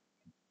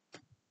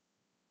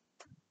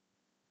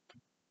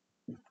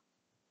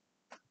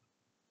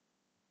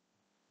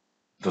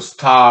 The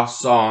star,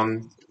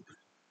 sun,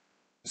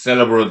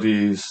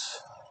 celebrities,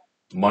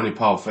 money,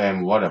 power,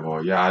 fame,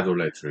 whatever, yeah,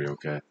 idolatry,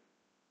 okay?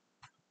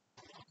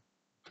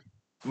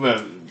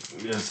 Well,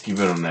 let's give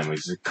it a name.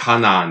 It's a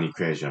Canaan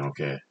equation,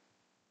 okay?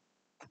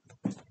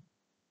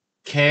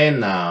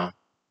 Cana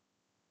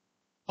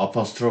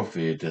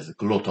apostrophe, there's a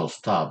glottal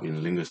stop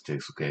in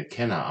linguistics, okay?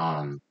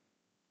 Canaan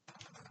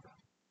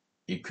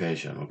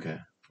equation, okay?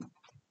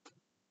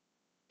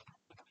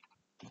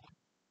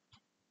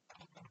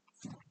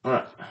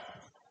 Alright.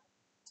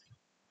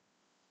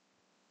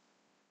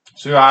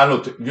 So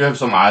you have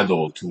some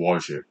idol to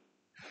worship.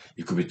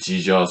 It could be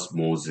Jesus,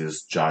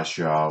 Moses,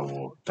 Joshua,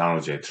 or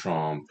Donald J.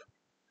 Trump.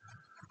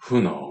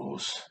 Who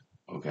knows?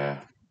 Okay.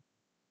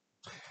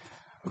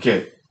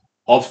 Okay.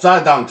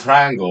 Upside down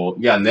triangle,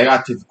 yeah,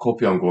 negative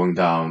copium going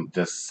down,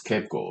 the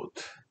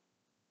scapegoat.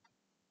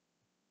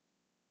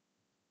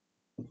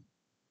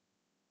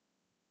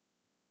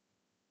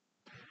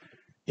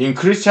 In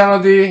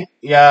Christianity,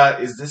 yeah,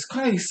 it's this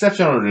kind of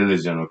exceptional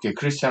religion, okay?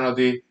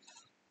 Christianity,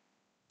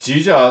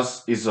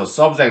 Jesus is a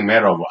subject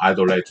matter of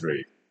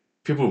idolatry.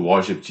 People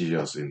worship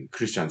Jesus in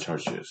Christian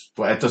churches.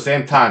 But at the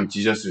same time,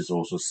 Jesus is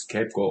also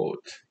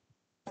scapegoat.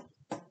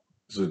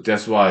 So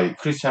that's why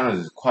Christianity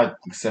is quite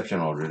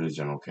exceptional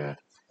religion, okay?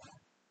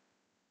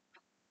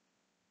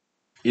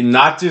 In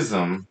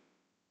Nazism,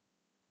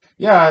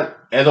 yeah,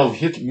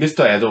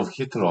 Mr. Adolf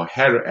Hitler,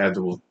 Herr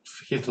Adolf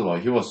Hitler,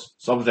 he was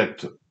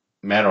subject to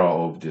matter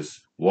of this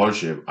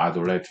worship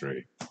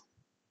idolatry.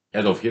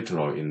 Adolf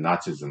Hitler in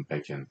Nazism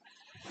back in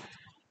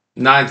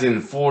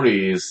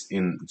 1940s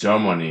in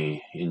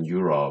Germany, in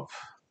Europe,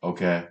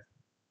 okay?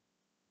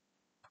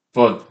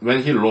 But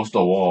when he lost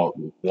the war,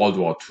 World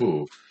War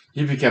II,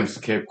 He became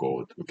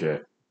scapegoat. Okay,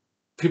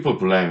 people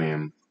blame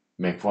him,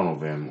 make fun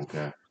of him.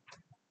 Okay,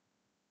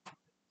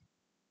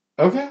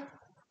 okay.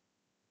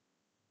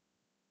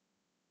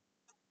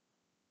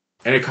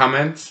 Any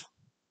comments?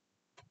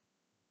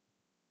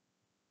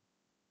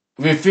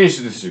 We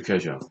finished this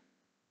education.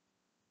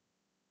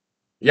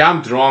 Yeah,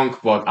 I'm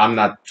drunk, but I'm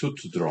not too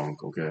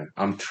drunk. Okay,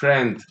 I'm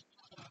trained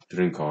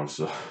drinker,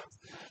 so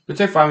we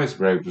take 5 minutes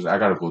break because I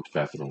gotta go to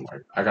bathroom.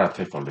 I gotta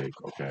take a leak.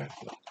 Okay,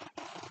 so.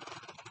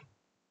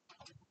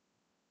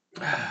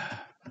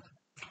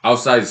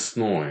 Outside is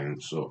snowing,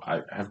 so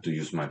I have to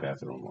use my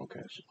bathroom.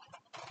 Okay, so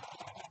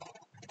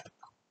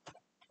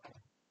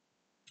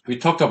we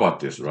talked about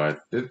this, right?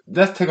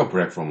 Let's take a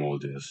break from all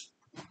this.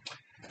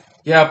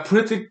 Yeah,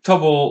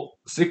 predictable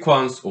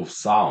sequence of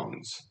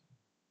sounds.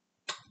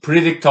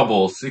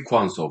 Predictable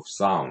sequence of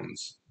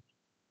sounds.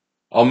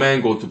 A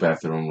man go to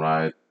bathroom,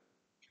 right?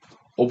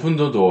 Open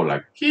the door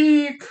like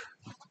geek,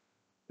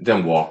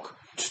 then walk.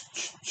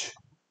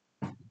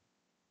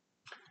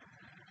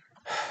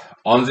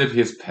 Unzip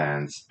his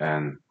pants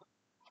and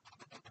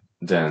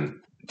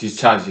then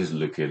discharge his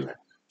liquid like.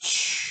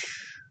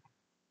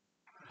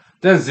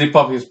 Then zip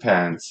up his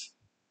pants,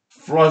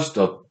 flush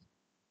the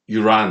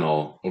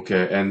urinal,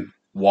 okay, and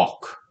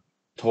walk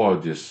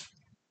toward this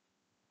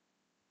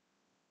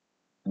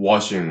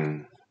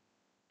washing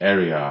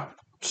area.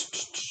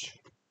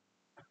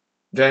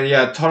 Then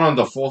yeah, turn on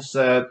the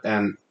faucet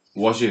and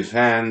wash his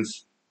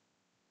hands.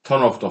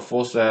 Turn off the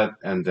faucet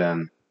and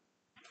then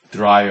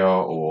dryer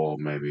or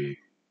maybe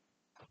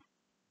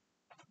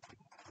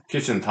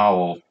kitchen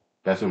towel,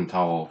 bathroom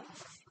towel.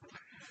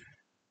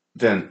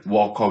 Then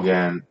walk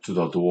again to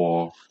the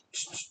door.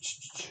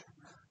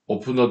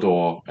 Open the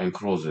door and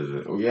close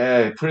it.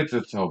 Yeah,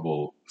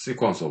 predictable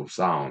sequence of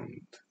sound.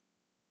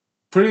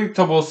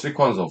 Predictable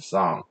sequence of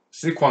sound.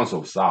 Sequence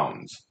of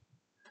sounds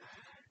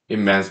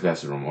in men's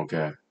bathroom.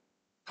 Okay.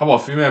 How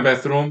about female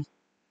bathroom?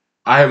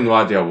 I have no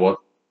idea what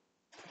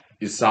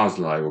it sounds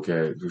like.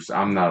 Okay, because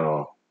I'm not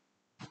a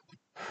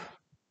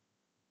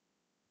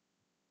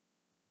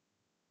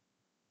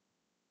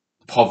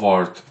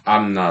pervert.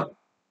 I'm not.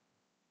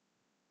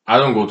 I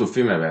don't go to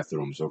female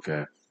bathrooms.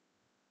 Okay,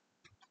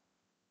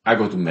 I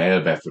go to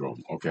male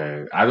bathroom.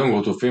 Okay, I don't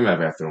go to female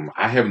bathroom.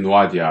 I have no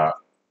idea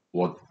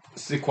what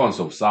sequence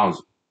of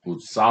sounds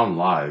would sound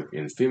like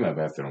in female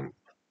bathroom.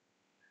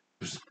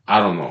 I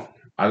don't know.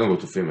 I don't go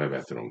to female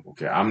bathroom.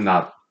 Okay, I'm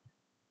not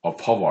a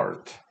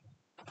pervert.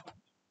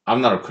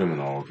 I'm not a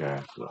criminal. Okay,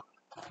 so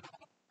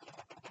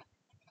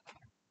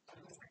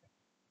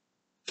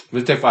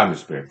we'll take 5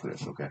 minutes break,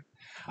 please. Okay,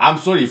 I'm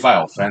sorry if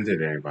I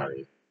offended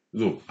anybody.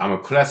 Look, I'm a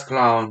class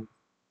clown.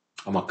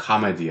 I'm a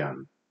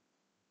comedian.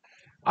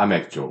 I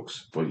make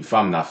jokes, but if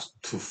I'm not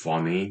too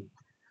funny,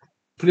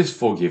 please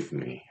forgive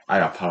me. I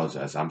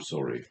apologize. I'm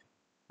sorry.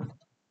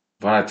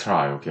 But I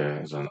try, okay,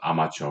 as an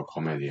amateur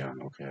comedian,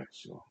 okay,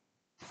 so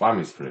 5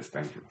 minutes, please.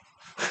 Thank you.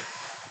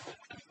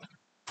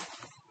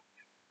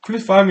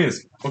 Please, 5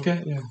 minutes,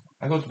 okay? Yeah.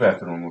 I go to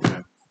bathroom,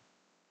 okay?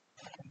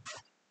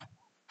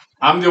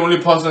 I'm the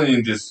only person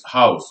in this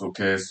house,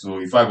 okay? So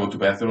if I go to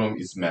bathroom,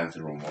 it's men's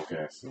room,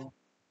 okay? So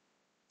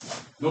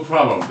no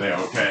problem there,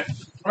 okay?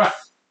 All right.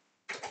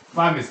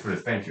 5 minutes,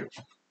 please. Thank you.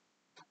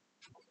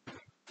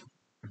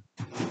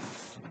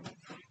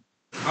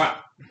 All right.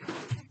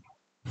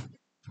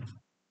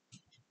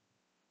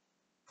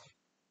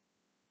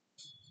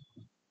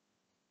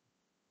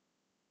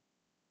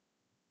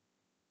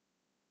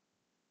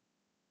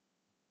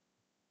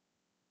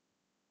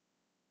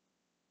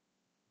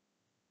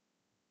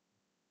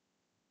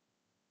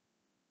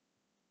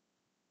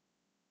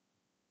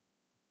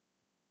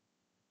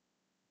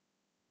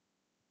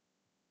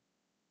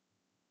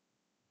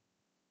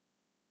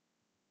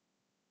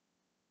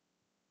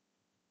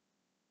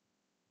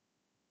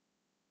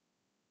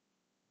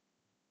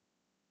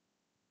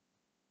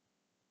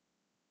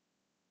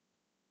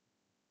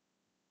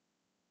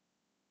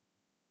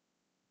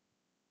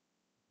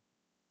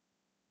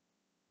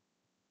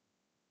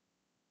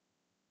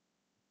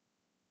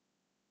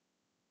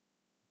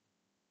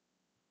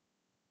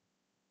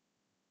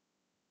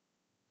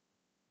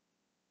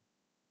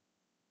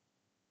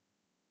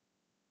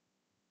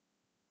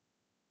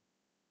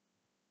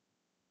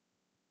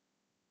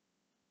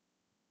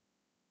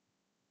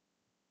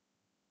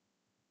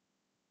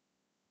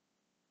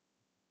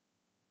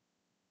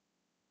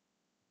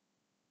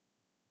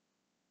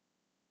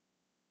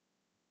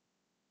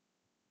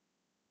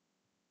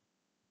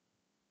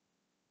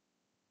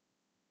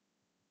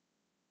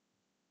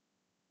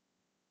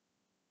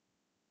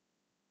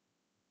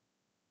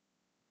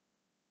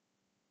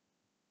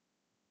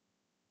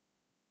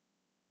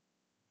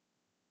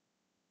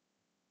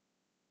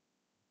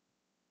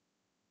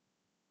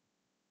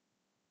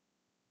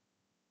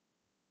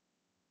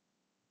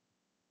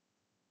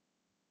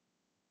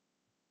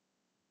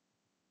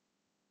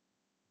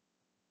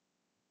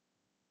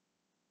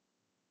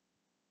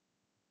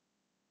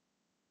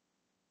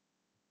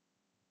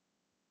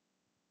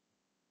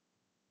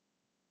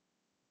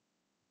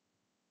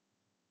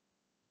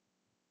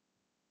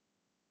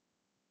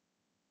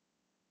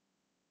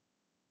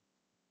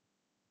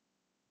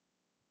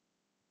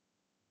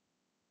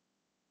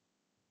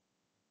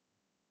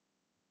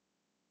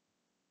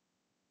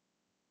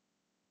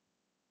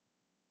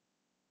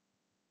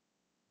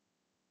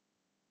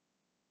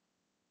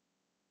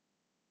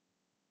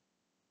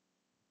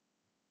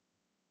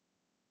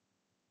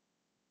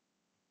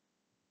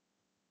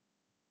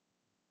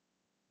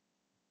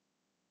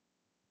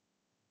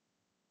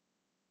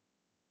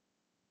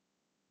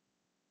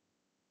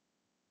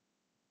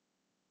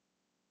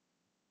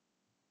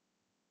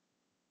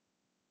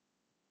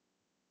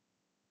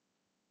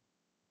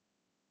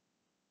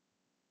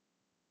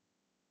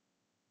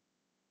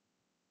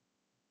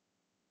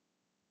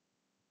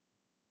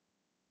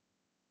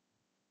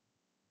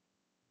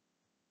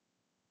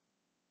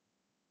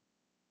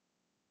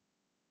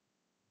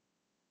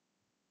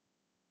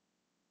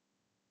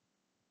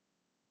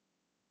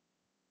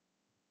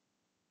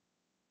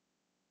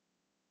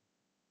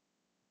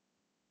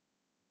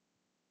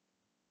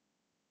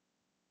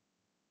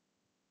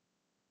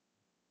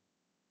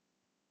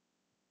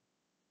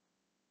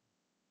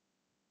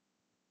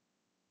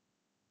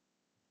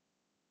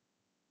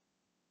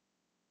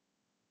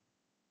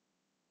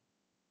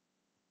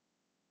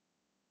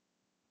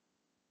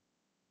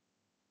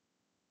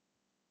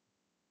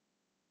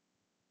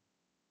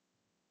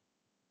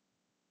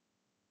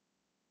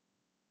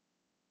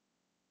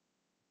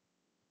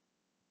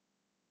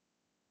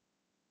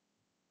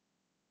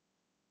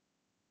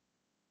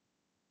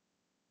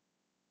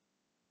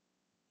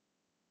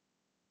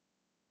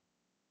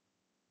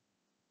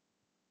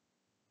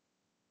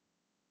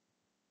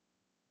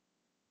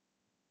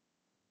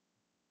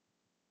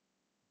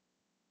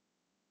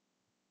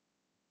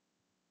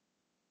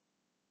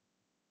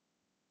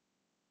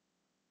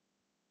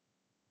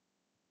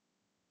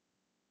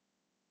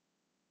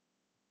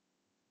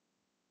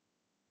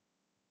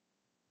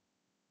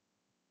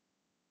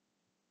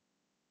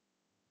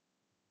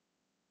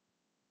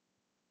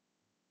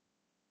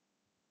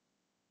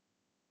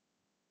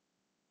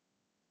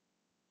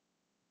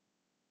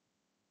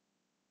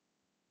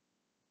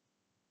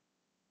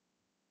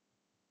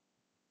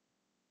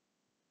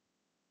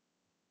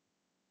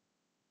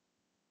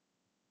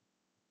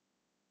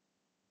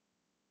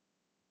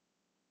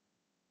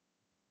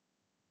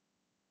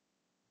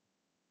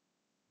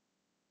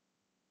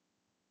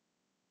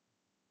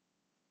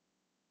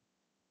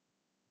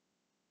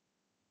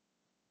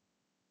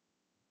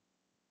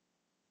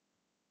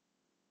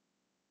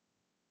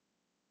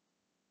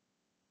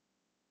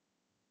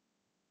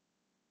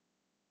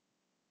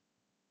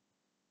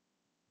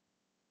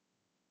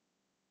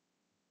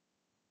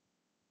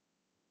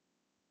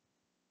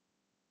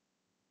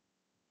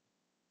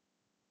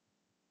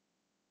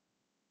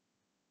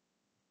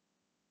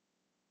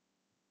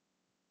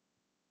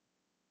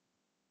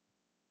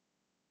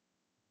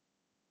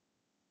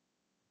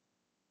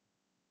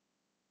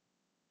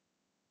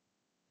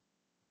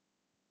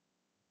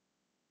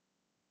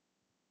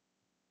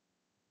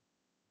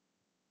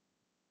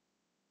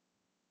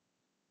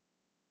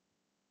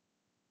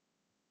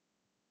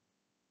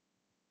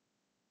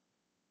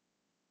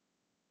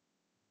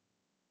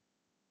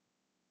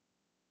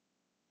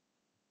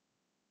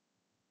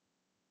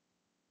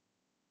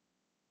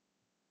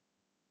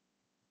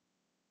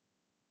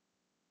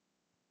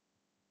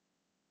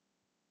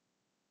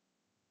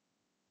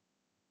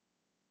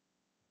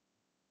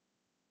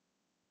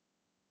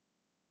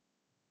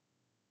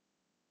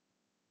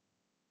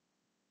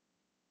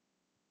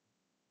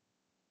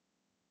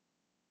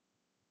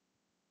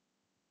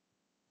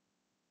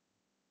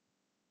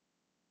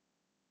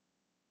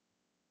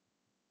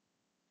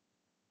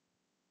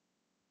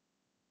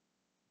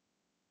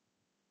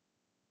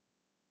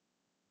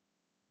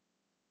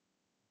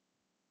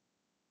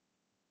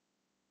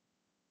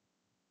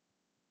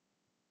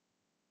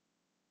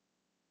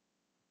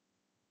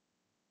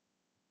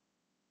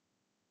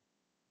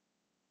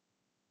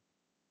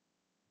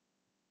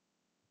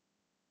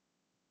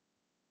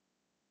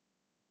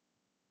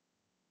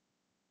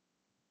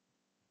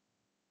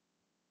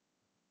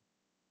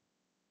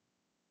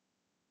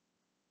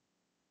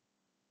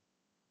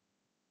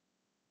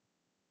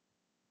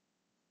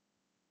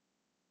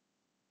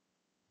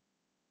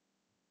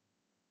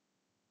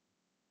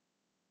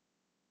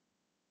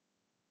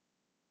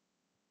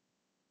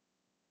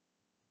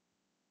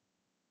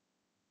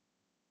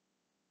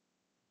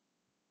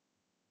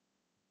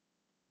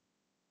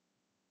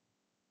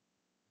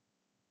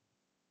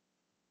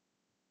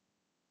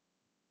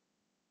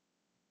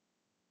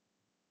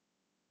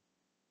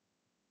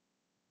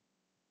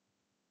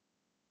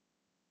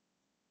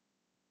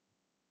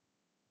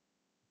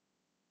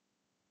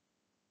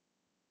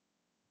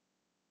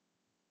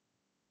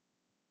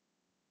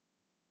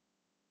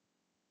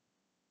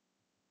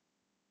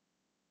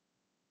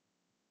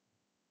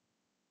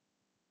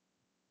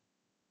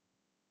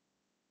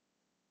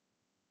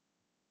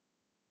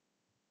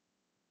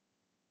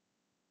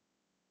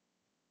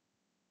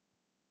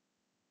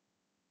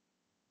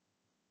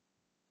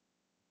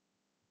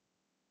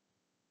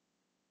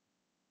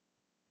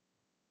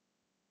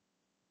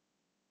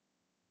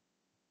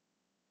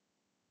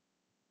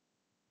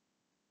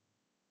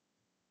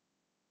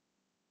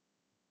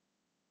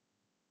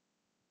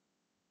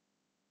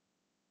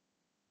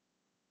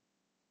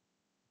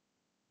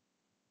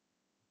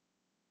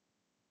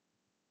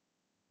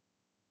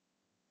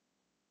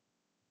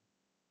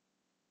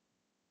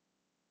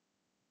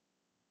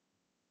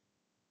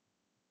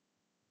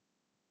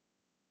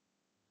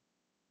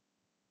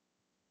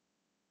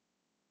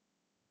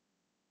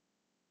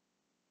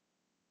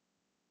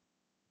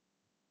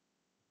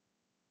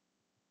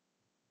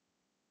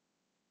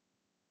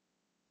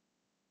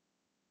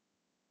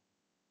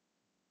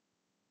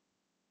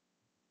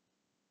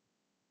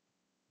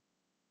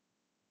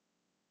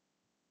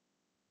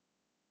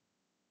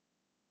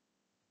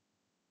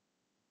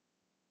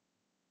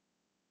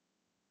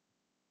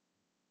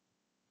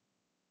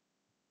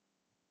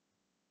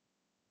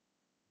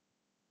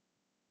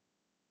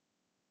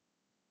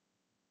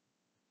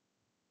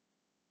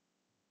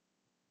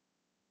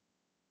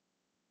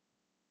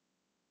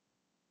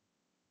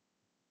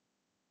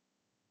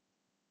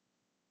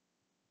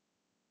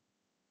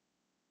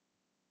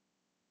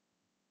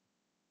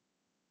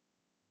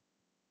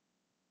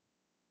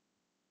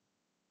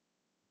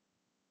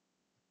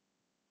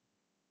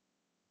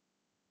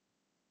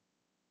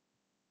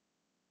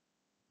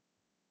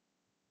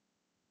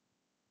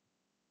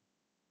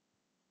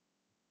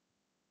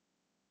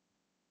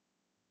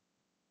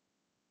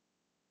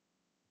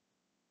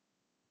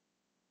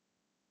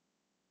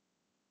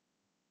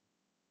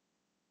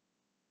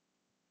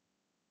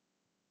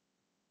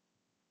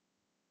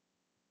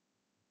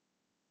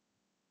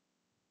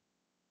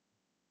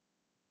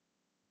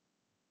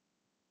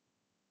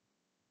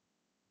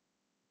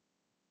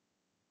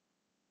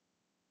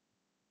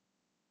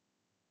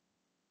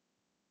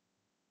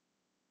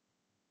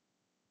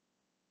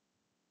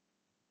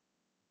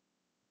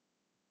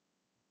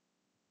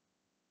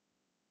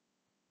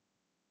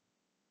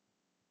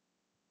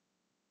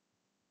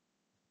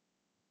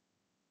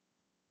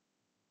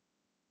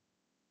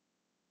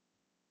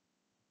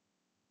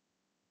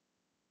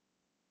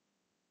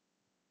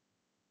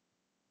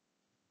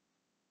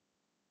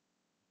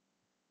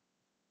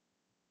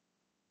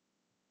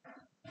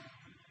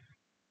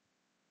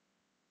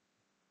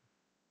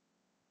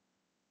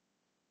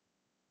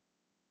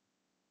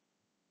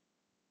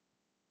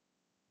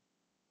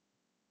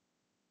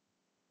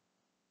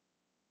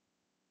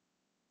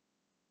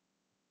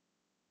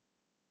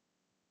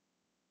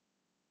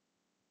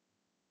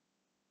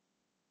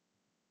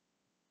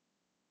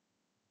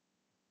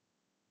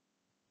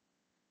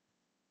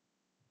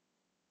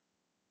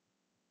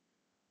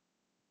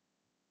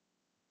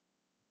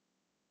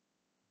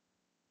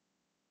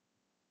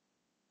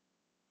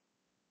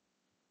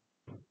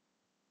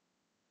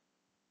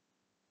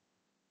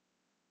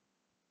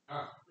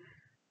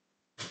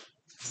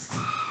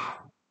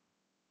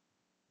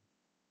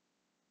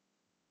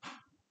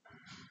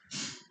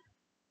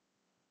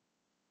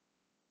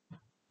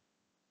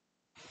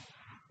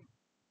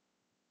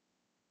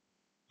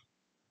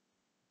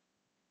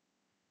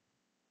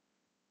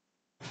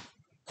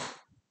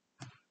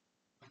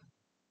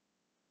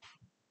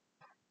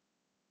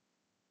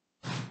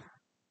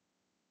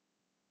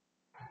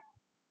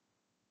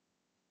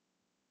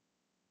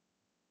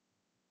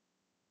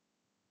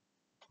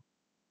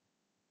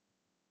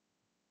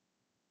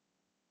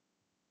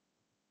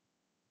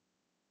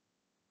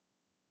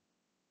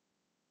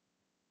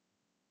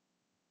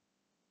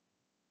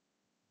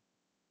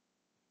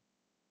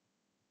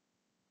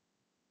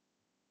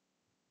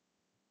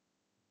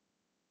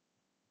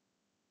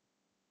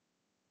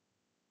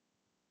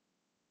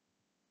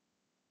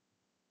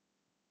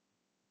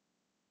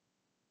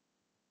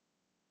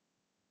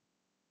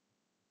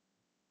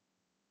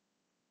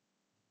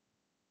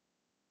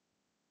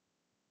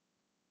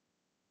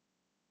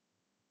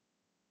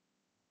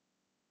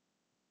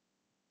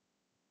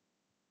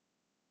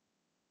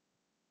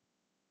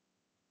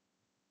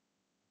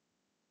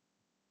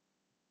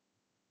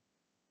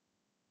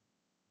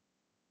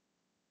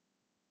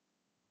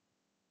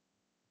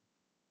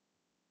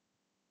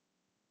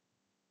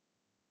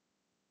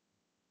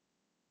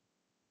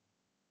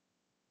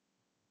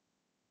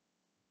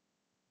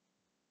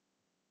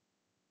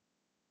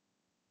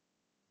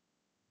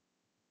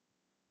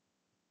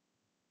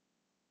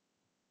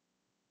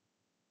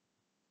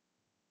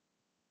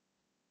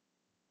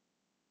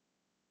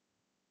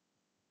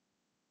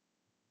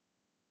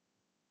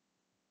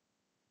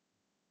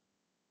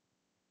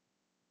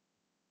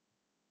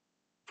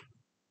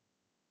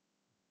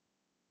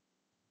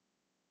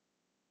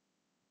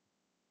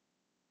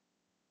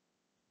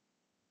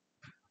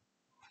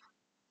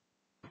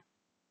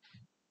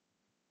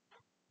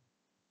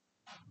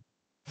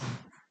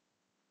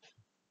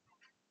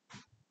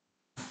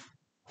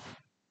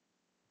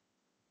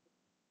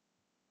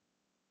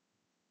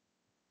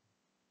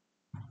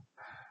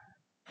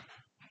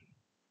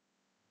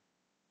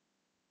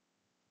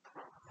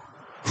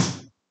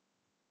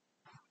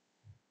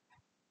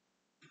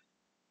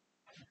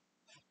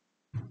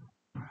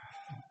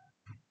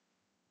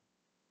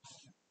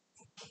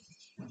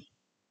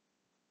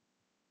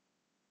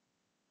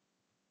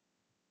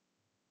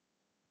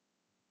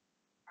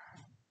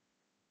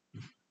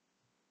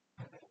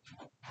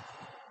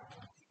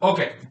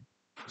 Okay,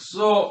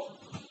 so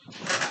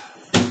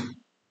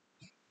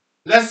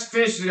let's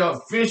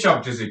finish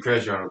up this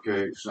equation.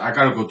 Okay, so I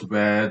gotta go to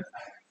bed.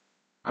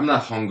 I'm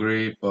not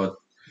hungry, but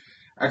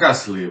I gotta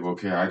sleep.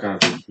 Okay, I gotta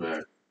go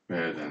to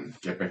bed and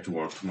get back to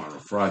work tomorrow,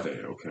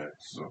 Friday. Okay,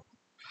 so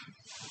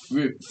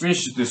we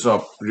finish this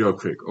up real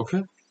quick.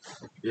 Okay.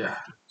 Yeah.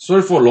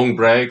 Sorry for long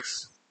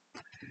breaks.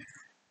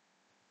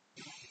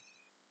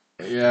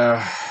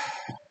 Yeah.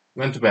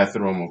 Went to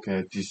bathroom.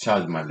 Okay.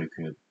 Discharge my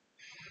liquid.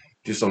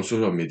 Do some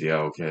social media.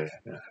 Okay.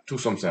 Yeah. Took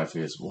some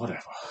selfies.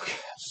 Whatever. Okay.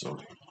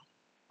 Sorry.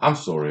 I'm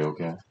sorry.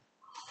 Okay.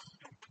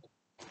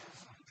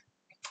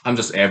 I'm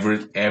just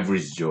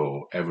average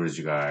Joe,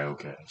 average guy.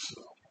 Okay.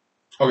 So.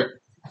 Okay.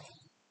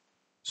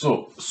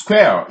 So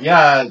square.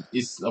 Yeah.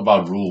 It's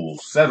about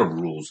rules. Set of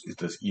rules. It's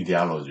this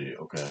ideology.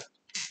 Okay.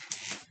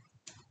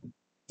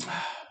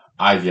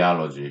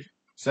 Ideology.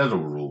 Set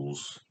of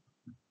rules.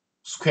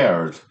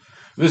 Squared.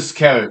 We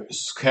scare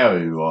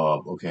you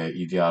up. Okay.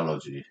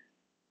 Ideology.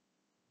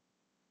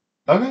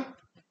 Okay.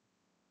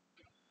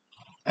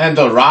 And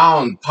the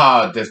round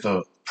part, that's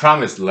the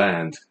promised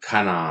land,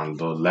 Canaan,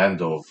 the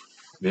land of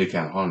milk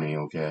and honey,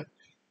 okay?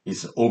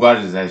 It's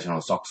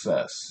organizational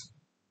success.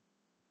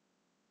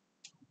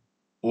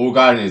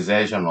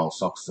 Organizational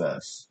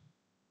success.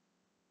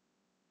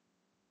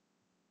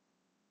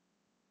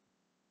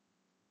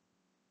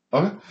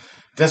 Okay?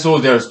 That's all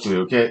there is to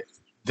it, okay?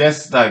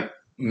 That's like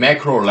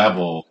macro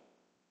level,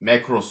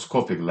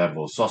 macroscopic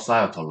level,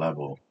 societal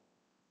level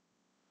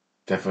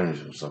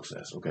definition of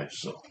success, okay?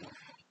 So,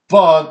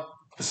 but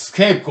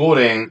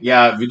scapegoating,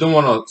 yeah, we don't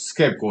want to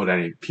scapegoat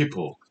any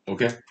people,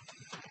 okay?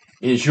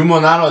 In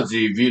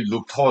humanology, we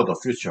look toward the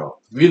future.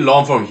 We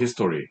learn from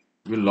history.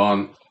 We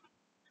learn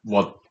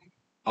what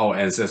our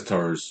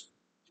ancestors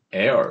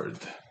erred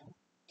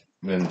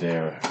when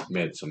they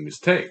made some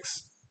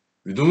mistakes.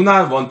 We do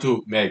not want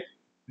to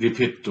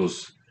repeat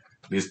those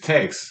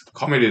mistakes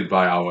committed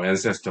by our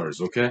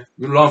ancestors, okay?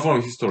 We learn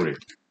from history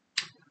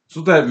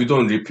so that we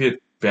don't repeat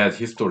bad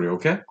history,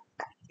 okay?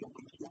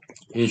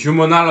 In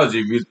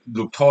humanology, we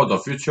look toward the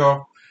future.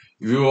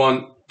 We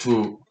want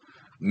to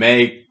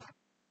make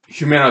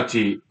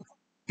humanity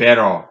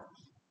better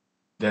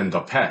than the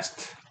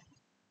past.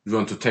 We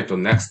want to take the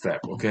next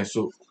step. Okay,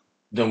 so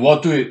then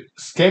what do we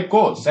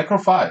scapegoat,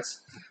 sacrifice?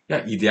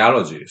 Yeah,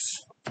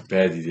 ideologies,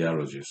 bad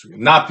ideologies,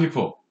 not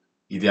people,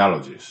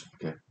 ideologies.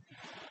 Okay,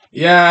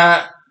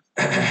 yeah.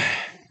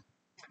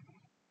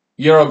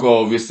 Year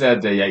ago we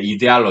said that yeah,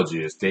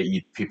 ideologies they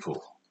eat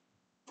people.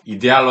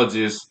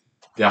 Ideologies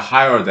they're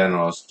higher than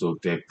us, so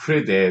they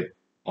predate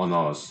on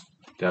us.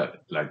 They're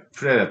like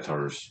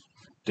predators.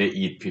 They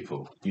eat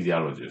people.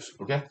 Ideologies.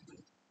 Okay,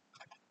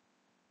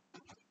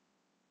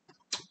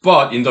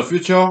 but in the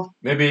future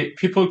maybe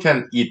people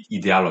can eat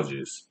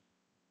ideologies.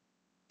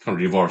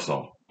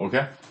 Reversal.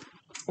 Okay,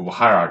 of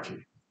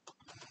hierarchy.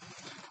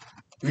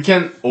 We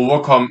can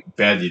overcome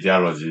bad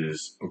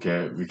ideologies.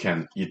 Okay, we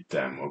can eat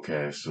them.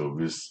 Okay, so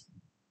we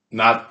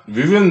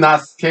will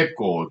not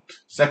scapegoat,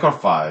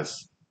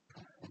 sacrifice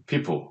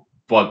people,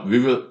 but we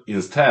will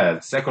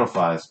instead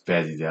sacrifice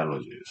bad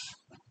ideologies.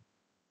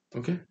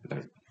 Okay,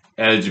 like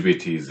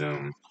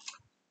LGBTism,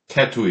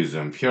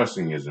 tattooism,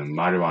 piercingism,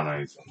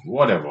 marijuanaism,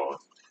 whatever,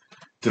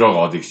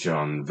 drug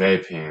addiction,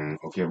 vaping.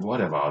 Okay,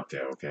 whatever out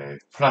there. Okay,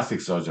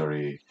 plastic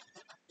surgery,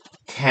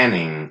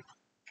 tanning,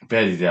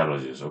 bad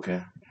ideologies.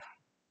 Okay,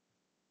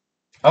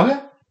 okay.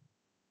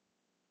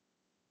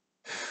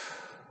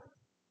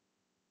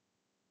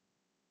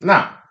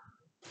 Now,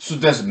 so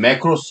that's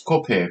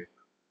macroscopic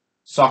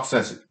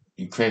success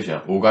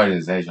equation,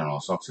 organizational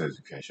success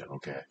equation,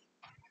 okay?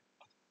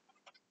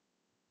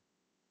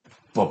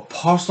 But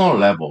personal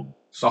level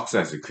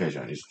success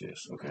equation is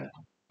this, okay?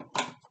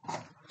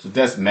 So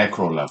that's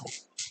macro level.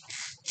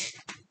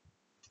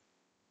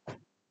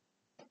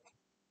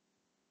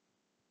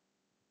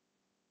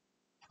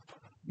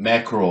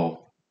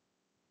 Macro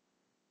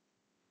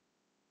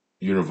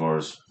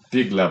universe,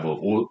 big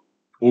level,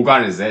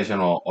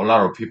 organizational, a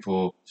lot of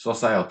people,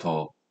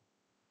 societal,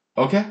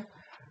 okay?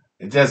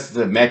 That's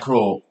the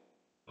macro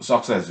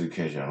success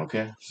equation,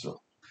 okay?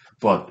 So,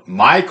 but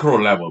micro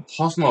level,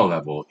 personal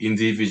level,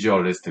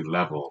 individualistic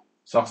level,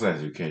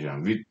 success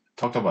equation. We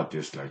talked about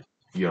this like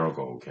a year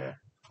ago, okay?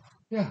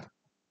 Yeah.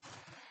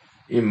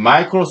 In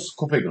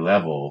microscopic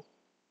level,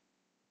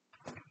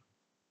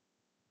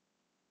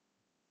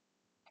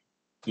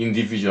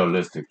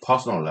 individualistic,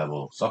 personal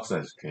level,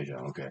 success equation,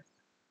 okay?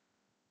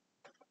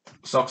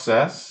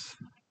 Success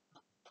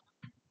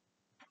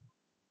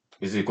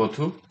is equal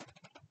to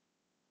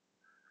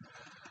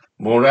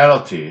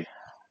morality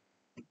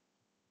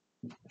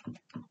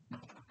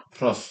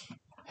plus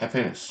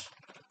happiness.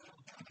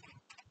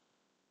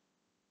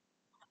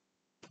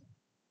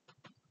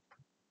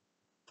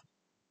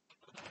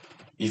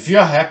 If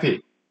you're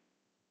happy,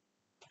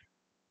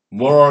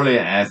 morally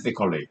and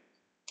ethically,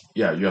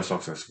 yeah, you're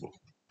successful.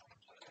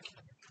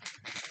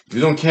 We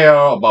don't care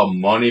about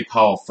money,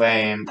 power,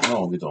 fame.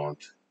 No, we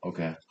don't.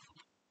 Okay.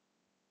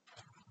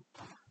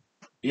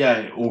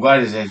 Yeah,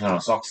 organizational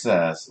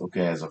success.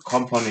 Okay, as a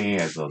company,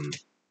 as an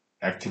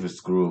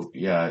activist group.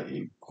 Yeah,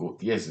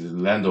 yes,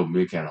 land of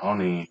milk and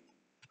honey.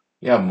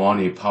 Yeah,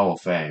 money, power,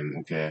 fame.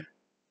 Okay,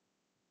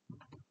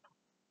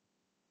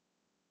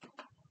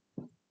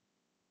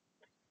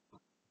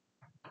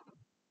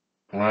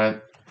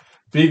 right.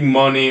 Big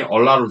money, a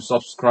lot of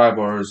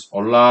subscribers, a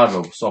lot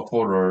of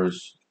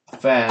supporters,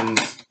 fans.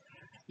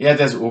 Yeah,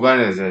 that's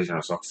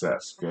organizational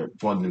success. Okay,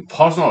 but on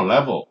personal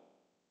level,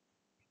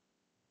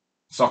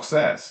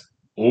 success.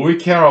 All we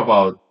care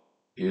about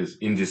is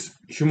in this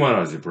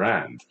humanology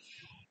brand.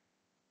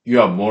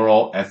 You are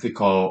moral,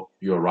 ethical,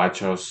 you're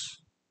righteous,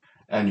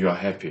 and you're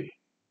happy.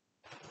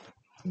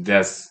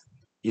 That's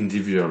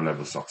individual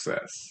level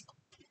success.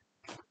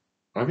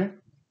 Okay?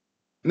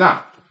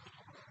 Now,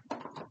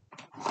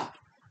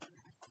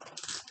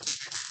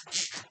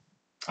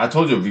 I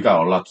told you we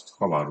got a lot to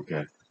talk about,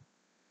 okay?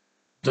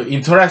 The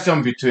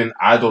interaction between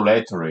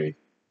idolatry.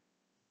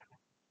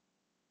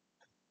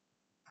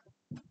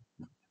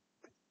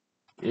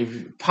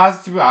 If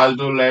positive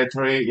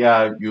idolatry,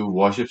 yeah, you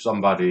worship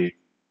somebody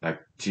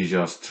like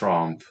Jesus,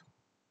 Trump,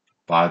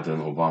 Biden,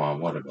 Obama,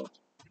 whatever.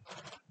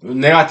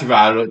 Negative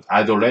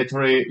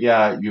idolatry,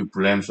 yeah, you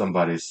blame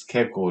somebody,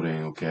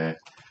 scapegoating, okay?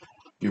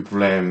 You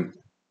blame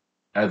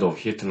Adolf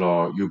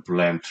Hitler, you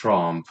blame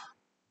Trump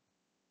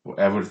for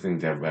everything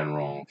that went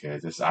wrong, okay?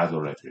 This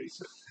idolatry.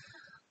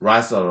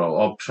 Right side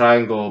of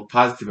triangle,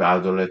 positive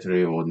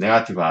idolatry or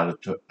negative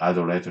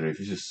idolatry,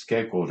 which is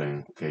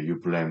scapegoating, okay? You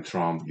blame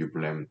Trump, you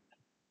blame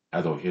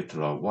Adolf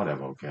Hitler,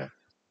 whatever, okay?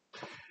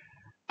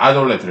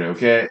 Idolatry,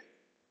 okay?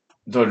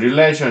 The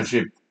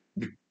relationship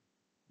be-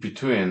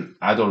 between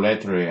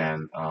idolatry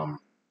and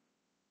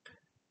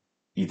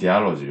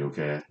ideology,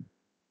 okay?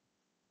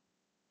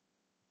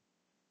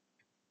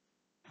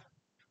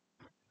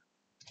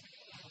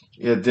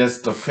 Yeah, that's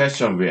the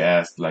question we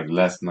asked like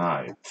last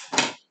night,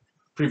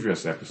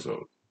 previous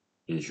episode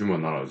in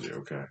humanology,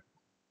 okay?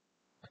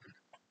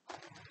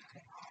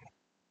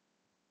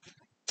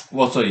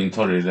 What's the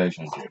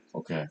interrelationship,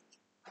 okay?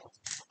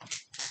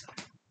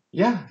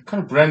 Yeah,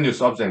 kind of brand new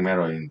subject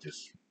matter in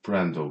this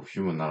brand of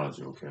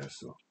humanology, okay?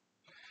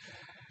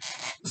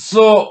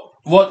 So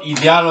what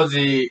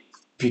ideology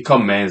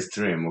become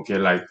mainstream, okay?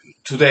 Like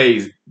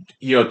today,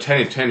 year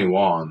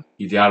 2021,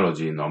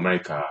 ideology in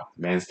America,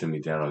 mainstream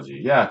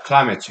ideology. Yeah,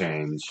 climate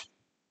change,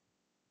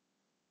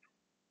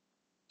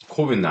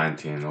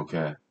 COVID-19,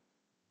 okay?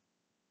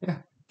 Yeah,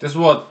 that's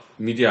what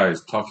media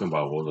is talking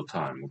about all the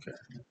time, okay?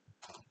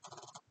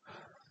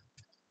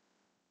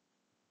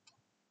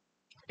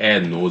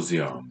 Ad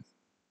nauseum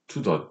to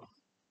the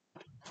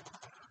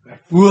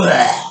like,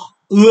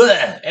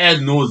 ad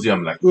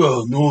nauseum, like,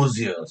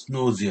 nauseous,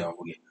 nauseum,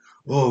 okay?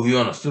 Oh, we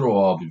wanna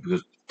throw up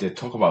because they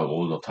talk about it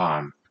all the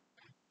time.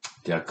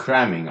 They are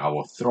cramming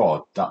our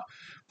throat,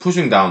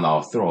 pushing down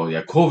our throat.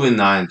 Yeah,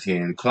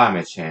 COVID-19,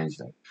 climate change.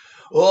 Like,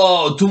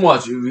 oh, too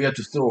much. We have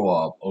to throw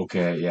up.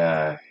 Okay,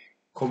 yeah.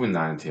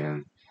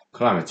 COVID-19,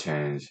 climate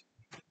change.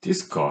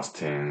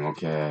 Disgusting.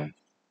 Okay.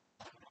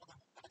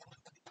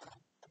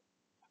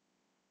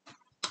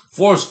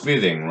 Force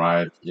feeding,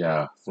 right?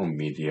 Yeah, from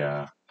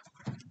media.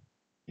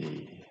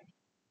 Yeah.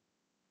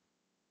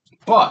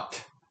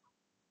 But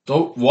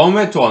one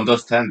way to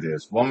understand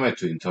this, one way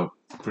to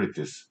interpret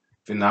this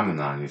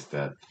phenomenon is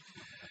that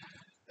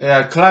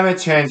yeah, climate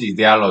change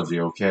ideology,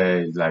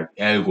 okay, like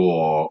Al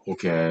Gore,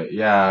 okay,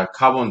 yeah,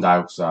 carbon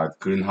dioxide,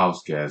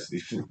 greenhouse gas,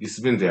 it's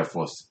been there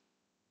for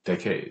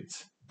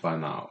decades by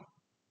now.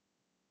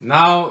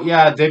 Now,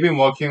 yeah, they've been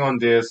working on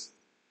this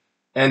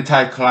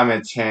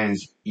anti-climate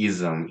change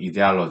ism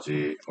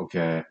ideology,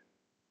 okay.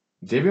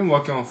 They've been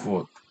working on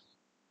for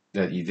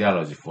that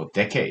ideology for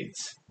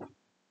decades,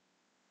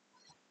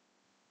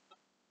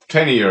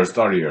 20 years,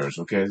 30 years,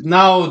 okay.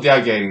 Now they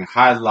are getting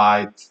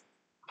highlight,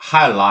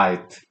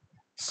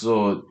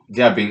 so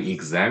they are being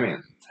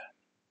examined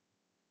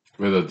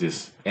whether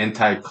this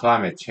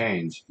anti-climate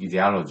change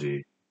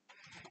ideology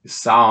is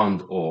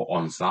sound or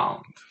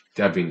unsound.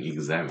 They are being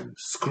examined,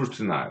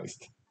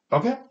 scrutinized.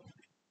 Okay?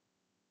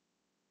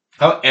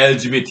 How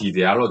LGBT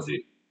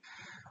ideology?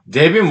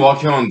 They've been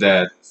working on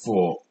that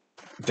for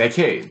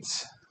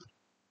decades.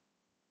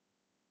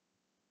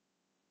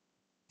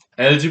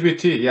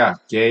 LGBT, yeah,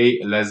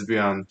 gay,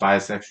 lesbian,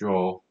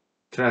 bisexual,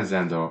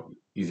 transgender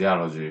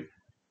ideology,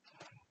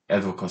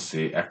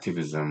 advocacy,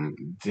 activism,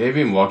 they've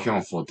been working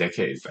on for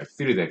decades, like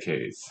 3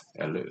 decades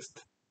at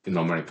least in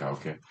America,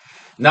 okay?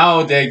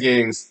 Now they're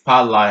getting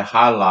spotlight,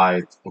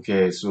 highlight,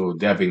 okay, so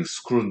they're being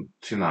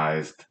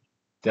scrutinized,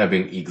 they're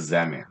being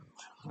examined,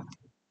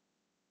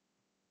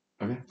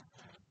 okay?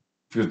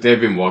 Because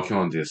they've been working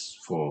on this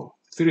for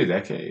 3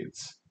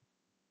 decades.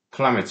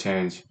 Climate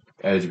change,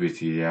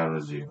 LGBT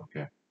ideology,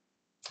 okay?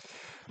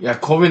 Yeah,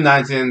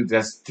 COVID-19,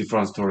 that's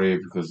different story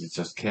because it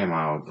just came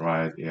out,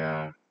 right?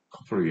 Yeah, a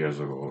couple of years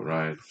ago,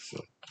 right?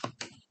 So,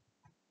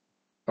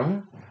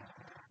 okay.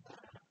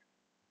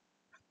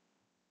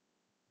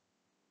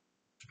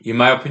 In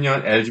my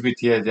opinion,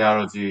 LGBT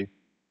ideology,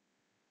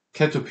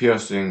 tattoo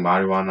piercing,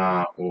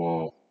 marijuana,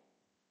 or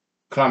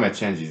climate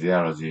change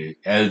ideology,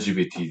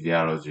 LGBT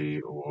ideology,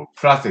 or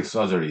plastic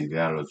surgery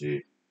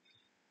ideology,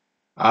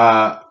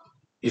 Uh,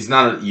 it's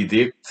not an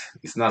edict,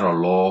 it's not a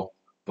law,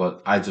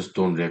 but I just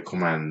don't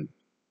recommend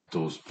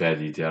those bad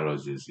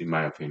ideologies, in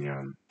my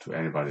opinion, to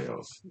anybody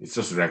else. It's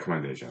just a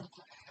recommendation.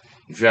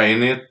 If you're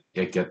in it,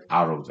 you get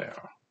out of there.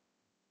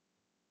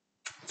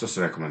 Just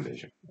a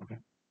recommendation. Okay.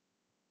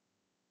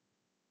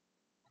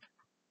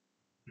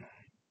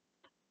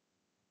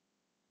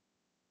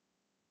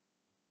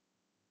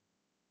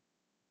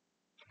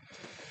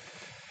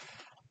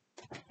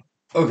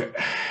 Okay.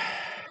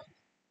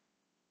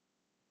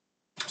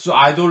 So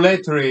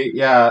idolatry,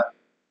 yeah,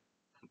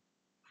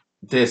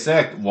 they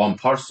select one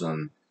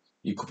person.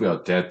 It could be a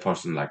dead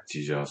person like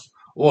Jesus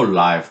or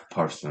live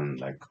person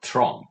like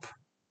Trump.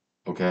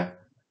 Okay.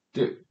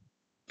 The,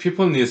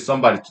 people need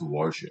somebody to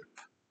worship.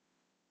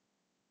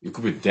 It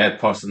could be dead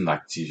person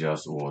like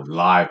Jesus or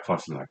live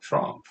person like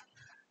Trump.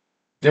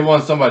 They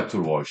want somebody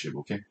to worship.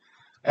 Okay.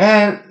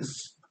 And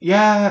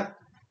yeah,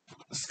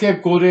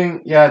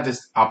 scapegoating. Yeah,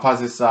 this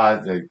opposite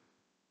side,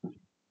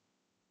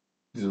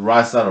 the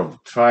right side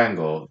of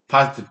triangle,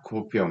 positive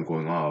copium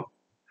going up.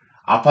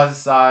 Opposite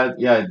side,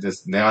 yeah,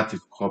 this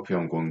negative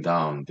copium going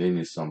down. They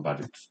need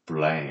somebody to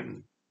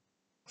blame.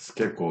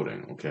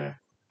 Scapegoating, okay?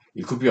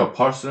 It could be a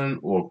person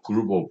or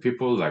group of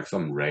people, like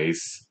some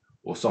race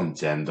or some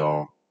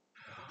gender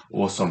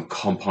or some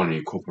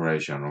company,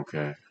 corporation,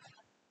 okay?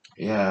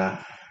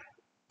 Yeah,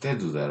 they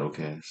do that,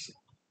 okay?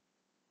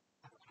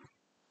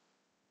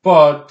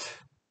 But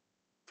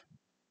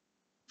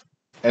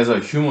as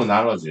a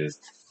humanologist,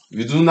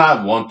 we do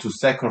not want to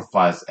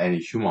sacrifice any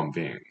human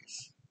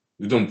beings.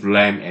 We don't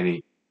blame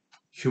any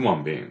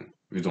human being.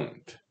 We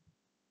don't.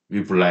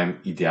 We blame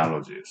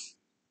ideologies,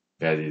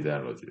 bad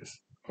ideologies.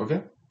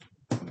 Okay?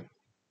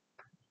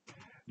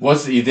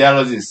 What's the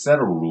ideology? Set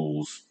of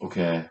rules.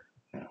 Okay.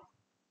 Yeah.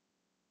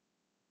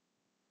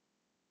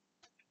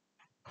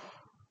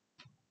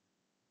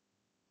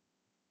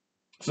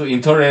 So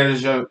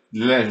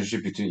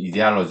interrelationship between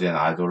ideology and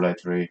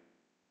idolatry.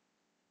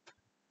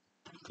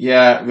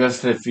 Yeah, we're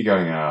still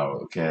figuring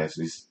out. Okay,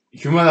 so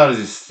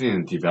humanity is still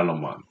in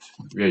development.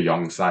 We are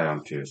young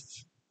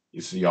scientists.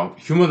 It's young.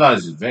 Humanity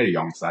is very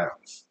young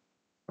science.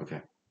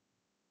 Okay,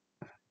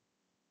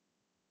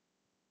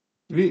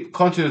 we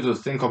continue to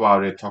think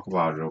about it, talk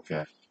about it.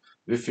 Okay,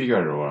 we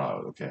figure it all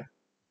out. Okay,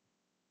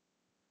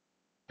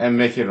 and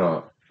make it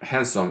a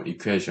handsome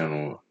equation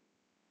or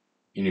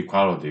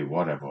inequality,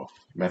 whatever,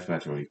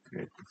 mathematical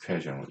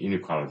equation or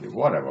inequality,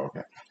 whatever.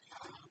 Okay,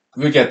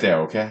 we get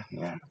there. Okay,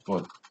 yeah,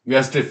 but we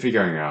are still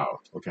figuring it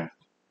out. Okay,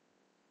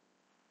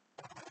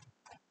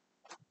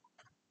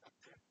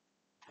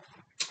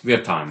 we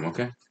have time.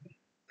 Okay,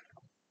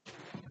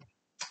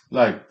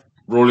 like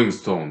Rolling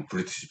Stone,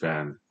 British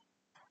band,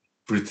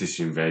 British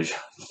invasion.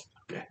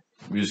 Okay,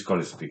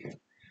 musically speaking.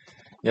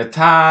 Yeah,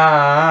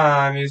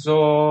 time is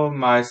on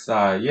my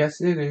side. Yes,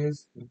 it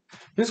is.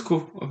 It's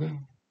cool. Okay,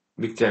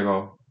 Mick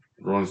Jagger,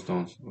 Rolling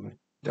Stones. Okay,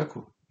 they're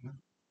cool.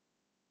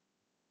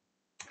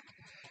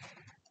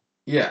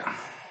 Yeah.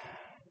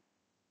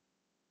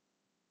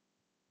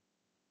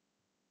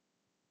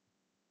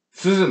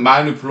 This is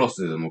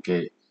manipulacism.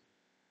 Okay,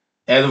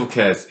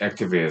 advocates,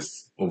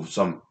 activists of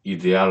some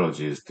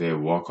ideologies, they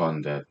work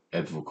on that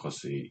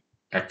advocacy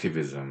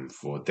activism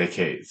for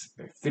decades,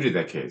 like 3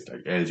 decades,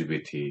 like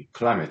LGBT,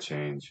 climate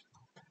change.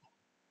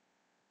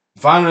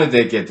 Finally,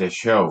 they get their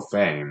share of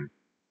fame,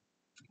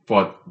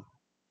 but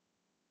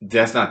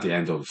that's not the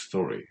end of the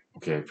story,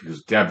 okay?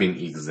 Because they're being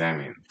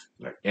examined,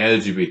 like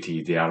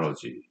LGBT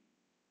ideology,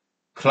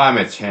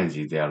 climate change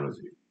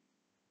ideology.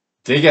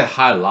 They get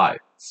highlights.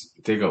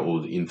 They get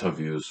all the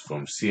interviews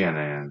from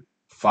CNN,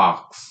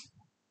 Fox,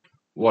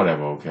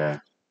 whatever, okay?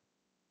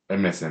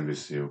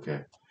 MSNBC,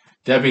 okay?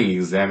 They're being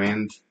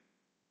examined,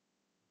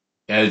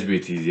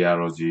 LGBT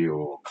ideology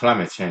or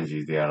climate change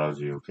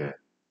ideology, okay?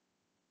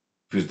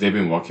 Because they've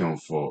been working on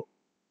for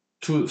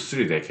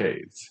 3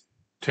 decades,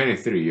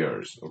 23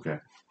 years, okay?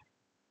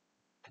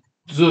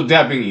 So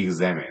they're being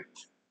examined,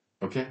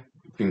 okay?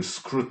 Being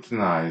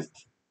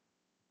scrutinized,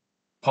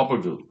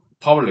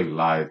 public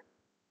light,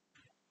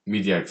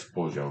 media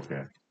exposure,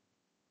 okay?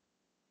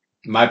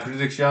 My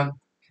prediction,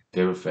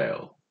 they will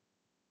fail.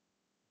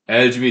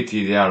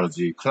 LGBT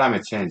ideology,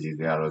 climate change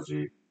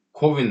ideology,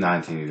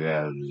 COVID-19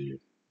 ideology,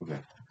 okay?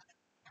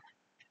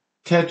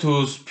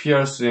 Tattoos,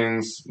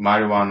 piercings,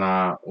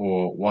 marijuana,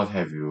 or what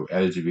have you,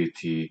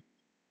 LGBT,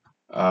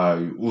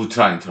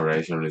 ultra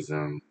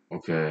interracialism,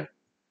 okay?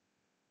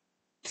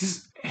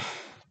 This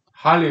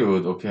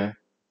Hollywood, okay?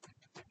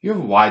 You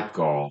have a white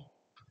girl.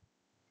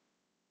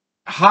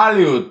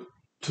 Hollywood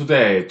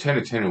today,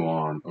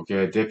 2021,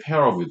 okay, they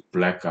pair up with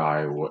black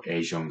guy or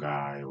Asian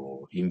guy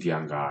or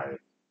Indian guy,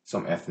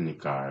 some ethnic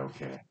guy,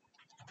 okay?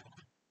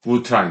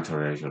 Ultra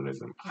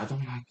interracialism. I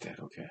don't like that,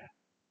 okay?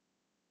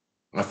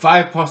 A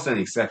 5%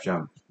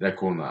 exception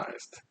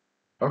recognized.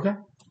 Okay?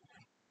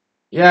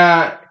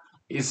 Yeah,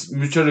 it's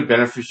mutually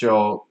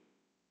beneficial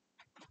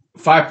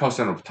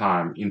 5% of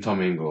time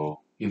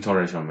intermingle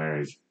interracial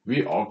marriage.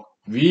 We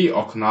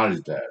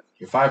acknowledge that.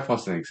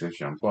 5%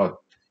 exception, but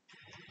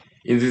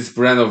in this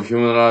brand of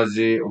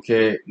humanology,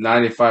 okay,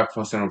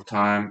 95% of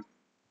time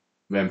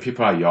when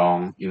people are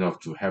young enough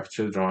to have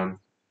children,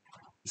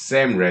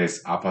 same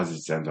race,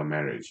 opposite gender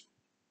marriage,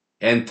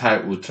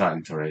 anti-ultra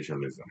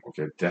interracialism.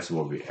 Okay, that's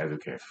what we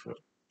advocate for.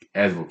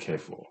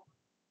 Advocate for.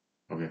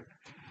 Okay.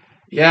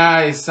 Yeah,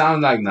 it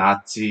sounds like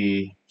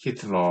Nazi,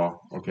 Hitler.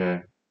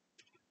 Okay,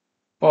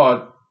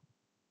 but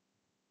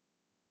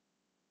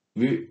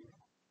we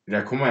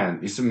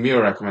recommend. It's a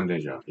mere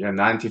recommendation. Yeah,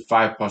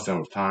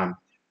 95% of time,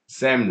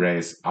 same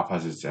race,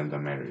 opposite gender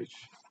marriage.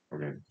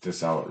 Okay,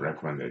 that's our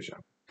recommendation.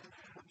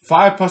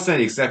 5%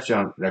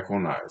 exception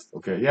recognized.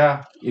 Okay,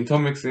 yeah,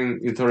 intermixing,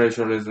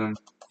 interracialism,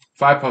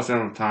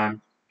 5% of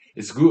time,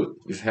 it's good,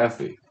 it's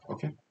healthy.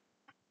 Okay,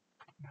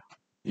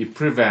 it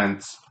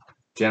prevents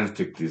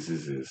genetic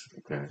diseases.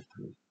 Okay,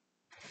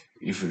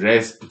 if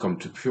race become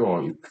too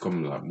pure, it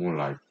become like more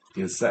like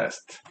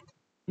incest.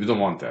 We don't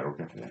want that.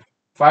 Okay, yeah.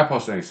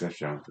 5%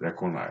 exception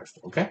recognized.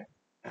 Okay,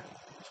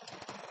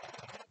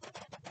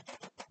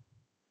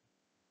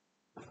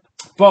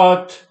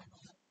 but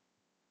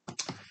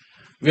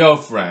we are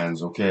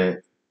friends. Okay,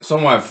 some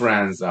of my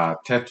friends are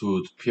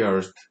tattooed,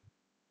 pierced.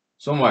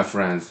 Some of my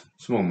friends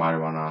smoke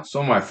marijuana.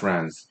 Some of my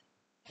friends,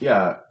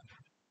 yeah,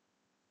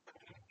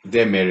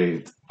 they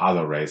married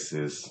other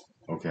races.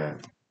 Okay,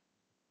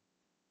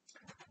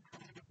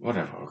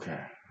 whatever.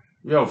 Okay,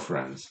 we are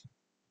friends.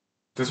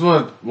 That's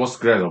what's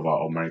great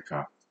about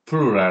America.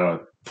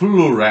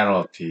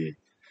 Plurality,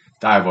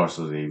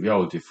 diversity. We are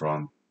all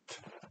different.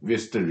 We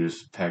still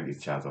respect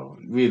each other.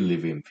 We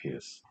live in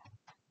peace.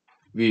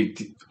 We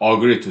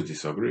agree to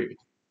disagree,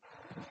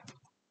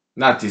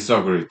 not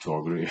disagree to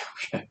agree.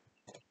 Okay.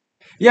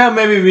 Yeah,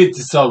 maybe we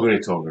disagree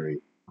to agree.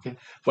 Okay,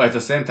 but at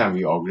the same time,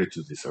 we agree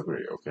to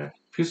disagree. Okay,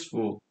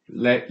 peaceful,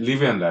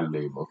 live and let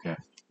live. Okay.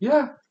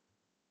 Yeah.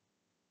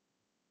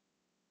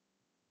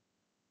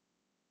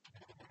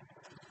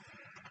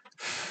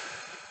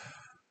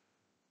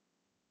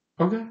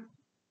 Okay.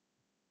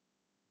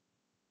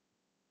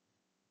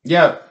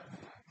 Yeah,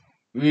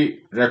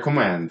 we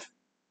recommend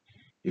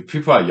if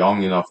people are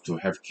young enough to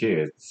have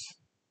kids.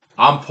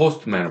 I'm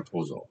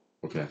postmenopausal.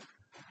 Okay,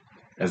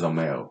 as a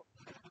male,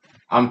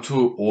 I'm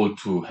too old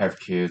to have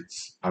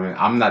kids. I mean,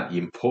 I'm not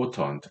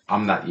important.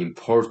 I'm not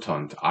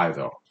important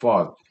either.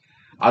 But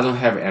I don't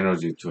have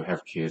energy to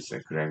have kids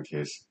and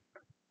grandkids.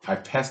 I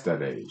passed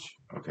that age.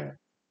 Okay,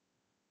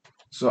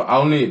 so I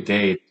only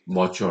date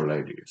mature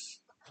ladies.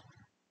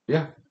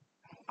 Yeah,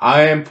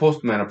 I am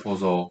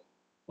postmenopausal.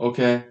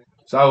 Okay,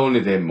 so I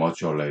only date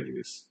mature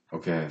ladies.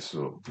 Okay,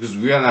 so because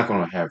we are not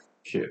gonna have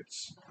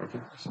kids.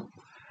 Okay, so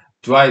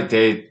do I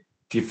date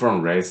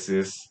different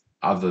races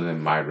other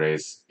than my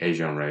race,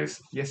 Asian race?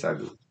 Yes, I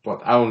do.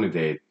 But I only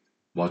date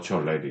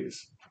mature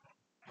ladies.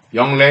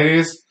 Young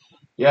ladies,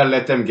 yeah,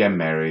 let them get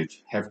married,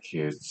 have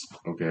kids.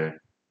 Okay.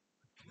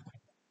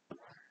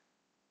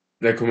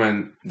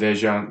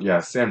 Recommendation,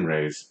 yeah, same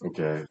race.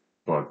 Okay,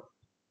 but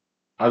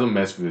I don't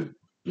mess with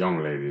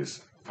young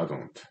ladies. I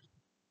don't.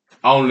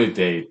 I only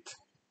date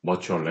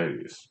mature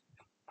ladies.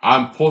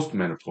 I'm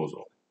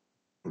postmenopausal.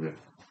 Okay.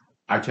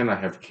 I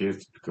cannot have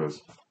kids because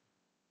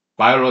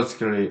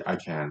biologically I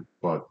can,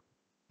 but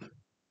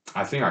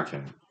I think I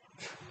can.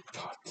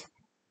 But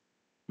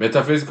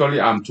metaphysically,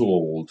 I'm too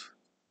old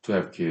to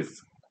have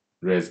kids,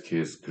 raise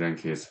kids,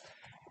 grandkids.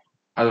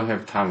 I don't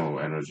have time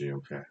or energy.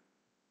 Okay.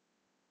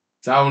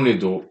 So I only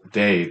do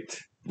date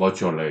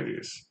mature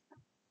ladies.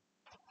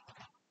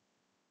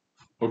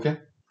 Okay.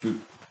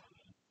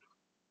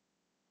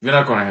 We're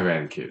not gonna have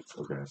any kids.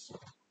 Okay.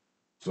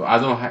 So I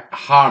don't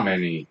harm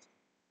any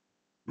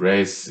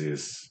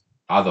races,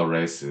 other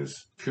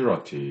races,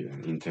 purity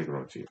and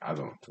integrity. I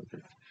don't.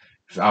 Okay.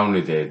 Because I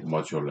only date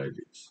mature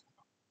ladies.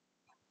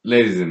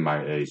 Ladies in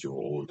my age or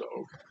older.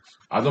 Okay.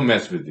 I don't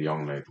mess with the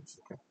young ladies.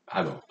 Okay.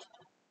 I don't.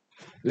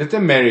 Let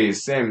them marry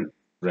same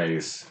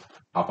race,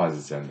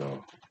 opposite gender.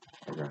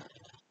 Okay.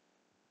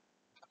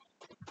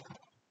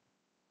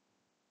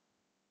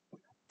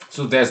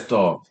 So that's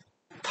the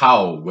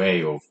Tao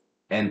way of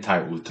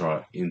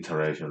anti-ultra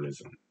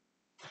interracialism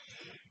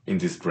in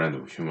this brand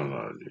of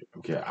humanology.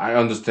 Okay, I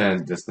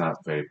understand that's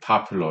not very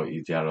popular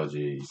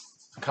ideology.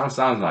 It kind of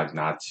sounds like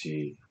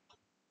Nazi,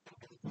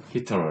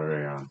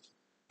 Hitlerian,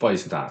 but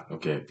it's not.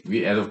 Okay,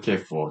 we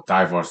advocate for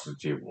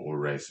diversity of all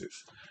races.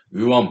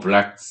 We want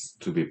blacks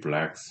to be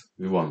blacks.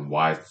 We want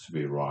whites to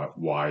be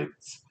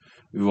whites.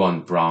 We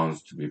want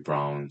browns to be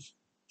browns.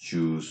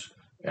 Jews,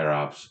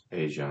 Arabs,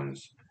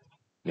 Asians,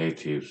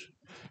 natives.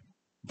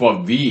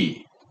 But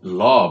we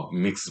love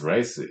mixed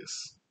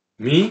races.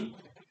 Me,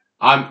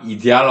 I'm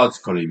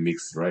ideologically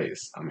mixed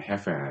race. I'm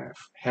half and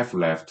half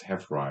left,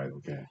 half right.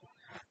 Okay,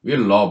 we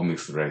love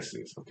mixed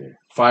races. Okay,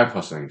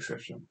 5%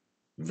 exception,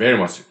 very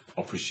much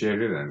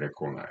appreciated and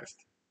recognized.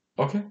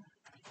 Okay,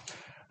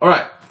 all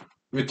right,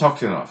 we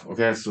talked enough.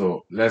 Okay,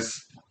 so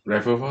let's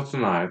wrap up for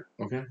tonight.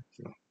 Okay,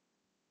 so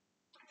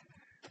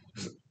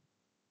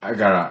I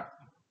gotta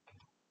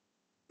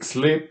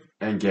sleep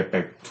and get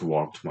back to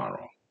work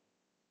tomorrow.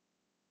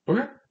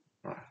 Okay,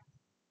 all right.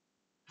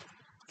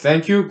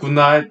 Thank you. Good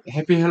night.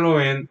 Happy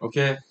Halloween.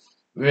 Okay.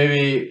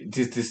 Maybe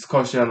this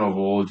discussion of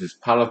all these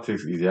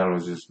politics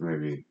ideologies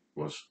maybe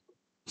was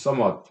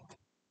somewhat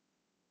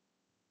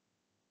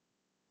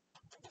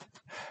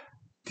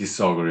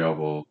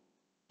disagreeable,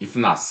 if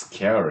not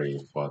scary,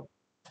 but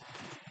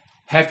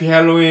happy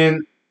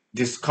Halloween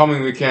this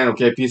coming weekend,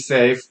 okay? Be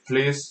safe,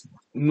 please.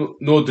 No,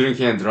 no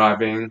drinking and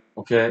driving,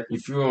 okay?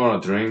 If you wanna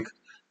drink,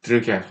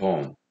 drink at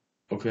home,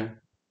 okay?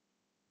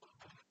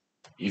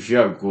 If you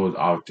are good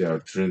out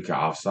there drinking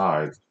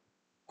outside,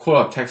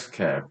 call a taxi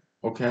cab,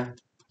 okay?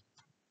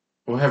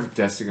 Or have a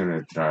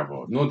designated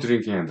driver. No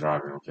drinking and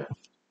driving, okay?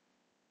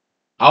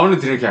 I only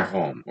drink at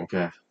home,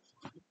 okay?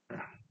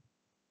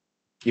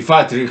 If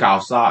I drink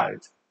outside,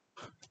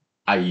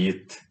 I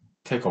eat,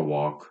 take a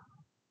walk,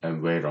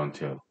 and wait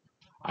until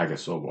I get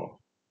sober.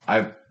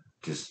 I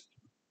just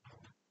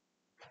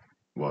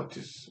what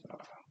is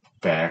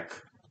back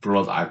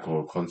blood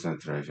alcohol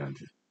concentration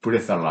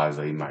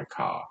breathalyzer in my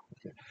car.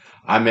 Okay,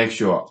 I make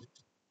sure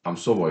I'm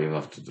sober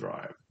enough to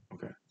drive.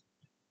 Okay,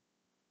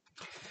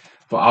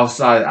 but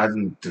outside I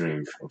don't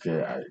drink.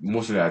 Okay,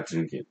 mostly I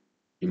drink it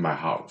in my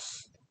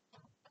house.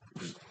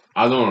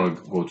 I don't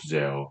want to go to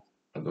jail.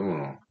 I don't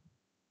want to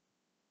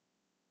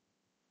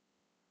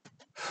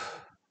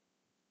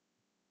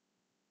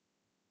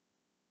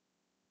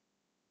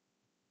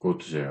go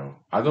to jail.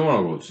 I don't want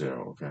to go to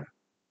jail. Okay,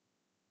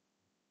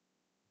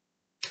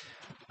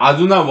 I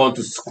do not want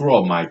to screw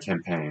up my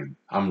campaign.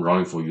 I'm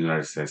running for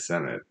United States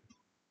Senate.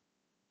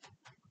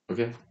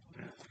 Okay,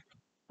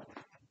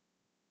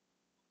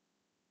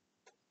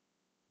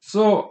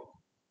 so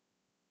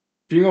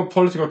being a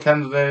political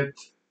candidate,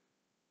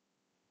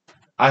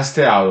 I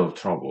stay out of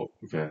trouble.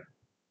 Okay,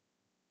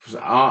 because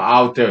I'm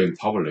out there in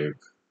public.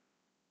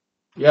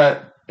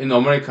 Yeah, in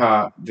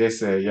America, they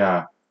say,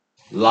 yeah,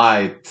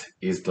 light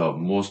is the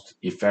most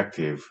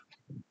effective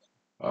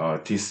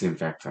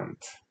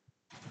disinfectant.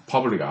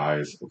 Public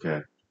eyes,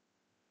 okay.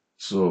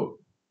 So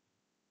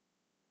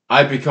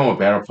I become a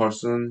better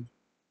person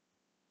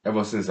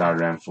ever since I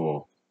ran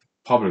for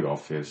public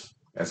office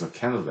as a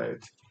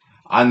candidate.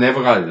 I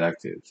never got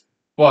elected,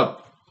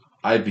 but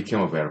I became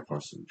a better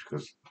person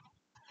because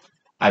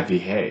I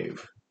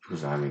behave.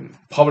 Because I mean,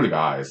 public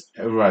eyes,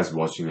 everybody's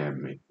watching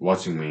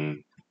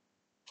me.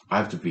 I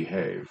have to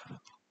behave.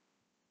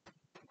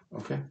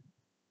 Okay.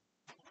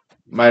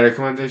 My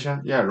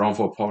recommendation, yeah, run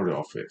for public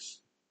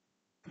office.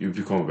 You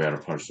become a better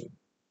person.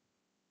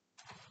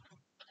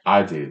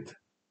 I did.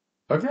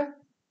 Okay.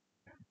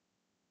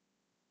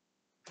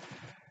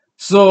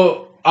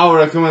 So our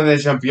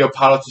recommendation: be a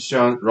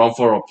politician, run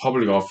for a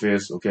public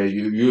office. Okay,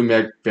 you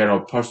make better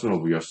person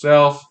of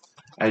yourself,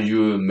 and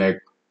you make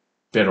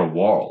better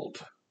world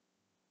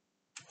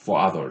for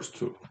others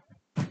too.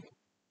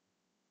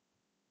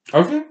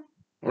 Okay.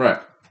 All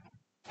right.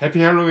 Happy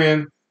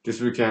Halloween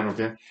this weekend.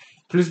 Okay.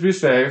 Please be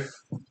safe.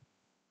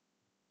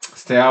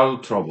 Stay out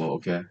of trouble.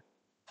 Okay.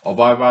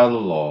 Abide by the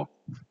law.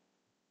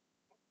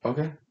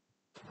 Okay.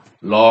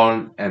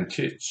 Learn and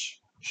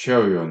teach.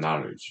 Share your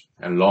knowledge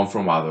and learn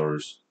from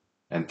others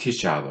and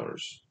teach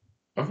others.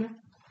 Okay?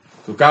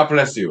 So God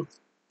bless you.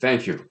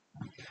 Thank you.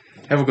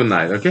 Have a good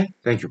night. Okay?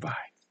 Thank you. Bye.